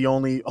struggling and he was the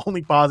only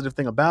positive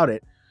thing about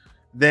it,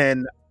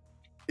 then,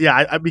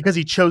 yeah, because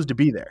he chose to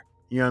be there.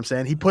 You know what I'm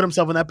saying? He put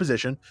himself in that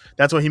position.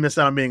 That's why he missed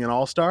out on being an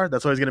all-star.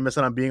 That's why he's going to miss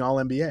out on being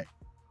all-NBA.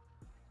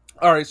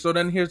 All right, so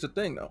then here's the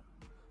thing, though.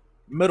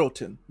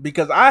 Middleton,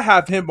 because I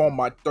have him on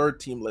my third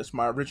team list,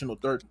 my original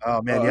third.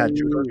 Oh man,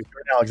 Jordan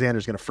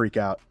Alexander's gonna freak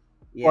out.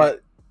 Yeah,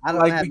 but I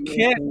don't we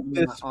can't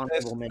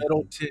dismiss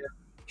Middleton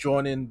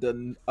joining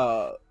the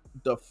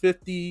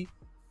 50,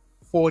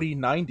 40,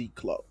 90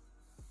 club.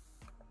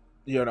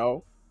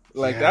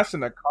 That's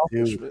an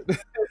accomplishment.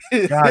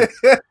 God.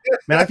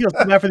 Man, I feel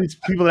so bad for these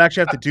people that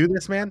actually have to do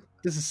this. Man,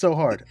 this is so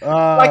hard.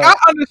 I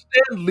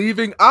understand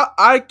leaving.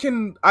 I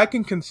can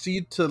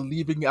concede to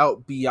leaving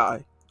out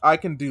BI. I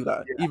can do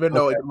that, even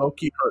though it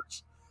low-key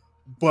hurts.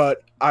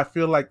 But I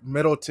feel like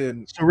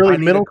Middleton... So really,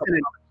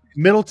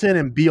 Middleton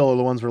and Beal are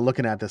the ones we're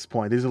looking at this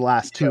point. These are the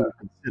last two.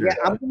 Yeah,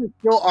 I'm going to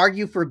still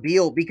argue for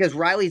Beal because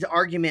Riley's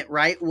argument,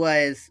 right,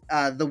 was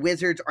the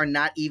Wizards are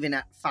not even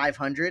at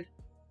 500,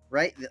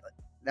 right?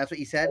 That's what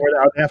you said?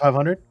 Are they at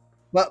 500?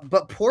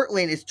 But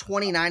Portland is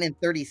 29 and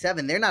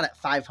 37. They're not at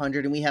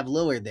 500, and we have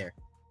Lillard there.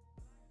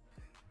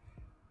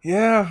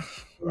 Yeah,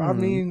 I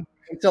mean...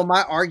 So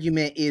my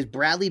argument is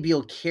Bradley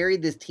Beal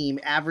carried this team,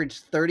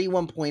 averaged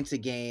 31 points a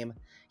game.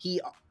 He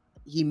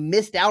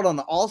missed out on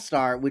the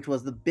All-Star, which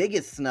was the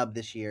biggest snub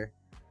this year.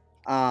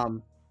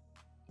 Okay,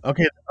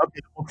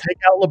 we'll take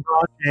out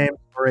LeBron James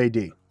for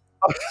AD.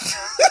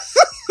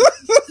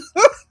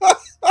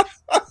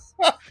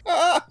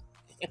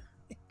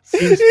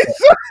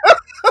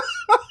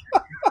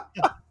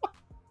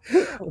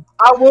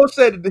 I will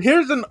say,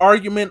 here's an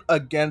argument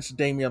against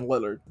Damian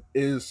Lillard,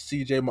 is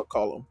CJ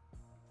McCollum.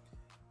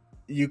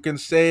 You can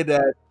say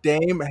that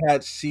Dame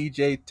had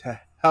CJ to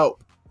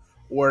help,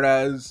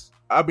 whereas,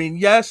 I mean,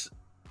 yes.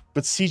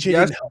 But CJ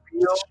didn't help.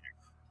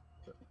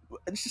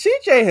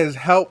 CJ has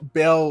helped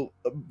bail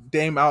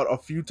Dame out a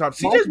few times.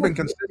 CJ's been Michael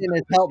consistent. Jordan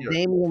has this helped year.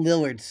 Damian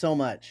Lillard so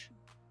much.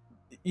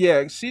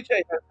 Yeah, CJ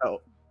has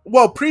helped.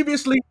 Well,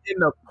 previously in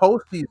the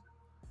postseason,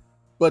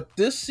 but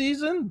this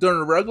season during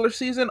the regular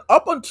season,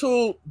 up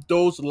until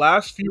those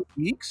last few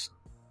weeks,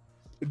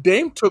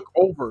 Dame took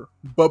over.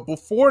 But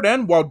before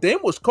then, while Dame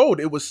was cold,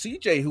 it was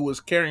CJ who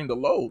was carrying the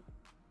load.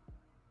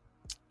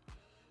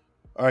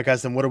 All right,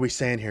 guys. Then what are we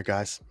saying here,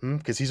 guys?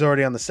 Because he's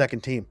already on the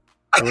second team.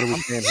 So what are we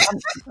saying here?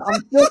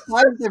 I'm still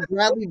fighting for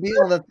Bradley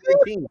Beal on the third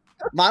team.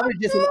 Mine was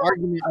just an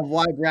argument of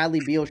why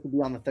Bradley Beal should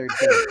be on the third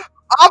team.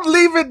 I'm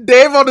leaving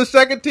Dame on the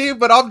second team,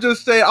 but I'm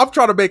just saying, I'm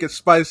trying to make it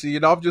spicy.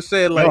 You know, I'm just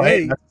saying, like, No,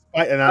 hey,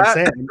 and I'm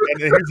saying, and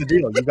here's the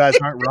deal: you guys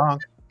aren't wrong.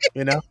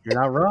 You know, you're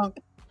not wrong.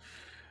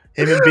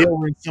 Him and Beal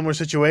were in similar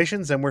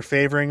situations, and we're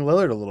favoring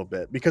Lillard a little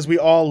bit because we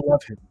all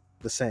love him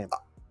the same.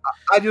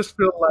 I just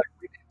feel like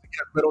we need to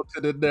get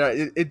Middleton in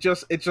there.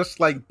 It's just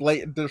like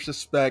blatant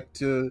disrespect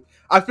to.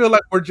 I feel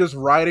like we're just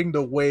riding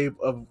the wave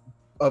of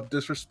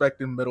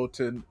disrespecting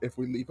Middleton if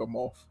we leave him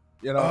off.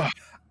 You know,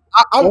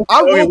 I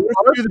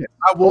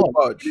will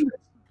budge.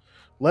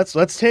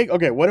 Let's take.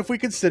 Okay, what if we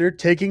consider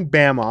taking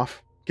Bam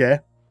off? Okay,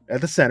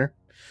 at the center,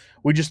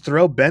 we just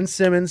throw Ben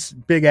Simmons'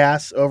 big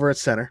ass over at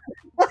center,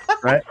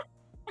 right?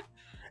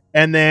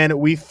 And then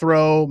we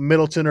throw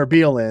Middleton or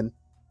Beal in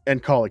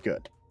and call it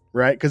good,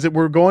 right? Because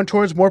we're going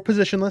towards more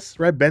positionless,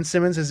 right? Ben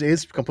Simmons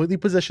is completely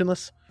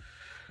positionless.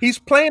 He's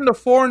playing the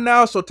 4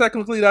 now, so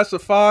technically that's a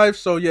 5.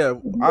 So yeah,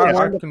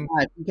 I can.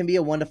 He can be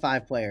a 1 to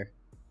 5 player.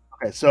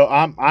 Okay, so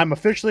I'm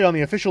officially on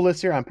the official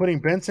list here. I'm putting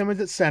Ben Simmons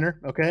at center,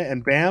 okay?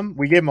 And Bam,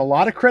 we gave him a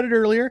lot of credit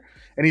earlier,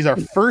 and he's our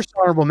first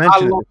honorable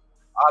mention.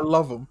 I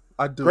love him.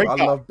 I do. I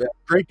love Bam.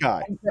 Great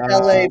guy. Come to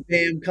LA,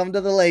 Bam. Come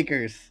to the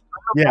Lakers.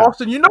 Yeah.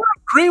 Austin, you know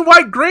green,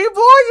 white, green boy?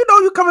 You know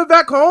you coming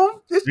back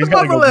home? It's the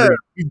motherland.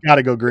 He's got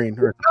to go green.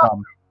 Or it's a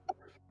problem.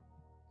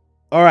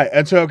 All right,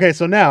 and so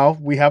now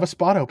we have a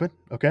spot open,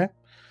 okay?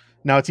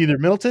 Now it's either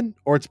Middleton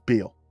or it's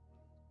Beal.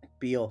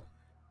 Beal.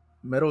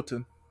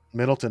 Middleton.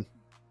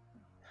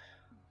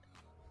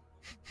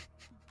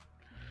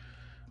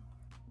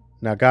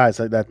 Now, guys,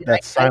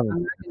 that's silent.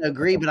 I'm not going to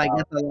agree, but I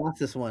guess I lost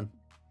this one.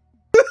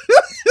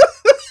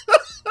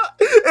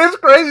 It's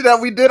crazy that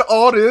we did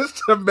all this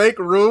to make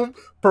room,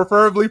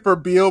 preferably for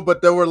Beal,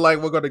 but then we're like,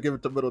 we're going to give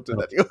it to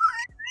Middleton anyway.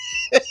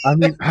 I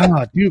mean,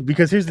 dude,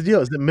 because here's the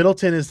deal: is that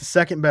Middleton is the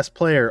second best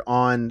player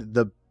on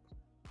the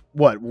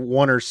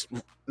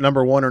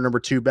number 1 or number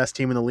 2 best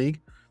team in the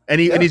league, and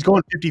he's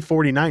going 50,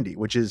 40, 90,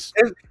 which is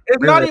it's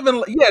really, not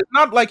even it's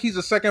not like he's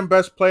the second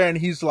best player and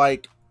he's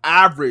like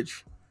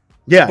average.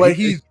 Yeah, but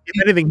if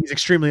anything, he's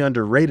extremely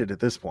underrated at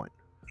this point.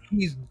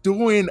 He's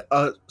doing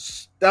a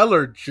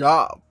stellar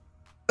job.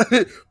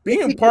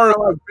 Being part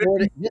of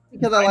Jordan, just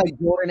because I like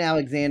Jordan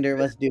Alexander,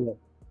 let's do it.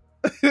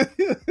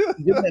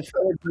 Do it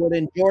for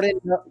Jordan. Jordan,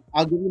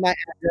 I'll give you my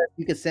address.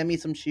 You can send me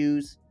some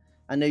shoes.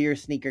 I know you're a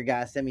sneaker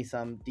guy. Send me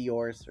some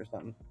Dior's or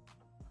something.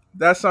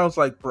 That sounds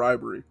like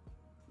bribery.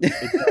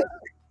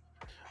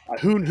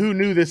 Who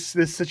knew this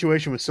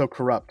situation was so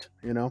corrupt?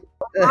 You know,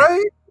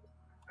 right?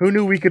 Who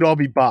knew we could all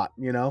be bought?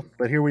 You know,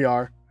 but here we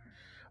are.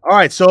 All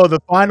right, so the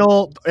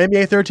final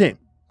NBA third team: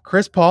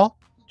 Chris Paul,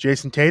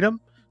 Jason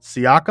Tatum,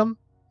 Siakam,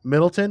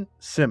 Middleton,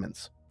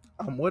 Simmons.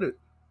 I'm with it.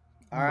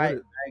 All right,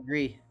 I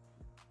agree.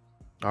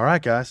 All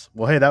right, guys.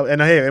 Well, hey,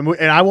 and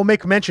I will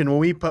make mention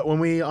when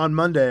we on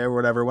Monday or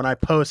whatever, when I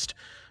post,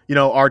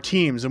 our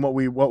teams and what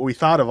we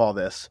thought of all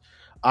this,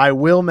 I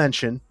will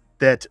mention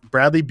that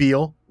Bradley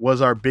Beal was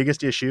our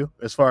biggest issue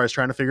as far as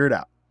trying to figure it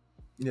out.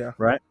 Yeah.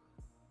 Right.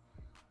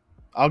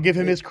 I'll give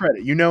him his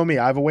credit. You know me.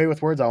 I have a way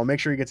with words. I will make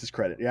sure he gets his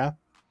credit. Yeah.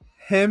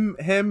 Him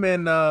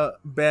and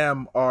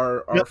Bam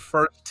are our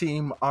first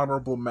team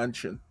honorable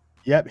mention.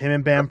 Yep, him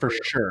and Bam for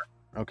sure.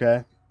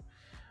 Okay.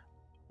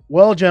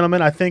 Well,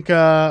 gentlemen, I think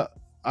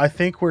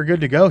we're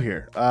good to go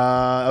here.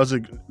 That was a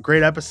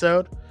great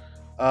episode.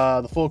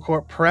 The Full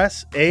Court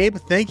Press. Abe,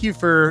 thank you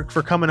for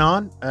coming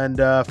on and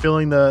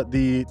filling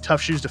the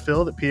tough shoes to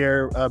fill that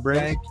Pierre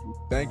brings.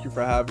 Thank you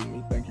for having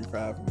me.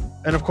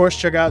 And of course,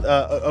 check out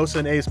Osa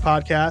and Abe's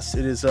podcast.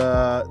 It is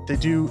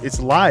it's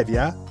live,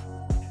 yeah.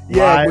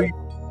 Yeah, live.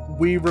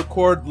 We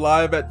record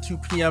live at 2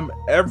 p.m.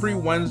 every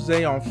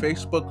Wednesday on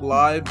Facebook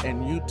Live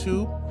and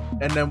YouTube,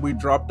 and then we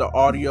drop the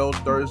audio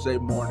Thursday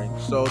morning.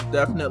 So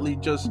definitely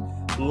just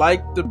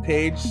like the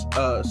page,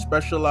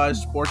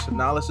 Specialized Sports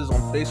Analysis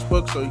on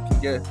Facebook, so you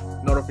can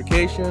get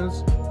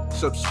notifications.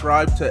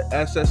 Subscribe to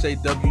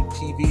SSAW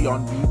TV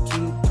on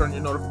YouTube. Turn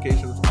your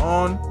notifications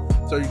on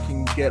so you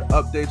can get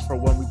updates for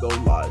when we go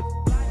live.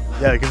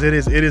 Yeah, because it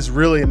is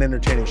really an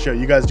entertaining show.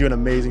 You guys do an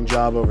amazing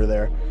job over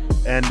there,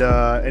 and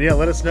yeah,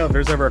 let us know if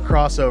there's ever a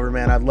crossover,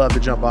 man. I'd love to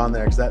jump on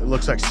there because that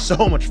looks like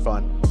so much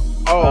fun.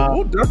 Oh,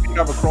 we'll definitely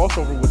have a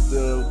crossover with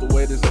the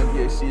way this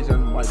NBA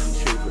season might be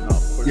shaping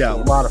up. Yeah,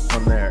 sure. A lot of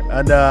fun there.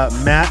 And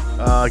Matt,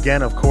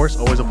 again, of course,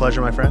 always a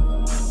pleasure, my friend.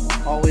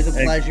 Always a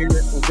pleasure.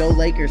 We'll go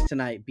Lakers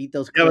tonight. Beat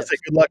those Clips. Yeah, let's say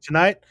good luck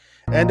tonight.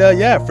 And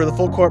for the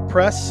Full Court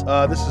Press,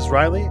 this is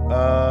Riley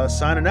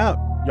signing out.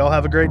 Y'all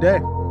have a great day.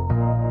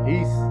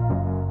 Peace.